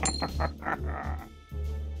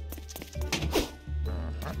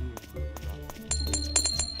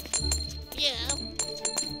 Yeah.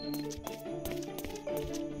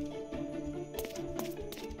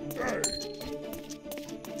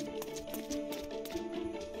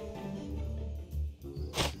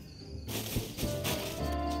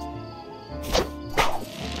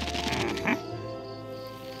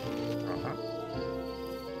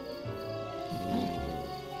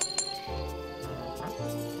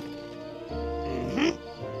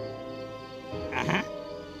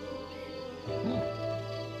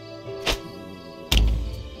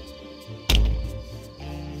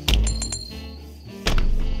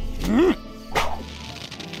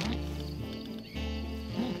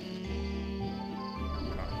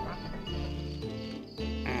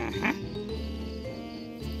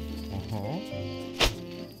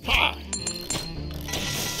 Ha!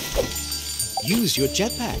 Use your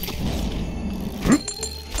jetpack.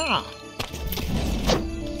 Ha!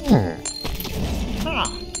 Ha! Ha!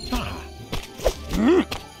 Ha!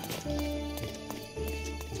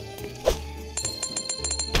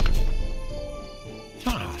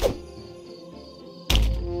 Ha!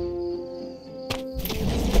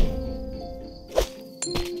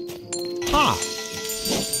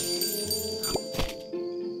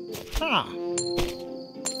 Ha!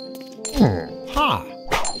 Ha!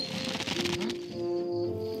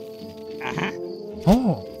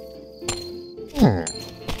 Oh.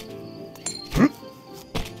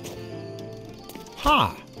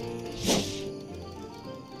 Ha!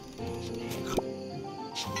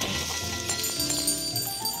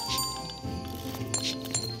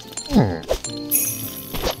 Ha!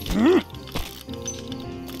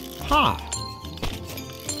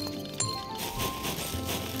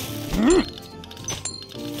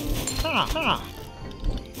 Ha! Ha!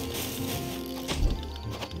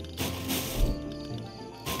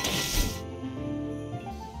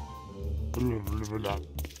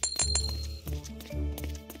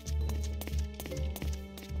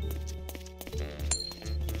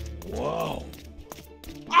 Wow.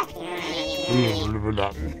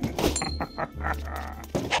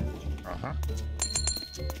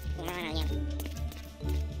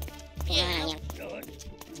 Yeah.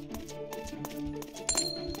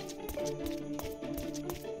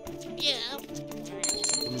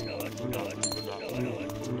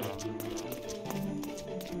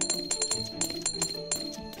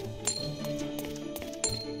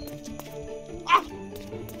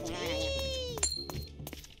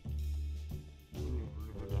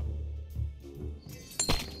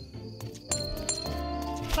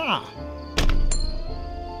 Ha!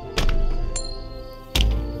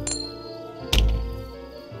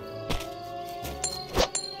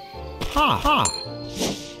 Ha! Ha! Ha! Ha! Ha! Ha!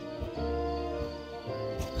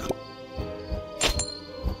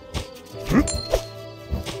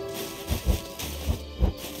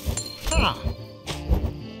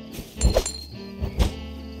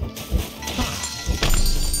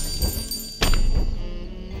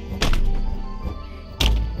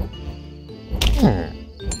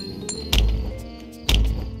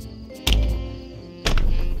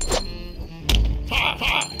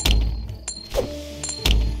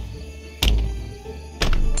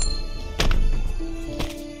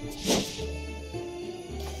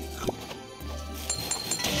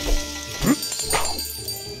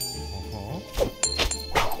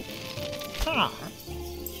 Ha!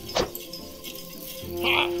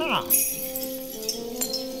 Ha!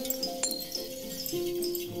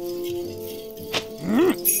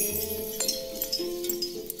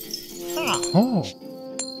 Ha! Oh.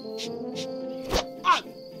 Ha!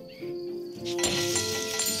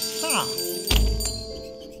 Ha!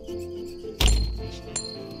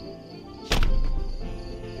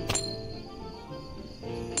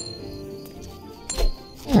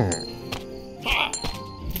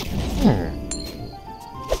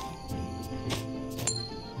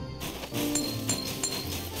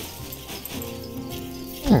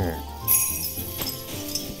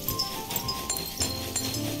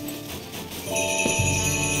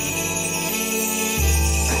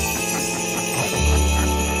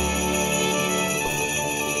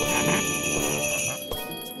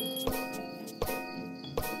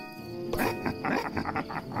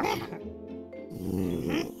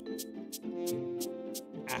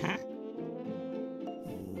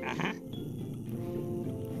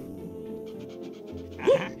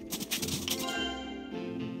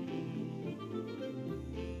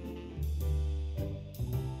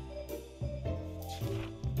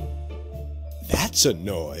 That's a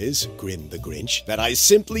noise, grinned the Grinch, that I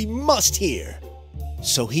simply must hear.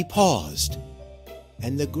 So he paused,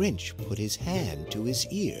 and the Grinch put his hand to his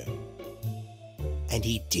ear. And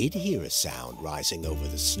he did hear a sound rising over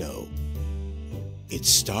the snow. It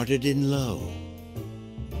started in low,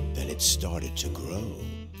 then it started to grow.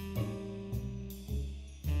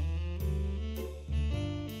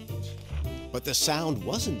 But the sound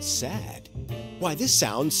wasn't sad. Why, this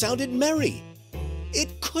sound sounded merry.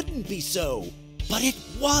 It couldn't be so, but it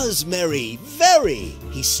was merry, very.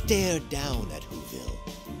 He stared down at Whoville.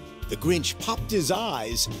 The Grinch popped his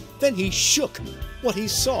eyes, then he shook. What he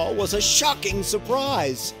saw was a shocking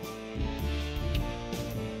surprise.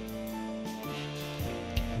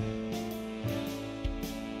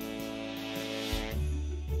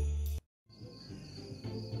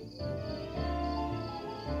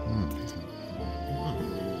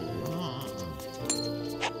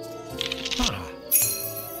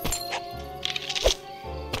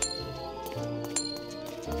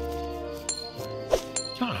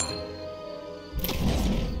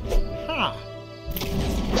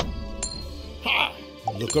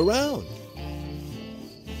 look around.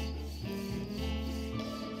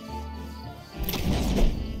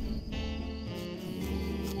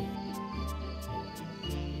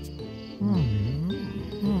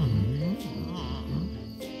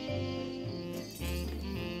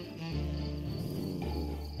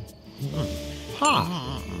 Ha!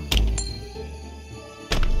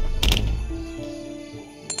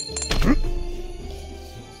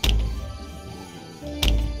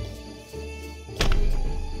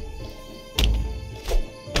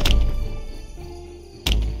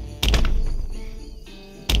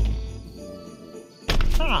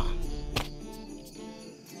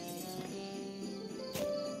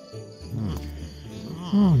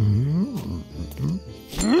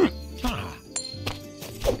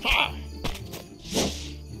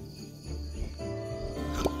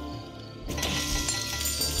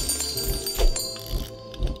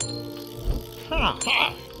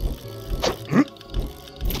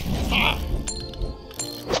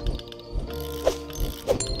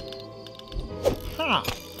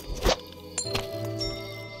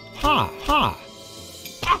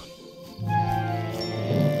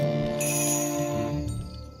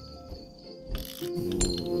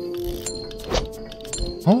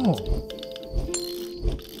 Oh.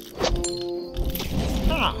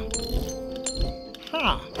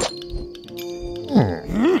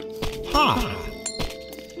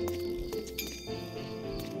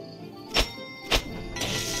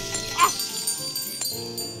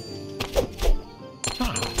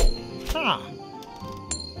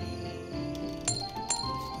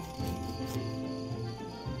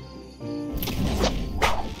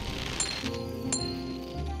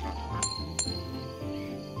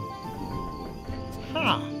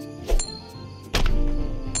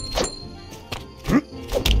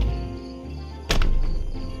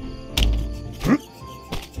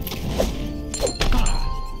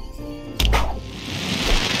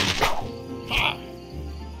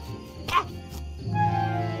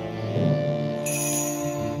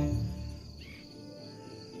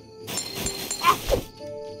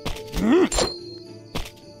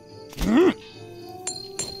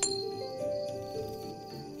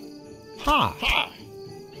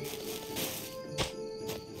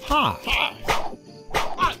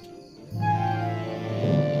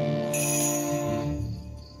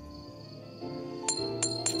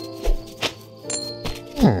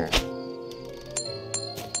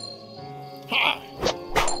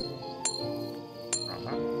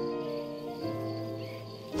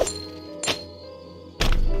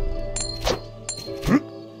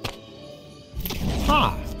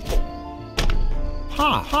 Ha.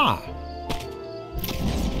 Ha. Ha.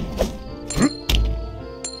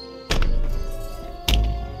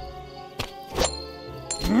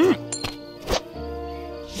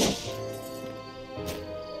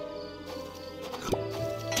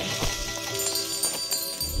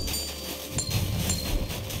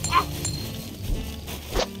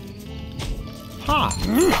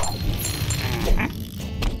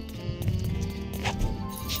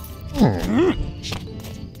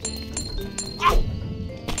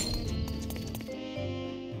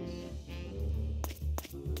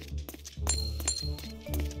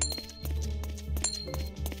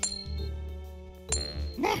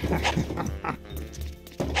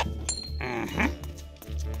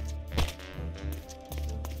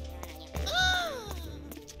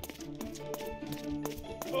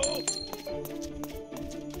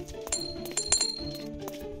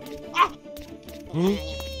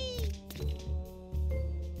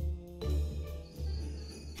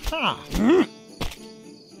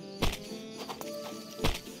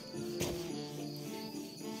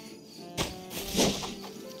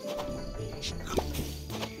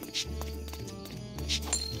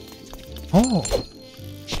 Oh.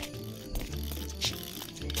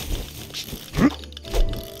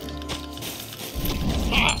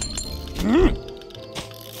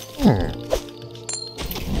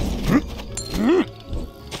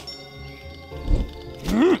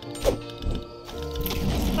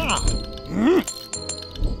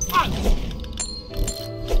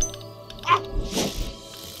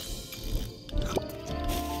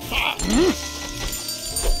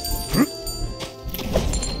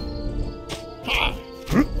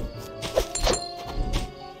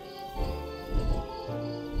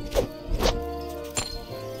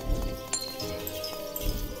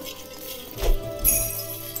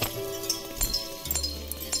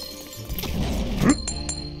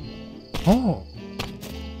 Oh.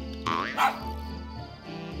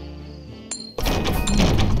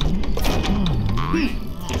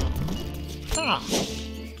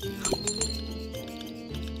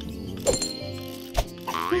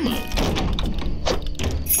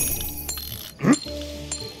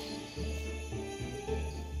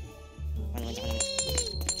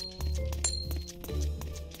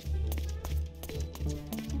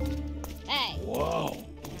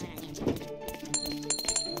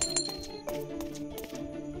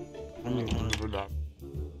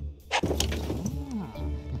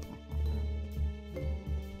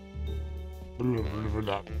 Wow.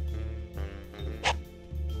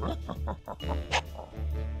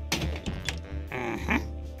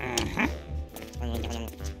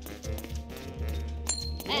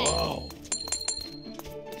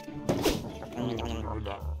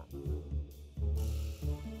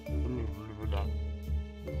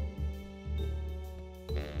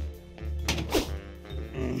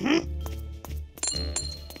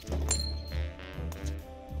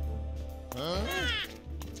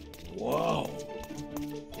 Wow.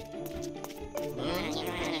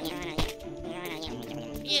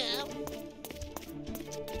 Yeah.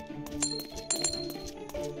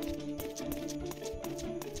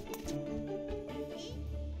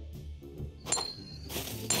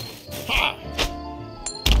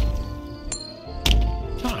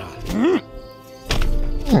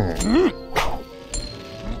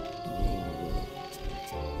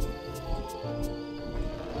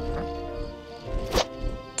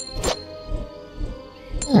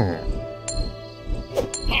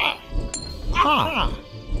 Ha!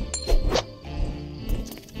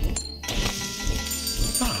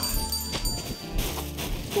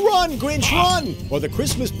 Run, Grinch, run! Or the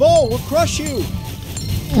Christmas ball will crush you!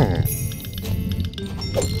 Oh.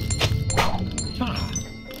 Ha!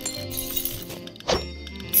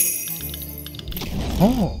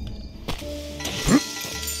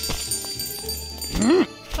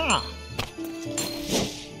 Ha!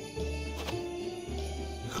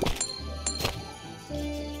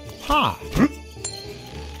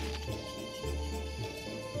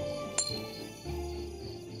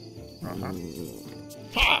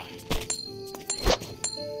 Ha!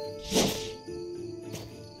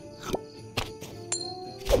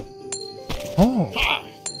 Oh. Ha!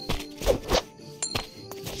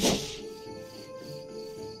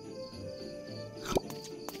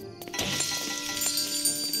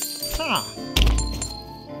 Ha!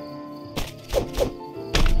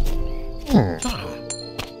 Ha!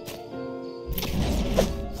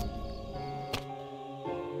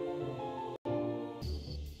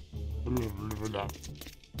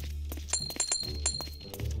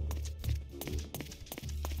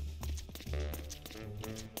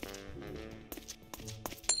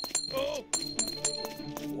 Oh.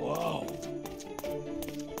 Wow.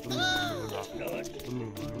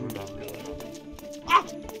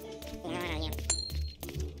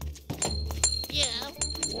 Yeah.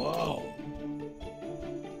 Wow.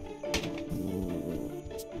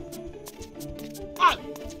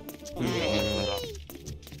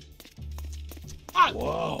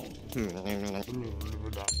 Wow.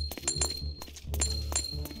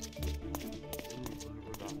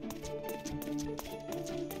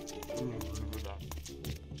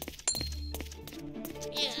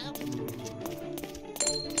 Yeah.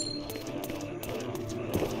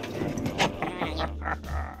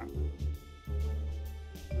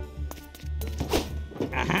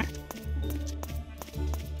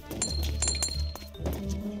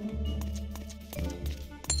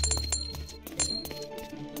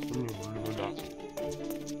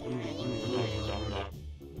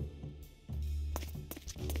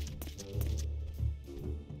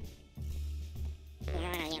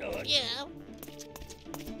 Yeah.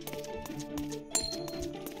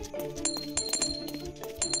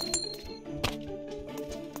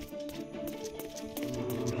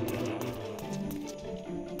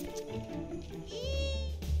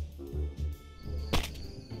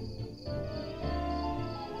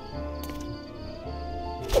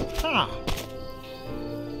 Ha!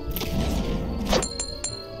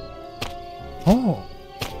 Oh.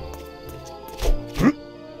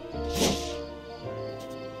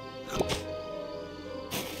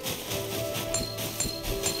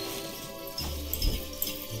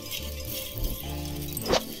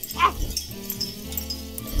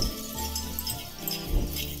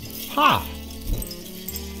 Ha!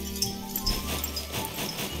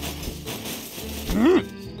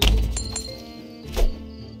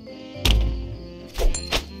 Ha!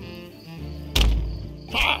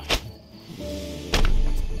 Ha!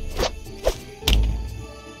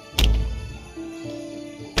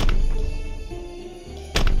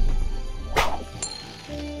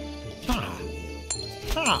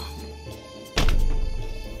 Ha! Ha!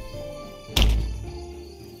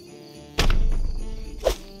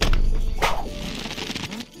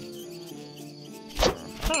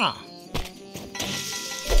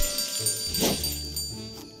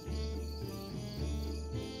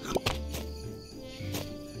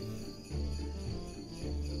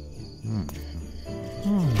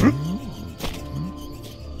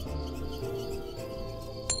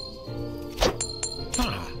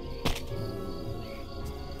 Ha!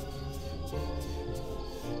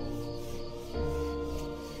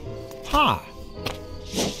 Ha!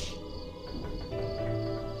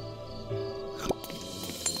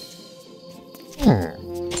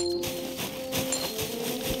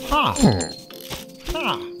 Ha!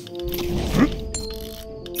 Ha!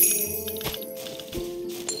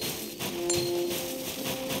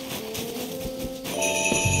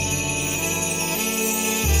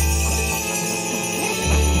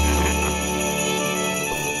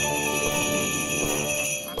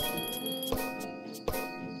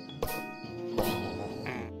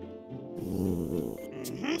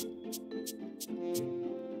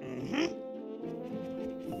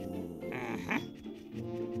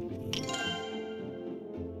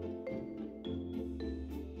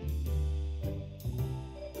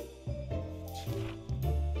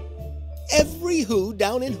 Every Who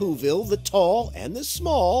down in Whoville, the tall and the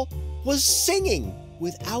small, was singing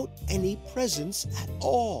without any presents at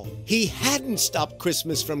all. He hadn't stopped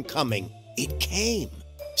Christmas from coming. It came.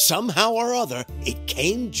 Somehow or other, it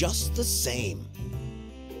came just the same.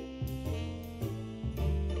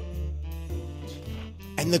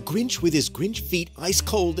 And the Grinch, with his Grinch feet ice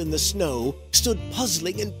cold in the snow, stood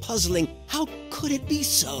puzzling and puzzling. How could it be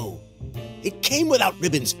so? It came without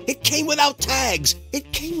ribbons. It came without tags.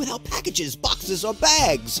 It came without packages, boxes, or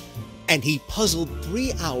bags. And he puzzled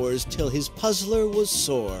 3 hours till his puzzler was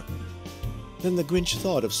sore. Then the Grinch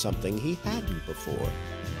thought of something he hadn't before.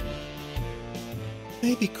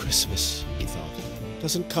 Maybe Christmas, he thought,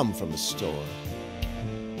 doesn't come from a store.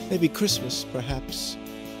 Maybe Christmas, perhaps,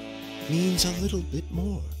 means a little bit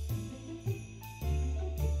more.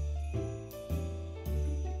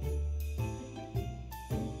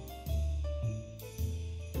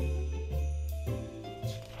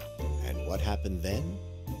 And what happened then?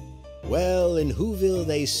 Well, in Whoville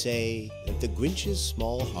they say that the Grinch's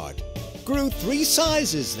small heart grew 3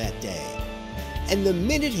 sizes that day. And the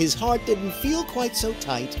minute his heart didn't feel quite so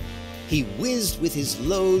tight, he whizzed with his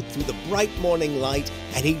load through the bright morning light,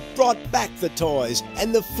 and he brought back the toys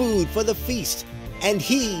and the food for the feast, and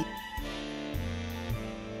he...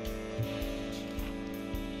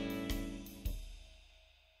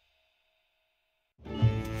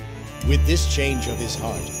 With this change of his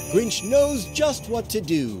heart, Grinch knows just what to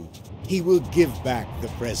do. He will give back the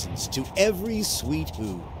presents to every sweet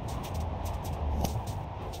Who.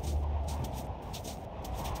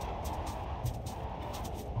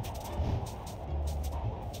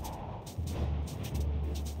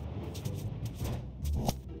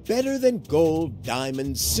 Better than gold,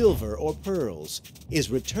 diamonds, silver, or pearls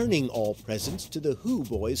is returning all presents to the Who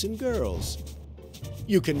boys and girls.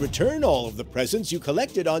 You can return all of the presents you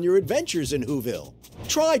collected on your adventures in Whoville.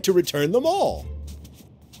 Try to return them all.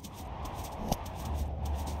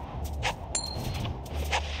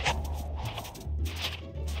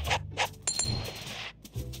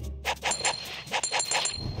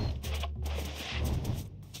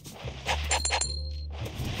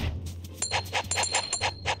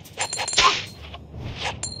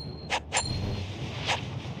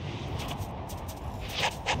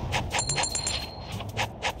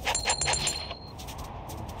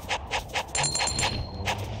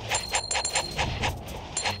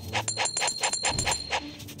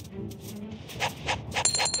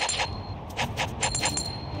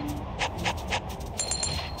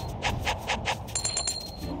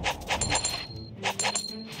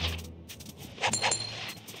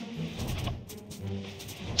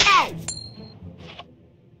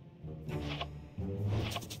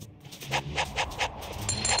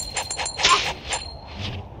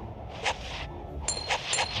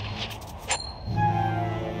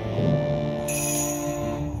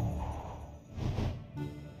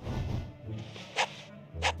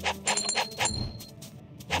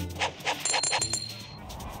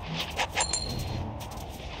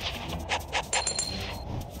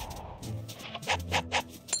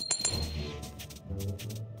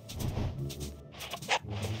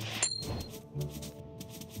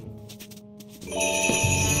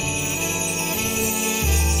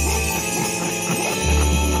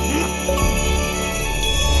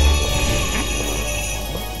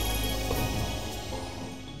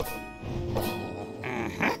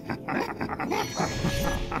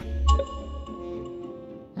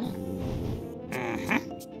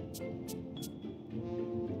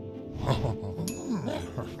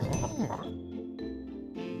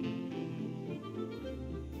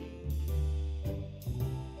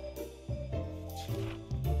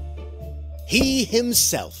 He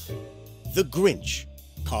himself, the Grinch,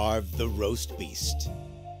 carved the roast beast.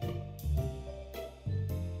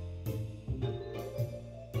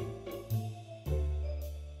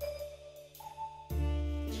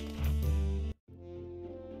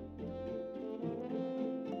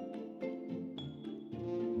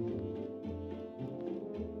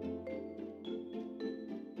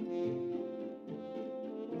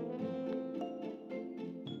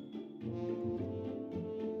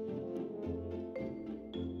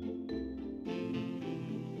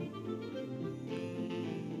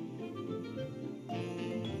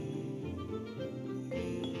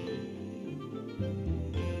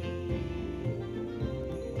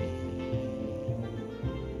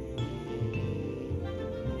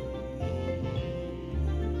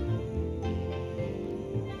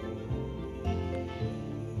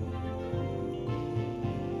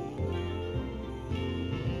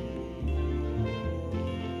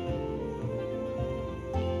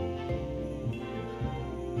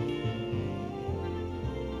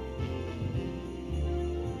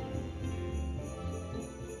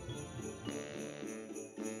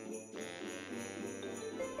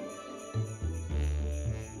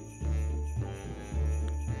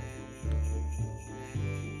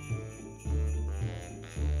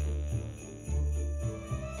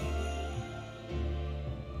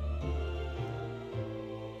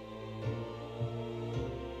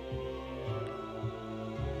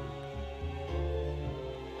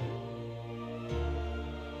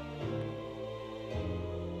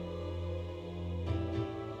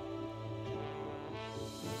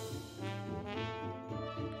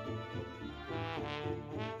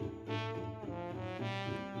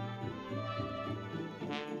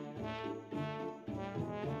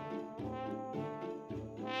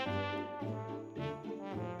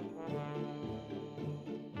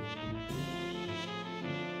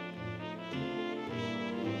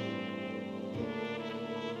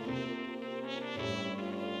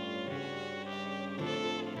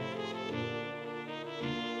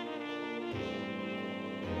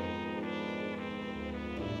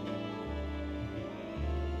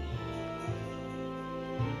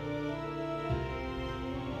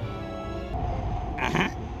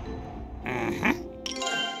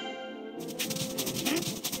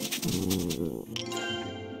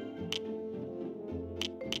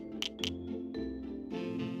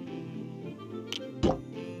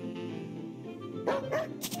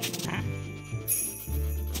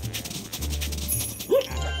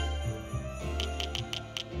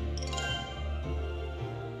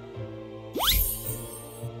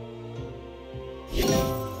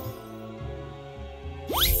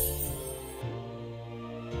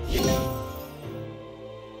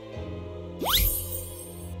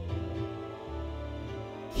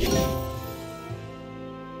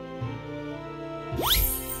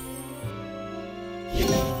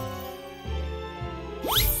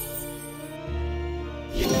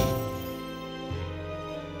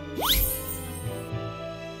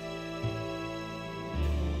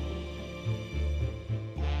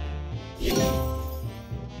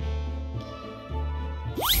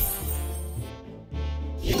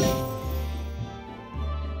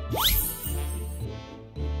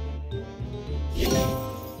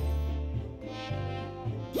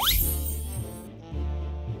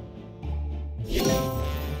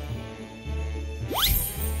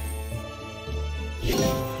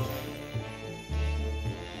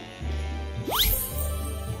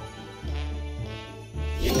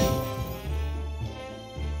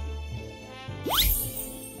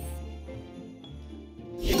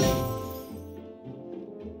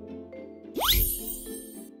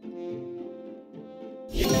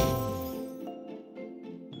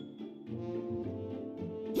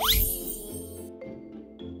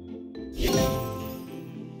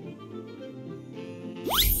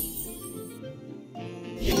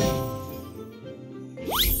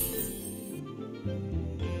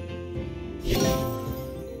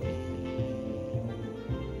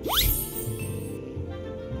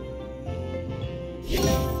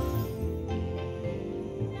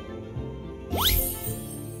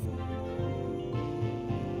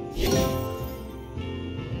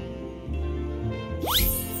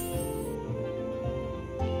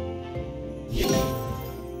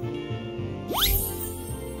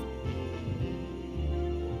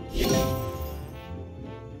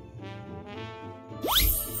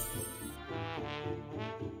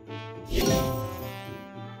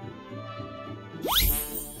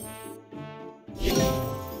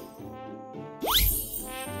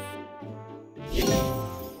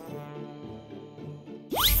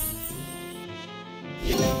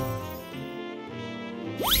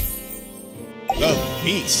 The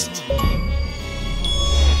feast.